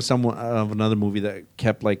just thinking of another movie that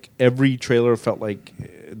kept like every trailer felt like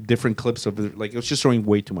different clips of it. Like it was just showing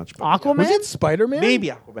way too much. But Aquaman. Was it Spider-Man? maybe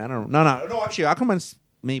Aquaman. I don't know. No. Actually, Aquaman's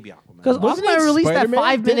maybe Aquaman. Because Wasn't Aquaman it released that Spider-Man?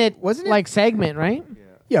 5 minute Wasn't it? like segment, right?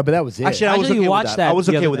 Yeah, but that was it. Actually, I was Actually, okay you with watched that. that I was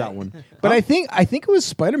the okay other with day. that one. but I think it was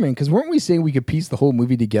Spider-Man because weren't we saying we could piece the whole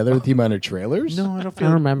movie together with the amount of trailers? No, I don't feel.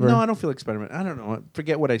 I don't remember. No, I don't feel like Spider-Man. I don't know.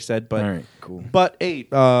 Forget what I said. But All right, cool. But hey,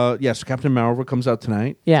 yes, Captain Marvel comes out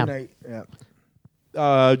tonight. Yeah. Tonight,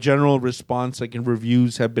 yeah. General response, like in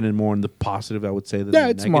reviews, have been more in the positive. I would say than Yeah, the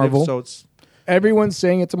it's negative. Marvel. So it's Everyone's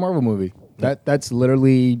saying it's a Marvel movie. That's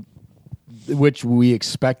literally which we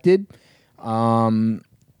expected.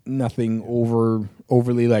 Nothing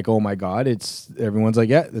overly like, oh my god. It's everyone's like,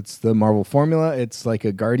 yeah, it's the Marvel formula. It's like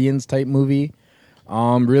a Guardians type movie.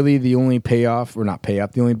 Really, the only payoff or not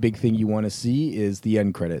payoff, the only big thing you want to see is the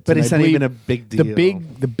end credits. But And it's I not believe even a big deal.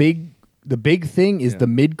 The big thing is Yeah. the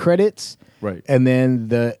mid credits, Right. And then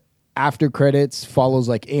the after credits follows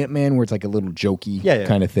like Ant-Man, where it's like a little jokey Yeah.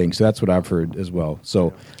 kind of thing. So that's what I've heard as well.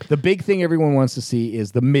 So the big thing everyone wants to see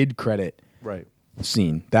is the mid credit right.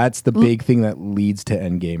 scene. That's the big thing that leads to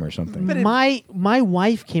Endgame or something. My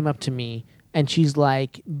wife came up to me and she's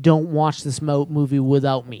like, "Don't watch this movie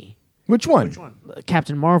without me." Which one? Which one?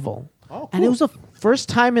 Captain Marvel. Oh, And it cool. was the first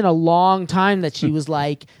time in a long time that she was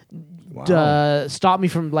like, "Stop me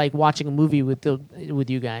from like watching a movie with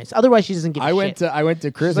you guys." Otherwise, she doesn't give a I shit. went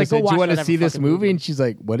to Chris. She's I like, "Go said, "Do watch you want to whatever see this fucking movie?" movie. And she's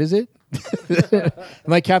like, "What is it?" I'm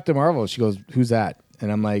like, "Captain Marvel." She goes, "Who's that?"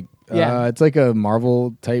 And I'm like, Yeah. It's like a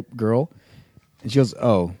Marvel type girl." And she goes,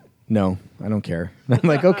 "Oh no, I don't care." And I'm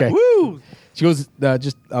like, "Okay." Woo! She goes, I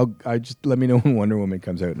just let me know when Wonder Woman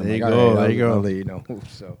comes out." And I'm There you like, go, "All right, there you go." I'll let you know."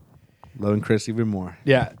 So Loving Chris even more.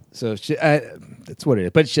 yeah, so that's what it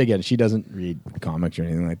is. But she doesn't read comics or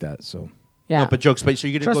anything like that. So yeah. No, but jokes. But so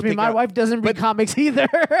you're gonna Trust go me, take my out- wife doesn't read comics either.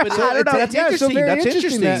 I don't know. That's interesting. very That's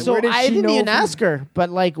interesting. that- So where did I she didn't know even from- ask her, but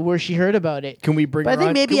like where she heard about it. Can we bring But her I think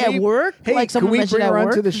on? maybe Can at we- work, Hey, like can someone we mentioned bring her at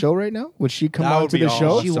onto work. the show right now? Would she come That on would to be the show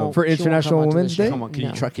awesome. She won't- for she won't International come onto the Women's show. Day? Come on, can No.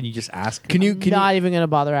 you try? Can you just ask? Can you? Not even gonna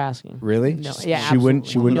bother asking. Really? No. Yeah. She wouldn't. She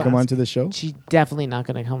absolutely wouldn't not. come onto the show. She's definitely not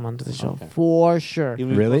gonna come onto the show for sure.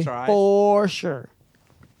 Even if we Really? close our eyes? For sure.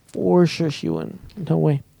 For sure, she wouldn't. No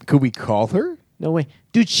way. Could we call her? No way.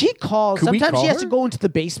 Dude, she calls. Could we Sometimes call she has her? to go into the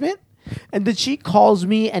basement, and then she calls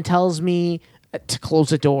me and tells me to close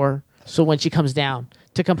the door. So when she comes down,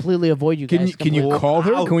 to completely avoid you Can guys. you? Can you completely- call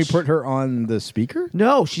her? Can we Ouch. put her on the speaker?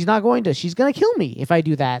 No, she's not going to. She's gonna kill me if I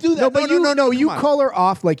do that. Do that. No, but No, you come on. call her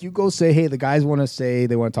off. Like you go say, hey, the guys want to say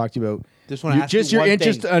they want to talk to you about Just want to ask just you your one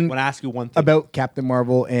interest thing. on Want to ask you one thing about Captain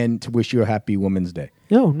Marvel and to wish you a happy Women's Day.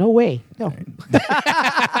 No way. No.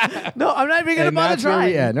 No, I'm not even gonna And bother that's where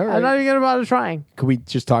we trying. end. All I'm right. not even gonna bother trying. Could we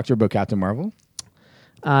just talk to her about Captain Marvel?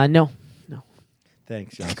 No.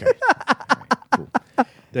 Thanks. John. Okay. Cool.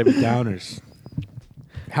 Debbie Downers.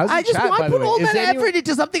 How's the I just chat, want by to the put way? all Is that anyone- effort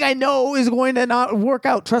into something I know is going to not work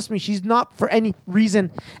out. Trust me, she's not for any reason.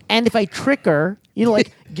 And if I trick her,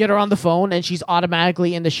 like get her on the phone and she's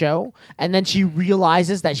automatically in the show, and then she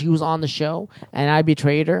realizes that she was on the show and I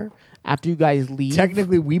betrayed her after you guys leave.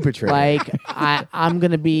 Technically, we betrayed. her. like I'm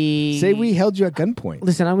gonna be. Say we held you at gunpoint.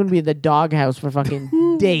 Listen, I'm gonna be in the doghouse for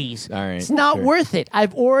fucking days. All right. It's not Fair. worth it.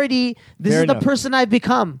 I've already. This Fair is the enough. person I've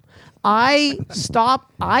become. I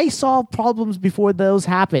solve problems before those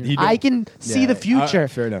happen. You don't- I can see Yeah, the future.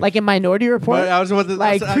 fair enough. Like in Minority Report. But I was about to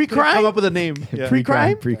like I couldn't pre-crime. Come up with a name. Yeah.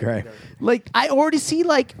 Pre-crime? Pre-crime. Like I already see.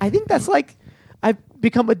 Like I think that's like I've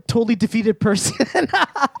become a totally defeated person.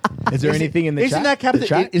 Is there anything in the Isn't chat? that Captain? The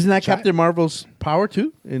chat? Isn't that Chat? Captain Marvel's power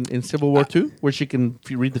too in Civil War 2, where she can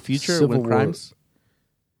read the future Civil when War. crimes?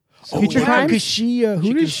 Future yeah, crimes? because she who She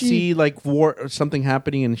can does she? see like war or something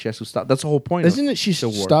happening, and she has to stop. That's the whole point. Isn't of it she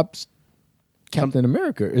Civil War. stops Captain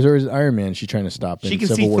America? Is it Iron Man? She's trying to stop. She in can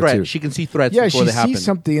Civil see War threats. II? She can see threats Yeah, before she they happen. sees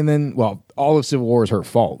something, and then all of Civil War is her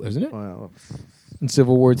fault, isn't it? Well, In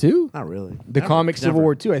Civil War II, not really. the Never. comic Civil Never.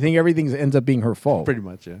 War II, I think everything ends up being her fault, Pretty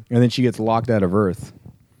much, yeah. and then she gets locked out of Earth.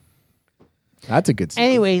 That's a good scene.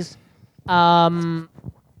 Anyways, I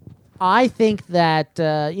think that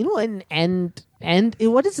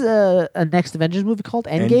what is a next Avengers movie called?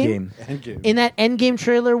 Endgame. Endgame. In that Endgame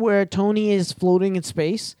trailer where Tony is floating in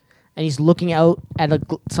space and he's looking out at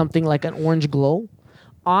something like an orange glow,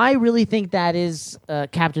 I really think that is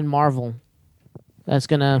Captain Marvel. That's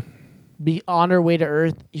gonna be on her way to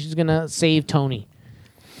Earth. She's gonna save Tony,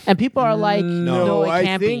 and people are like, "No, it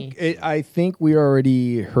can't be." I think we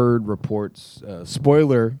already heard reports.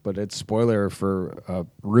 Spoiler, but it's spoiler for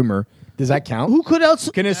rumor. Does that count? Who could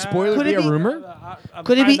else? Can a spoiler could be it a be- rumor? I'm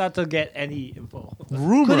Could it trying be- not to get any info.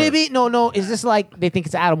 Could it be? No. Is this like they think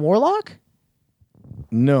it's Adam Warlock?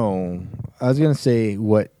 No, I was gonna say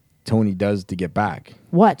what Tony does to get back.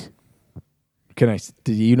 What? Can I?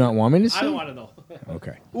 Do you not want me to say? I don't want to know.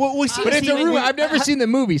 Okay. Well, we see, But it's a rumor. I've never seen the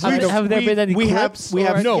movie. So I don't- Have there been any we have clips? we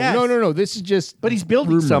have no, yes. no. This is just. But he's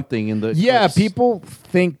building rumor. something in the Yeah, clips. people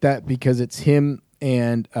think that because it's him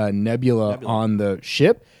and Nebula on the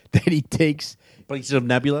ship that he takes pieces of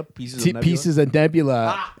Nebula, pieces of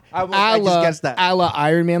Nebula. I just guessed that. A la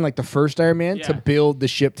Iron Man, like the first Iron Man, to build the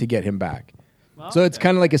ship to get him back. So it's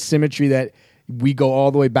kind of like a symmetry that we go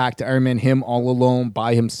all the way back to Iron Man, him all alone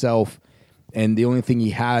by himself, and the only thing he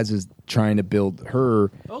has is trying to build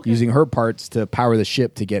her, using her parts to power the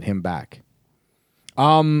ship to get him back.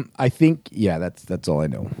 I think, that's all I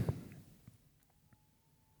know.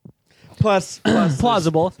 Plus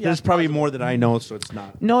Plausible. There's probably more that I know, so it's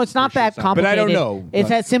not. No, it's not that But complicated. I don't know.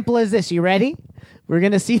 It's as simple as this. You ready? We're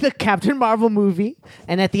going to see the Captain Marvel movie,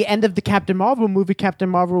 and at the end of the Captain Marvel movie, Captain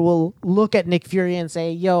Marvel will look at Nick Fury and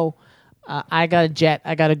say, yo, I got a jet.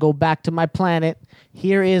 I got to go back to my planet.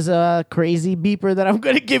 Here is a crazy beeper that I'm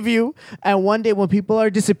going to give you. And one day when people are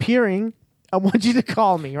disappearing, I want you to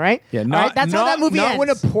call me, right? Yeah, All right, that's how that movie not ends. when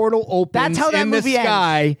a portal opens That's how that in movie the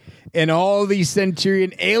sky and all these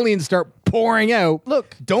Centurion aliens start pouring out.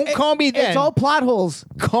 Look, don't call me then. It's all plot holes.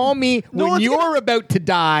 Call me No when one's you're gonna- about to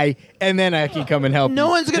die, and then I can come and help you. No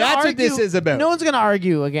one's going to That's argue. what this is about. No one's going to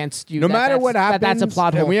argue against you. No matter what happens, that's a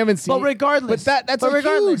plot hole. and we haven't seen. But regardless, that's a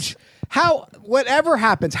regardless, huge. How whatever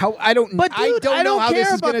happens, how I don't. But I dude, don't I know don't how this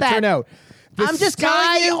care is going to about turn that. out. The I'm just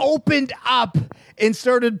sky telling you- opened up and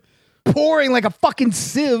started pouring like a fucking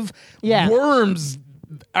sieve. Yeah. Worms.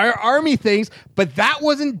 Our army things, but that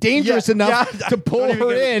wasn't dangerous enough to pull Don't even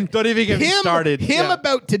her get- in. don't even get me started. Him Yeah.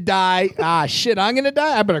 about to die. Shit, I'm gonna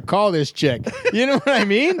die. I better call this chick. You know what I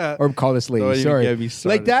mean? Or call this lady. Don't even Sorry. get me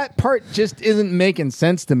started. Like that part just isn't making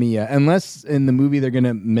sense to me yet, unless in the movie they're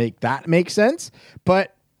gonna make that make sense.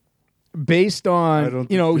 But based I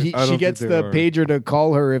don't on think she gets the pager to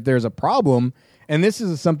call her if there's a problem. And this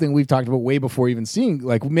is something we've talked about way before even seeing.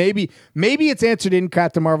 Like maybe it's answered in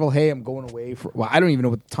Captain Marvel. Hey, I'm going away for. Well, I don't even know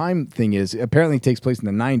what the time thing is. Apparently, it takes place in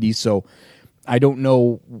the 90s. So I don't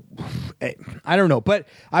know. I don't know. But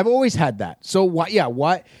I've always had that. So why? Yeah.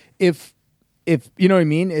 Why? If you know what I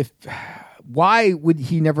mean? Why would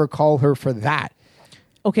he never call her for that?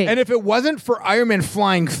 Okay. And if it wasn't for Iron Man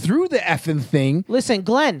flying through the effing thing, Listen,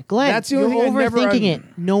 Glenn, That's the you're only thing I never overthinking argue. it.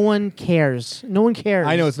 No one cares. No one cares.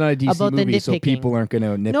 I know it's not a DC about the movie, so nitpicking. people aren't going to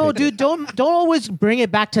nitpick. No, dude, don't always bring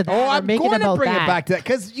it back to that. Oh, or I'm make going it to about bring that. it back to that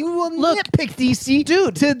because you will Look, nitpick DC,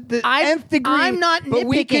 dude, to the nth degree. I'm not but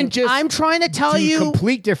we can nitpicking. just I'm trying to tell do you,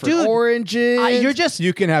 complete different dude, oranges. you're just-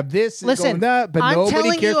 you can have this. Listen, and that, but I'm nobody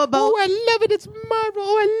telling cares. you about- Oh, I love it. It's Marvel.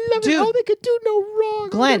 Oh, I love Dude, it. Oh, they could do no wrong.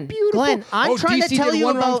 Glenn, oh, they're beautiful. Glenn, I'm trying to DC tell did you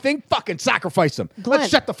one wrong about- thing. Fucking sacrifice them. Glenn,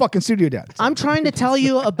 Let's shut the fucking studio down. I'm trying to tell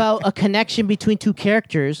you about a connection between two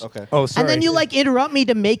characters. Okay. Oh, sorry. And then you interrupt me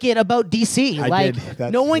to make it about DC. I did.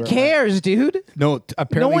 That's no one where- cares, dude. No,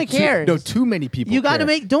 apparently one cares. Too many people. You got to care.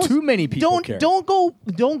 make don't too many people don't care. don't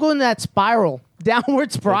go in that spiral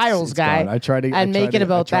downward spirals, It's guy. gone. I try to and make it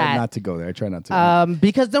about I try that. not to go there. I try not to.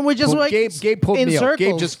 Because then we're just Well, like Gabe pulled in me circles. out.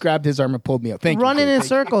 Gabe just grabbed his arm and pulled me out. Thank running you. in Gabe.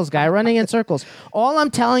 circles, guy. Running in circles. All I'm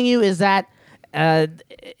telling you is that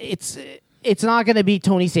it's not going to be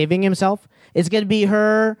Tony saving himself. It's going to be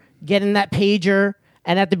her getting that pager,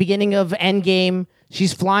 and at the beginning of Endgame,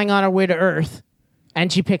 she's flying on her way to Earth,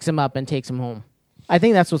 and she picks him up and takes him home. I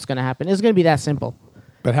think that's what's going to happen. It's going to be that simple.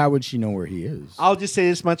 But how would she know where he is? I'll just say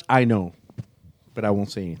this much: I know, but I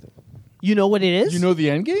won't say anything. You know what it is? You know the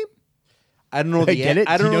end game? I don't know I the get end. it.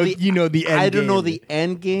 I don't You know, know- the. you know the end I don't know game. the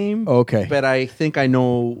end game. Okay. but I think I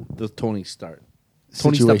know the Tony start.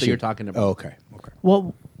 Tony stuff that Situation. you're talking about. Oh, okay.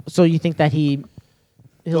 Well, so you think that he'll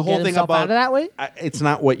The whole get thing himself about out of that way? It's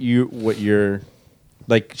not what you're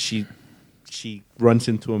like. She runs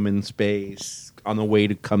into him in space on the way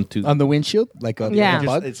to come to. On the windshield, like a Yeah. like a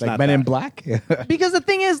bug, It's like not Men in that. Black. Because the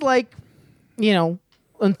thing is,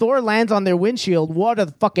 when Thor lands on their windshield, what are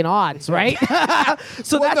the fucking odds, right?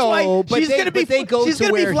 So Well, that's no, why but she's they- gonna be but they go she's to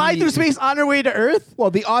gonna be where flying he- through space on her way to Earth,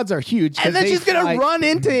 Well, the odds are huge. 'cause and then they she's gonna fly- run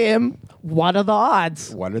into him. What are the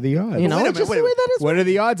odds? What are the odds? You know, Wait a it's minute, just wait the a way minute. that is. What are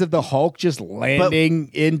the odds of the Hulk just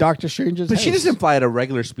landing in Doctor Strange's but she house? doesn't fly at a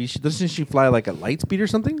regular speed. Doesn't she fly like at light speed or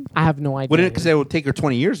something? I have no idea. Wouldn't it? Because it would take her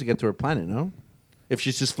 20 years to get to her planet. No, if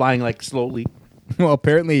she's just flying like slowly. Well,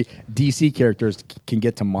 apparently DC characters can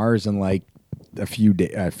get to Mars in like a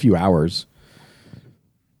few hours.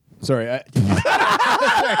 Sorry. I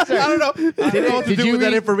don't know. I don't know what to Did do you with that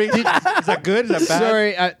read- information. Is that good? Is that bad?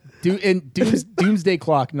 Sorry. Doomsday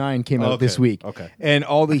Clock 9 came out Okay, this week. okay. And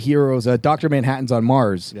all the heroes, Dr. Manhattan's on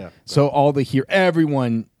Mars. Yeah. So all the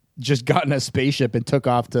everyone just got in a spaceship and took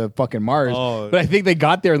off to fucking Mars. Oh. But I think they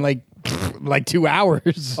got there in like like 2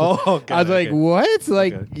 hours. Oh, okay, I was like, okay. what?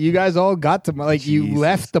 Like, Okay. you guys all got to, like, you Jesus.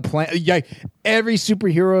 left the planet. Yeah, every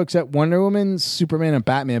superhero except Wonder Woman, Superman, and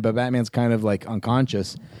Batman, but Batman's kind of like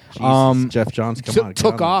unconscious. Jesus, Jeff Johns, come on.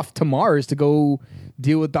 Took off to Mars to go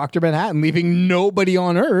deal with Dr. Manhattan, leaving nobody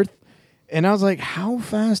on Earth. And I was like, how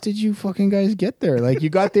fast did you fucking guys get there? Like, you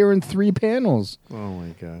got there in 3 panels. Oh my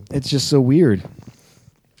god. It's just so weird.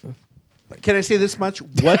 Can I say this much?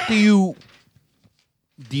 What do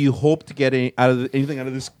you hope to get anything out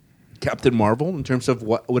of this Captain Marvel in terms of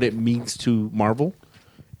what it means to Marvel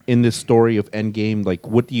in this story of Endgame? Like,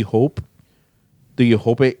 what do you hope? Do you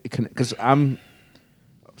hope it can? Because I'm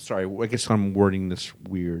sorry, I guess I'm wording this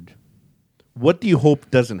weird. What do you hope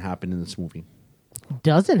doesn't happen in this movie?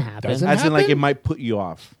 Doesn't happen. Doesn't As in, like, happen? it might put you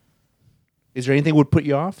off. Is there anything that would put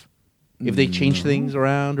you off if they change things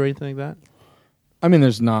around or anything like that? I mean,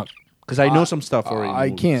 there's not. Because I know some stuff already. in the I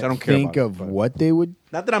movies. can't I don't care think about of it, but- what they would.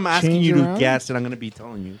 Not that I'm asking change you to around? guess, and I'm going to be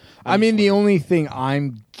telling you. I mean, the only thing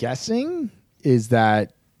I'm guessing is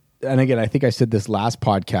that, and again, I think I said this last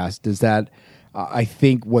podcast, is that I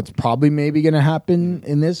think what's probably maybe going to happen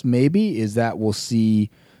in this, maybe, is that we'll see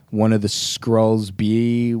one of the Skrulls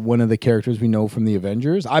be one of the characters we know from the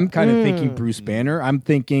Avengers. I'm kind of thinking Bruce Banner. I'm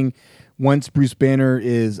thinking once Bruce Banner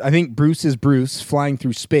is, I think Bruce is Bruce flying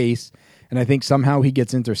through space, and I think somehow he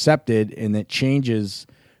gets intercepted, and it changes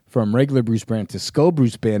from regular Bruce Banner to Skull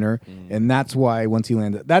Bruce Banner, and that's why once he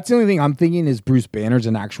landed, that's the only thing I'm thinking is Bruce Banner's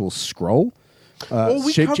an actual Skrull.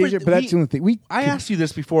 we Shape covered- changer, but that's the only thing. I asked you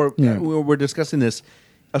this before. Yeah. We were discussing this.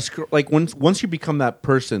 Like once you become that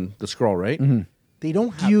person, the Skrull, right? Mm-hmm. They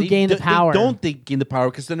don't have. You they, gain the they power. don't they gain the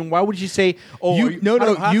power? Because then why would you say? Oh, you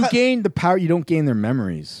gain the power. You don't gain their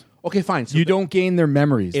memories. Okay, fine. So You don't gain their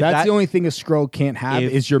memories. If That's that- the only thing a Skrull can't have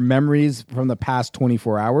If- is your memories from the past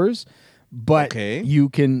 24 hours. But Okay. you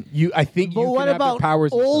can. I think But you what can have about the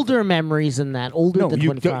powers. older memories than that? Older No, than you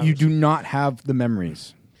 24 hours. you do not have the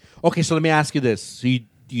memories. Okay, so let me ask you this: so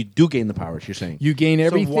you do gain the powers? You're saying You gain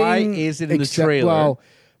everything. So why is it in the except- trailer? Well,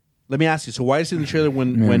 Let me ask you. So why is it in the trailer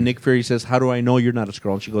when Nick Fury says, "How do I know you're not a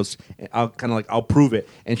Skrull?" And she goes, "I'll prove it,"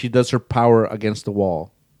 and she does her power against the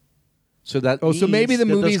wall. So that so maybe means the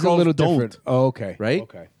that movie's a Skrulls little don't. different. Oh, okay. Right?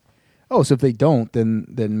 Okay. Oh, so if they don't, then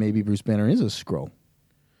maybe Bruce Banner is a Skrull.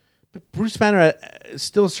 But Bruce Banner is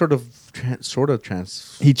still sort of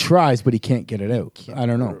trans. He tries, but he can't get it out. I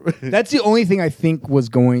don't know. That's the only thing I think was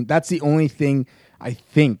going. That's the only thing I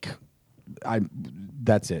think.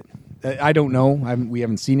 That's it. I don't know. We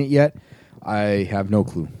haven't seen it yet. I have no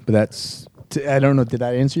clue. But that's. I don't know. Did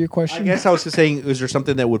I answer your I question? guess I was just saying, is there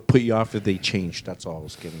something that would put you off if they changed? That's all I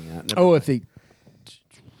was getting at. Never Oh, mind. if they.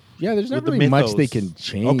 Yeah, there's not With the really much mythos. they can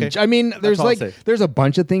change. Okay. I mean, there's all I'll say. there's a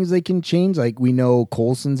bunch of things they can change. Like we know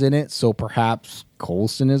Coulson's in it, so perhaps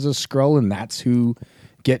Coulson is a Skrull, and that's who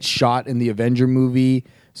gets shot in the Avenger movie.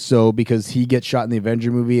 So because he gets shot in the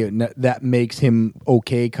Avenger movie, that makes him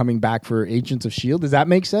okay coming back for Agents of S.H.I.E.L.D. Does that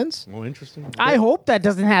make sense? Oh, interesting. I hope that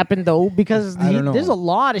doesn't happen though, because I don't know. there's a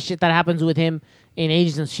lot of shit that happens with him in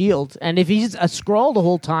Agents of S.H.I.E.L.D. And if he's a Skrull the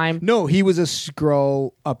whole time No, he was a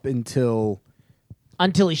Skrull up until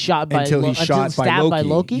until he's shot by he's shot stabbed by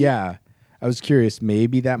Loki. Yeah, I was curious.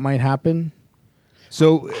 Maybe that might happen.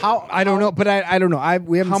 So I don't know, but I don't know.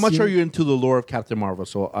 We haven't. How much seen are you into the lore of Captain Marvel?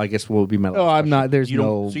 So I guess will be my last Oh, I'm question. not. There's you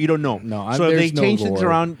don't, no. So you don't know. No. So if there's they no change things lore.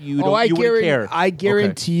 around, you I wouldn't care. I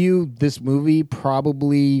guarantee you, this movie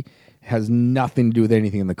probably has nothing to do with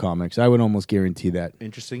anything in the comics. I would almost guarantee that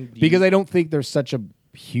Interesting. because I don't think there's such a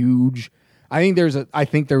huge. I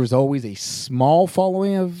think there was always a small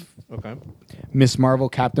following of Okay. Miss Marvel,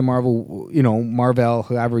 Captain Marvel, Marvel,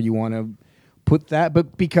 however you want to put that.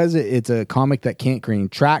 But because it's a comic that can't gain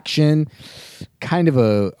traction, kind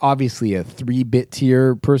of obviously a 3-bit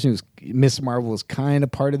tier person who's Miss Marvel is kind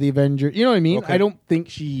of part of the Avengers. You know what I mean? Okay. I don't think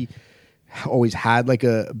she always had like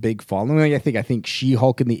a big following. Like, I think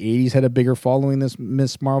She-Hulk in the 80s had a bigger following than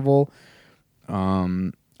Miss Marvel.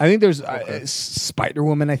 I think there's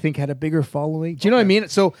Spider-Woman. I think had a bigger following. Do you know what I mean?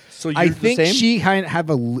 So So I you're the think same? she kind of have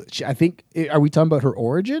I think. Are we talking about her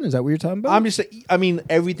origin? Is that what you're talking about? I'm just. I mean,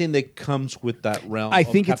 everything that comes with that realm. I of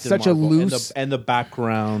think it's Captain such a Marvel loose- and the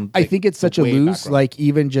background. I think it's such a way loose. background. Like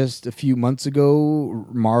even just a few months ago,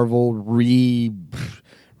 Marvel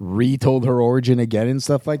retold her origin again and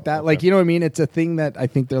stuff like that. Like, you know what I mean? It's a thing that I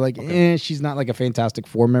think they're like, she's not like a Fantastic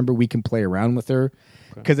Four member. We can play around with her.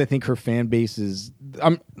 Because I think her fan base is,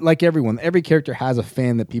 like everyone, every character has a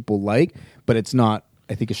fan that people like, but it's not,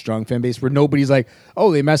 I think, a strong fan base where nobody's like,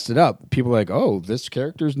 oh, they messed it up. People are like, oh, this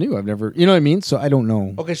character's new. I've never, you know what I mean? So I don't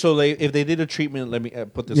know. Okay, so if they did a treatment, let me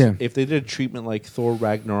put this. Yeah. If they did a treatment like Thor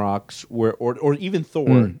Ragnarok's, or even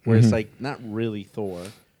Thor, where it's like not really Thor,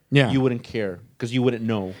 Yeah. you wouldn't care because you wouldn't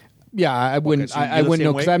know. Yeah, I wouldn't. so you're I the wouldn't same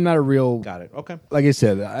know because way? I'm not a real. Got it. Okay. Like I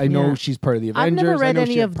said, I know Yeah. she's part of the I've Avengers. never I read know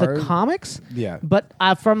any she's of the part comics. Yeah. But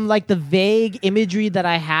from like the vague imagery that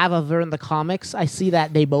I have of her in the comics, I see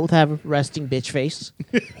that they both have resting bitch face.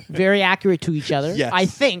 Very accurate to each other. Yes. I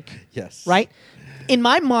think. Yes. Right? In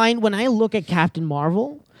my mind, when I look at Captain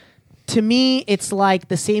Marvel, to me, it's like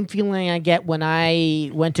the same feeling I get when I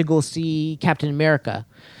went to go see Captain America.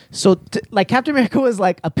 So, like, Captain America was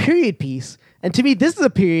like a period piece. And to me, this is a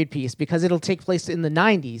period piece because it'll take place in the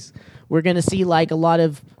 90s. We're going to see, like, a lot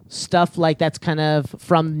of stuff like that's kind of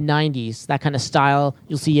from the 90s, that kind of style.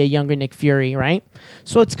 You'll see a younger Nick Fury, right?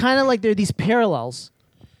 So it's kind of like there are these parallels.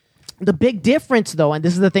 The big difference, though, and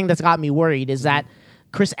this is the thing that's got me worried, is that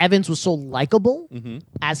Chris Evans was so likable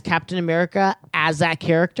as Captain America, as that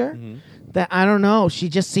character, that I don't know. She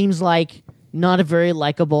just seems like not a very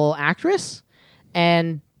likable actress.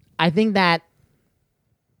 And I think that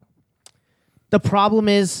the problem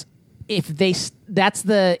is if they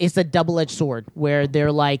it's a double-edged sword where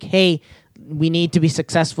they're like, hey, we need to be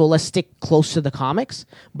successful, let's stick close to the comics.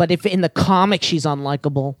 But if in the comics she's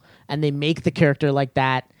unlikable and they make the character like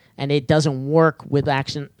that and it doesn't work with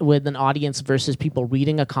an audience versus people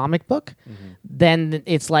reading a comic book, then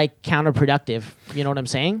it's like counterproductive. You know what I'm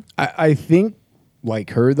saying? I think,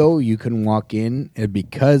 like her though, you can walk in and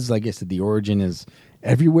because, like I said, the origin is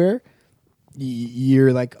everywhere.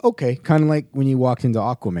 You're like, okay, kind of like when you walked into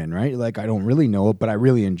Aquaman, right? Like, I don't really know it, but I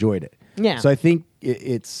really enjoyed it. Yeah. So I think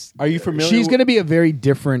it's. Are you familiar She's with- going to be a very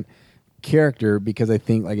different character because I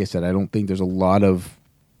think, like I said, I don't think there's a lot of.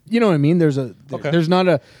 You know what I mean? There's not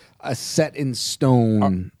a set in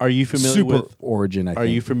stone. Are you familiar super with origin? I Are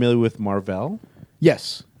think. you familiar with Marvel?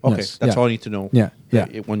 Yes. Okay, Yes. that's Yeah. all I need to know. Yeah, yeah.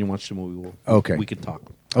 When you watch the movie, Okay. we can talk.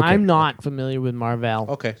 Okay. I'm not familiar with Marvel.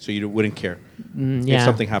 Okay, so you wouldn't care if Yeah.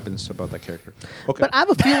 something happens about that character. Okay, But I have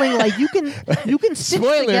a feeling like you can stitch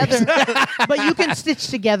Spoilers. together, but you can stitch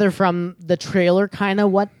together from the trailer kind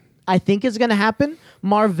of what I think is going to happen.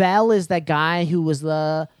 Marvel is that guy who was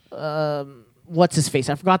the what's his face?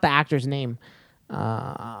 I forgot the actor's name.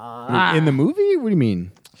 In the movie? What do you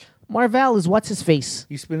mean? Marvel is what's his face?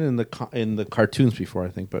 he's been in the cartoons before, I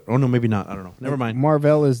think. But no, maybe not. I don't know. Never mind.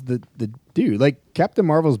 Marvel is the dude. Like Captain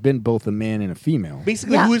Marvel's been both a man and a female.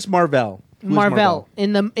 Basically, Yeah. who is Marvel? Who is Marvel.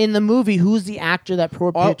 In the movie, who's the actor that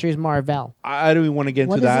portrays Marvel? I don't even want to get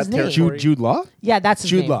What into is that his name? territory. Jude Law? Yeah, that's his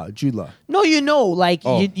Jude name. Law. Jude Law. No, you know, like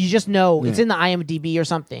Oh. you just know it's Yeah. in the IMDb or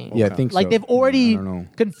something. Yeah, I think Like so. they've already I don't know.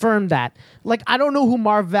 confirmed that. Like I don't know who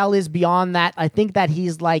Marvel is beyond that. I think that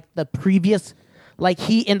he's like the previous, like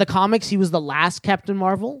he in the comics he was the last Captain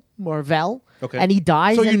Marvel, Okay. and he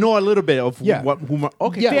dies. So you and- know a little bit of Yeah.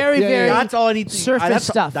 okay. Yeah. very very That's all I need. surface that's,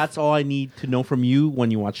 stuff. That's all I need to know from you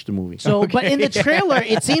when you watch the movie. So, but in the trailer,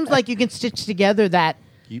 it seems like you can stitch together that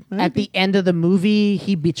at the end of the movie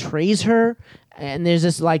he betrays her, and there's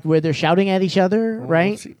this like where they're shouting at each other,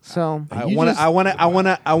 right? see. So I You want just-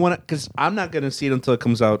 to, because I'm not gonna see it until it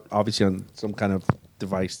comes out, obviously on some kind of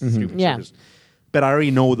device, streaming Yeah. service. But I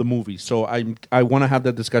already know the movie, so I want to have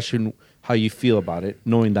that discussion. How you feel about it,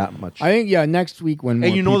 knowing that much, I think next week when and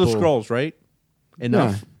more you know the people- scrolls, right?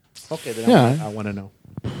 Enough. Okay, then Yeah. I want to know.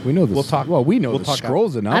 We know the We'll talk- Well, we know we'll the talk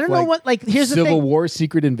scrolls enough. I don't know what like here's the Civil thing. War,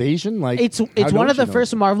 Secret Invasion. Like It's how one don't of the you know?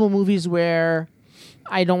 first Marvel movies where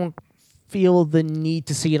I don't feel the need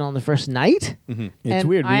to see it on the first night. It's And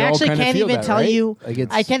weird. We I all actually kinda can't feel even that, tell right? you. Like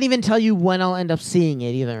it's- I can't even tell you when I'll end up seeing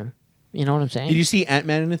it either. You know what I'm saying? Did you see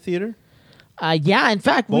Ant-Man in the theater? Yeah, in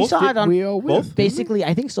fact, we Both? saw it on We all will. both? basically.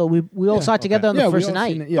 I think so. We all saw it together on Yeah, the we first all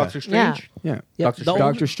night. seen it, yeah. Doctor Strange. Yeah. Yeah. Doctor The Strange.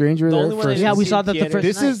 Doctor Strange were The there only one I first. didn't Yeah, we see saw in that the theaters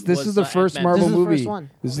first This is was the first Ant-Man. Marvel This is the movie. first one.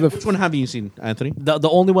 This is the Which one have you seen, Anthony? The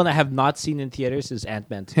only one I have not seen in theaters is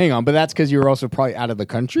Ant-Man 2. Hang on, but that's because you were also probably out of the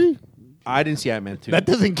country. I didn't see Ant-Man 2. That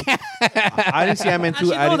doesn't count. I didn't see Ant-Man 2.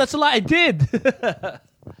 Actually, I no, didn't- that's a lie. I did.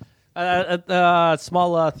 At a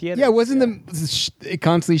small theater. Yeah, wasn't it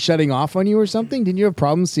constantly shutting off on you or something? Didn't you have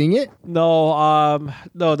problems seeing it? No,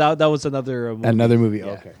 no, that was another movie. Another movie.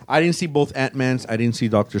 Okay. I didn't see both Ant-Mans. I didn't see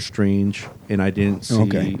Doctor Strange, and I didn't see.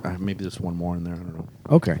 Okay. Maybe there's one more in there. I don't know.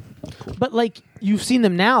 Okay. But like you've seen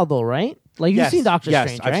them now, though, right? Like you've Yes, seen Doctor yes,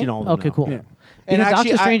 Strange, I've right? seen all of them Okay, now. cool. Yeah. And Because actually,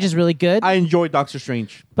 Doctor Strange is really good, I enjoyed Doctor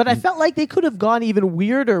Strange. but I felt like they could have gone even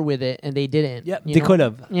weirder with it, and they didn't. Yep, you they know? could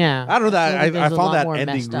have. Yeah, I don't know that. feel like I there's a found lot that more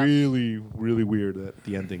ending messed up. really, really weird. At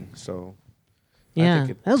the ending. So Yeah,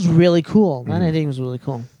 think it- that was really cool. That ending was really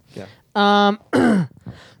cool. yeah.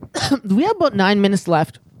 We have about 9 minutes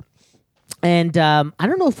left, and I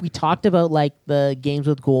don't know if we talked about like the games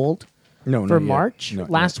with gold No, for not yet. March Not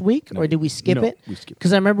last yet. week, No. or did we skip No, it? we skipped.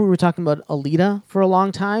 Because I remember we were talking about Alita for a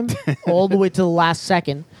long time, all the way to the last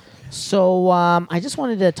second. So I just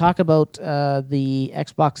wanted to talk about the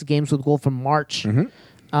Xbox Games with Gold from March.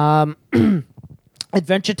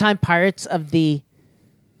 Adventure Time Pirates of the...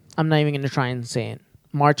 I'm not even going to try and say it.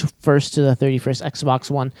 March 1st to the 31st, Xbox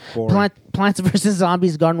One. Plants vs.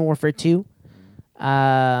 Zombies Garden Warfare 2.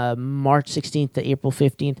 March 16th to April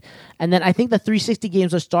 15th. And then I think the 360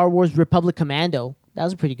 games are Star Wars Republic Commando. That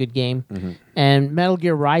was a pretty good game. And Metal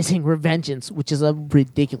Gear Rising Revengeance, which is a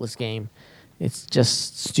ridiculous game. It's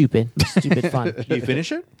just stupid fun. Did you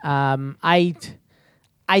finish it? I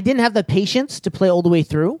didn't have the patience to play all the way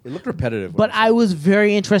through, It looked repetitive. but I was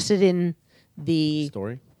very interested in the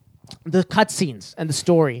story. cutscenes and the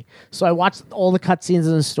story. So I watched all the cutscenes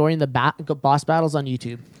and the story and the boss battles on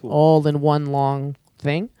YouTube, all in one long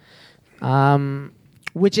thing,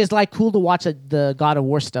 which is like cool to watch the God of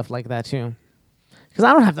War stuff like that too. Because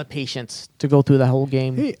I don't have the patience to go through the whole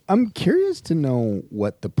game. Hey, I'm curious to know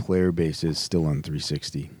what the player base is still on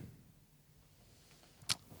 360.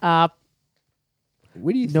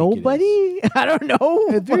 What do you think? Nobody? I don't know.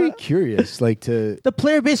 I'm very curious, like to The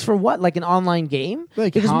player base for what? Like an online game?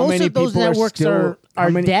 Like, because how most many of those people are networks still- how are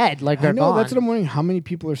many- dead. Like I they're know gone. that's what I'm wondering. How many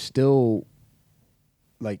people are still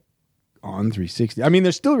like on 360? I mean,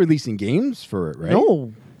 they're still releasing games for it, right?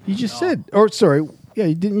 No. You just said, or sorry, yeah,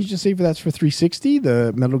 didn't you just say that's for 360?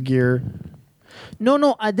 The Metal Gear,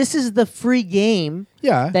 No. This is the free game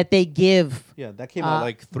yeah. that they give. Yeah, that came out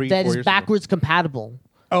like 3-4 that years is ago. backwards compatible.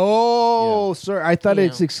 Oh, sorry, I thought Yeah.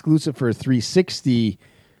 it's exclusive for 360.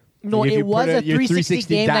 No, Like, if it you was put a your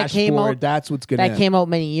 360 game that came dashboard, out. That's what's gonna. That came out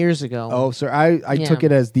many years ago. Oh, sorry, I Yeah. took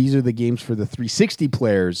it as these are the games for the 360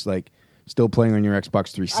 players, like still playing on your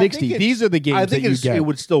Xbox 360. These are the games I think that you it's, get. it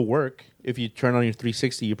would still work if you turn on your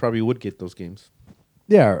 360. You probably would get those games.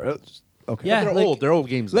 Yeah. Okay. Yeah. They're like- old. They're old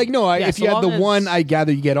games. Like no, Yeah, if so you had the long as- one, I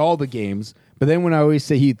gather you get all the games. But then when I always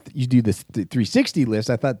say you do this 360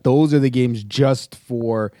 list, I thought those are the games just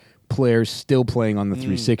for players still playing on the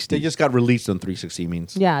 360. they just got released on 360.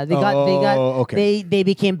 Means Yeah, they got okay. they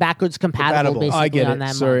became backwards compatible, Compatible. basically I get on it.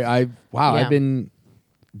 that Sorry, month. I've Yeah. been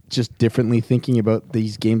just differently thinking about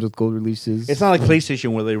these games with gold releases. it's not like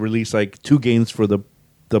PlayStation where they release like 2 games for the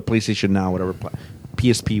PlayStation Now, whatever,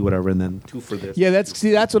 PSP, whatever, and then 2 for this. Yeah,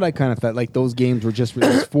 that's what I kind of thought. Like those games were just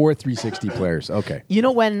released for 360 players. Okay. You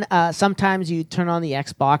know when sometimes you turn on the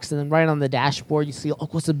Xbox and then right on the dashboard you see, oh,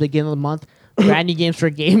 what's the beginning of the month? Brand new games for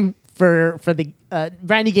a game for the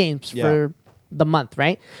brand new games Yeah. for the month,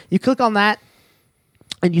 right? You click on that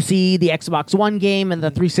and you see the Xbox One game and the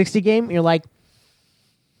 360 game. You're like,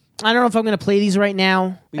 I don't know if I'm going to play these right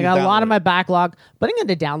now. You I got a lot download on my it. backlog, but I'm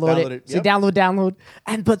going to download Download it. it, So yep. download,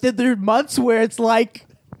 but then there are months where it's like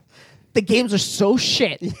the games are so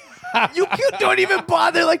shit. you don't even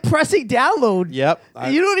bother like pressing download. Yep.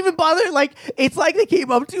 You don't even bother. Like it's like they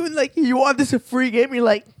came up to you and like, you want this a free game? You're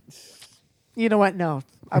like, you know what? No,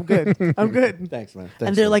 I'm good. I'm good. Thanks, man. And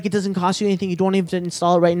Thanks, they're man. like, it doesn't cost you anything. You don't even have to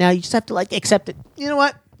install it right now. You just have to like accept it. You know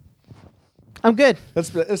what? I'm good.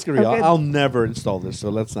 Let's be real. Okay. I'll never install this, so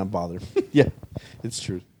let's not bother. Yeah, it's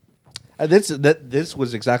true. This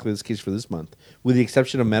was exactly this case for this month, with the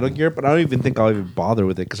exception of Metal Gear. But I don't even think I'll even bother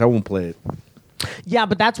with it because I won't play it. Yeah,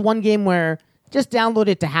 but that's one game where just download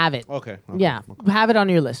it to have it. Okay. Yeah, have it on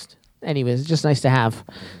your list. Anyways, it's just nice to have.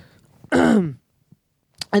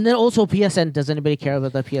 And then also PSN. Does anybody care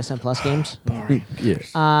about the PSN Plus games?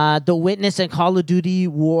 Yes. The Witness and Call of Duty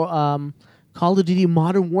Call of Duty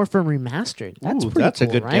Modern Warfare Remastered. That's pretty that's cool,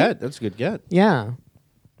 a good right? get. That's a good get. Yeah.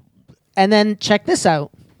 And then check this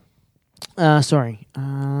out. Sorry.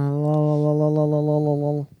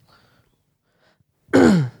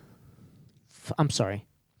 I'm sorry.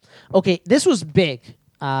 Okay, this was big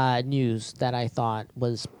news that I thought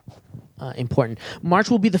was important. March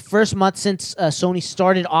will be the first month since Sony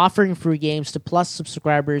started offering free games to Plus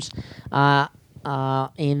subscribers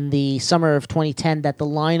in the summer of 2010 that the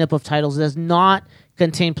lineup of titles does not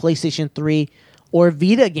contain PlayStation 3 or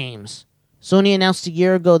Vita games. Sony announced a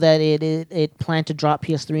year ago that it planned to drop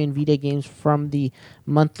PS3 and Vita games from the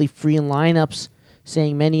monthly free lineups,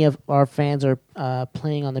 saying many of our fans are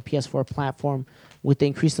playing on the PS4 platform with the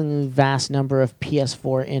increasingly vast number of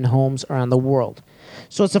PS4 in homes around the world.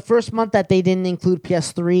 So it's the first month that they didn't include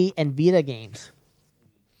PS3 and Vita games.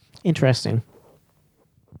 Interesting.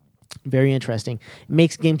 Very interesting. It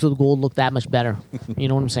makes Games with Gold look that much better. You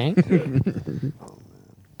know what I'm saying?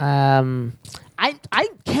 I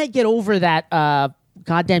can't get over that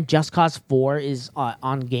goddamn Just Cause 4 is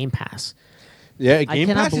on Game Pass. Yeah, Game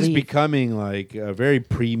cannot Pass is believe- becoming like a very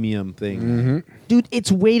premium thing. Dude,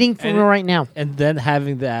 it's waiting for me right now. And then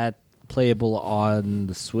having that playable on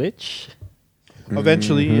the Switch.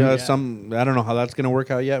 Eventually, some I don't know how that's going to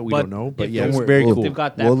work out yet. We But don't know, but if yeah, it's they're- very if cool. they've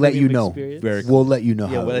got that We'll let you premium know. experience. We'll let you know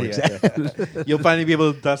how well, it works. yeah. You'll finally be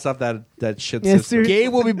able to dust off that shit Yeah, system.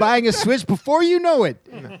 Gabe will be buying a Switch before you know it.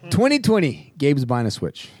 2020, Gabe's buying a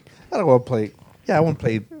Switch. I don't want to play. Yeah, I want to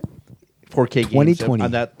play 4K games 2020.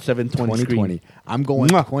 on that 720 2020. screen. I'm going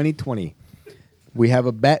Mwah. 2020. We have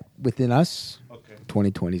a bet within us. Okay.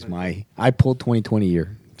 2020 is I pulled 2020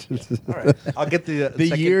 year. All right. I'll get the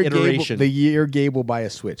second year iteration. Gabe will buy a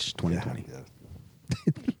Switch. 2020.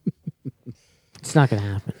 It's not going to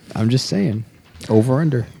happen. I'm just saying. Over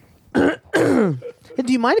under. Hey,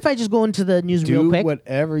 do you mind if I just go into the news real Do quick?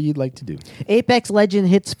 whatever you'd like to do. Apex Legend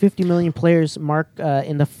hits 50 million players mark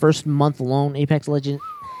in the first month alone. Apex Legend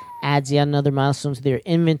adds yet another milestone to their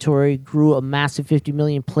inventory, grew a massive 50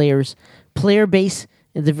 million players player base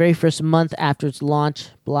in the very first month after its launch.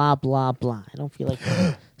 Blah, blah, blah. I don't feel like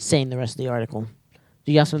saying the rest of the article.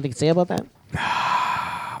 Do you have something to say about that?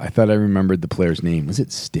 I thought I remembered the player's name. Was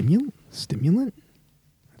it Stimulant?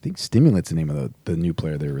 I think Stimulant's the name of the new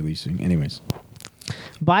player they're releasing. Anyways.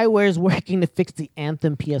 BioWare is working to fix the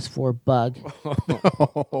Anthem PS4 bug.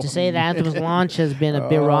 To say that Anthem's launch has been a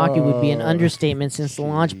bit rocky would be an understatement. Since the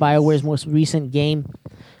launch, BioWare's most recent game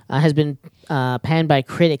has been panned by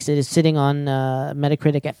critics. It is sitting on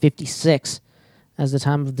Metacritic at 56 as the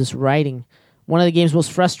time of this writing. One of the game's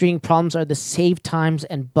most frustrating problems are the save times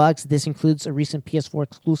and bugs. This includes a recent PS4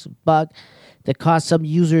 exclusive bug that caused some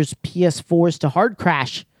users' PS4s to hard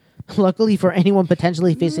crash. Luckily for anyone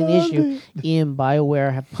potentially facing the issue, EA and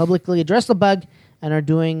BioWare have publicly addressed the bug and are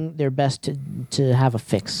doing their best to have a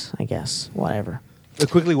fix, I guess. Whatever.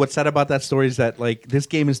 Quickly, what's sad about that story is that like this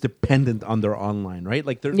game is dependent on their online, right?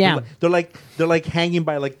 Like they're they're like hanging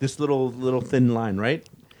by like this little thin line, right?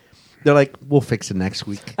 They're like, we'll fix it next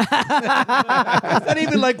week. It's not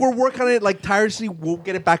even like we're working on it like tirelessly. We'll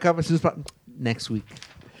get it back up as soon as possible. Next week.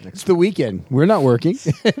 It's the weekend. We're not working.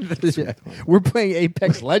 We're playing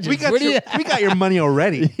Apex Legends. We got your money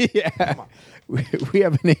already. Yeah. We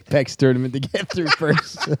have an Apex tournament to get through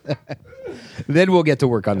first. Then we'll get to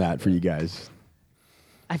work on that for you guys.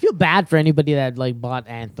 I feel bad for anybody that like bought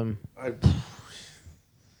Anthem.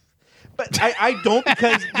 But I don't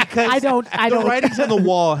because I don't. the writing's on the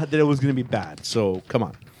wall that it was going to be bad. So come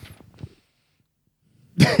on.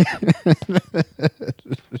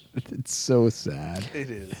 It's so sad. It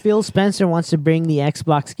is. Phil Spencer wants to bring the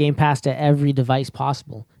Xbox Game Pass to every device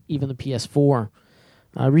possible, even the PS4.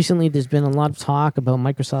 Recently, there's been a lot of talk about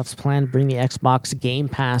Microsoft's plan to bring the Xbox Game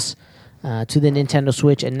Pass to the Nintendo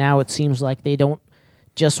Switch, and now it seems like they don't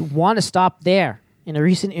just want to stop there. In a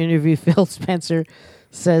recent interview, Phil Spencer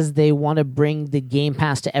says they want to bring the Game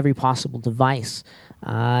Pass to every possible device.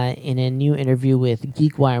 In a new interview with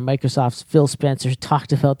GeekWire, Microsoft's Phil Spencer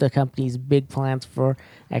talked about the company's big plans for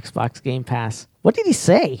Xbox Game Pass. What did he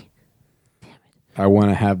say? I want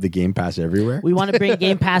to have the Game Pass everywhere. We want to bring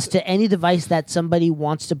Game Pass to any device that somebody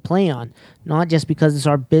wants to play on, not just because it's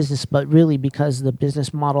our business, but really because the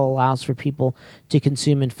business model allows for people to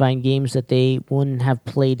consume and find games that they wouldn't have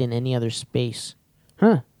played in any other space.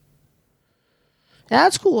 Huh. Yeah,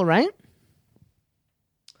 that's cool, right?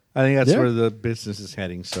 I think that's Yeah. where the business is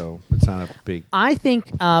heading. So it's not a big. I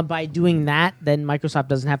think by doing that, then Microsoft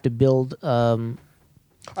doesn't have to build a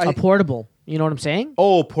portable. You know what I'm saying?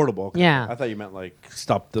 Oh, portable. Okay. Yeah. I thought you meant like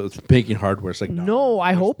stop the making hardware. It's like No,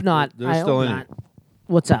 I hope not. They're I still hope in not. it.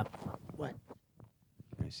 What's up? What?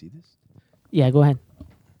 Can I see this? Yeah, go ahead.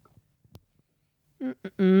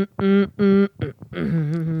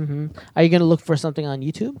 Are you going to look for something on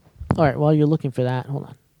YouTube? All right, while you're looking for that, hold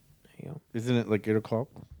on. There you go. Isn't it like 8 o'clock?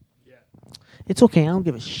 It's okay. I don't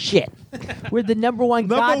give a shit. We're the number one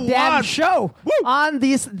goddamn one. show on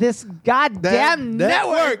this goddamn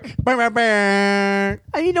network. I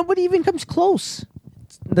mean, nobody even comes close.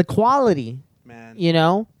 The quality, Man, you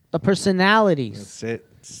know, the personalities. that's it.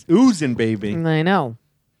 It's oozing, baby. I know.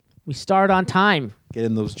 We start on time.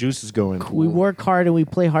 Getting those juices going. We work hard and we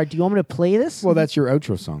play hard. Do you want me to play this? Well, that's your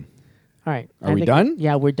outro song. All right. Are we done?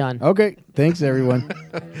 Yeah, we're done. Okay. Thanks, everyone.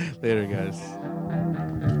 Later, guys.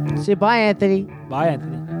 Say bye, Anthony. Bye,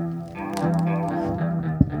 Anthony.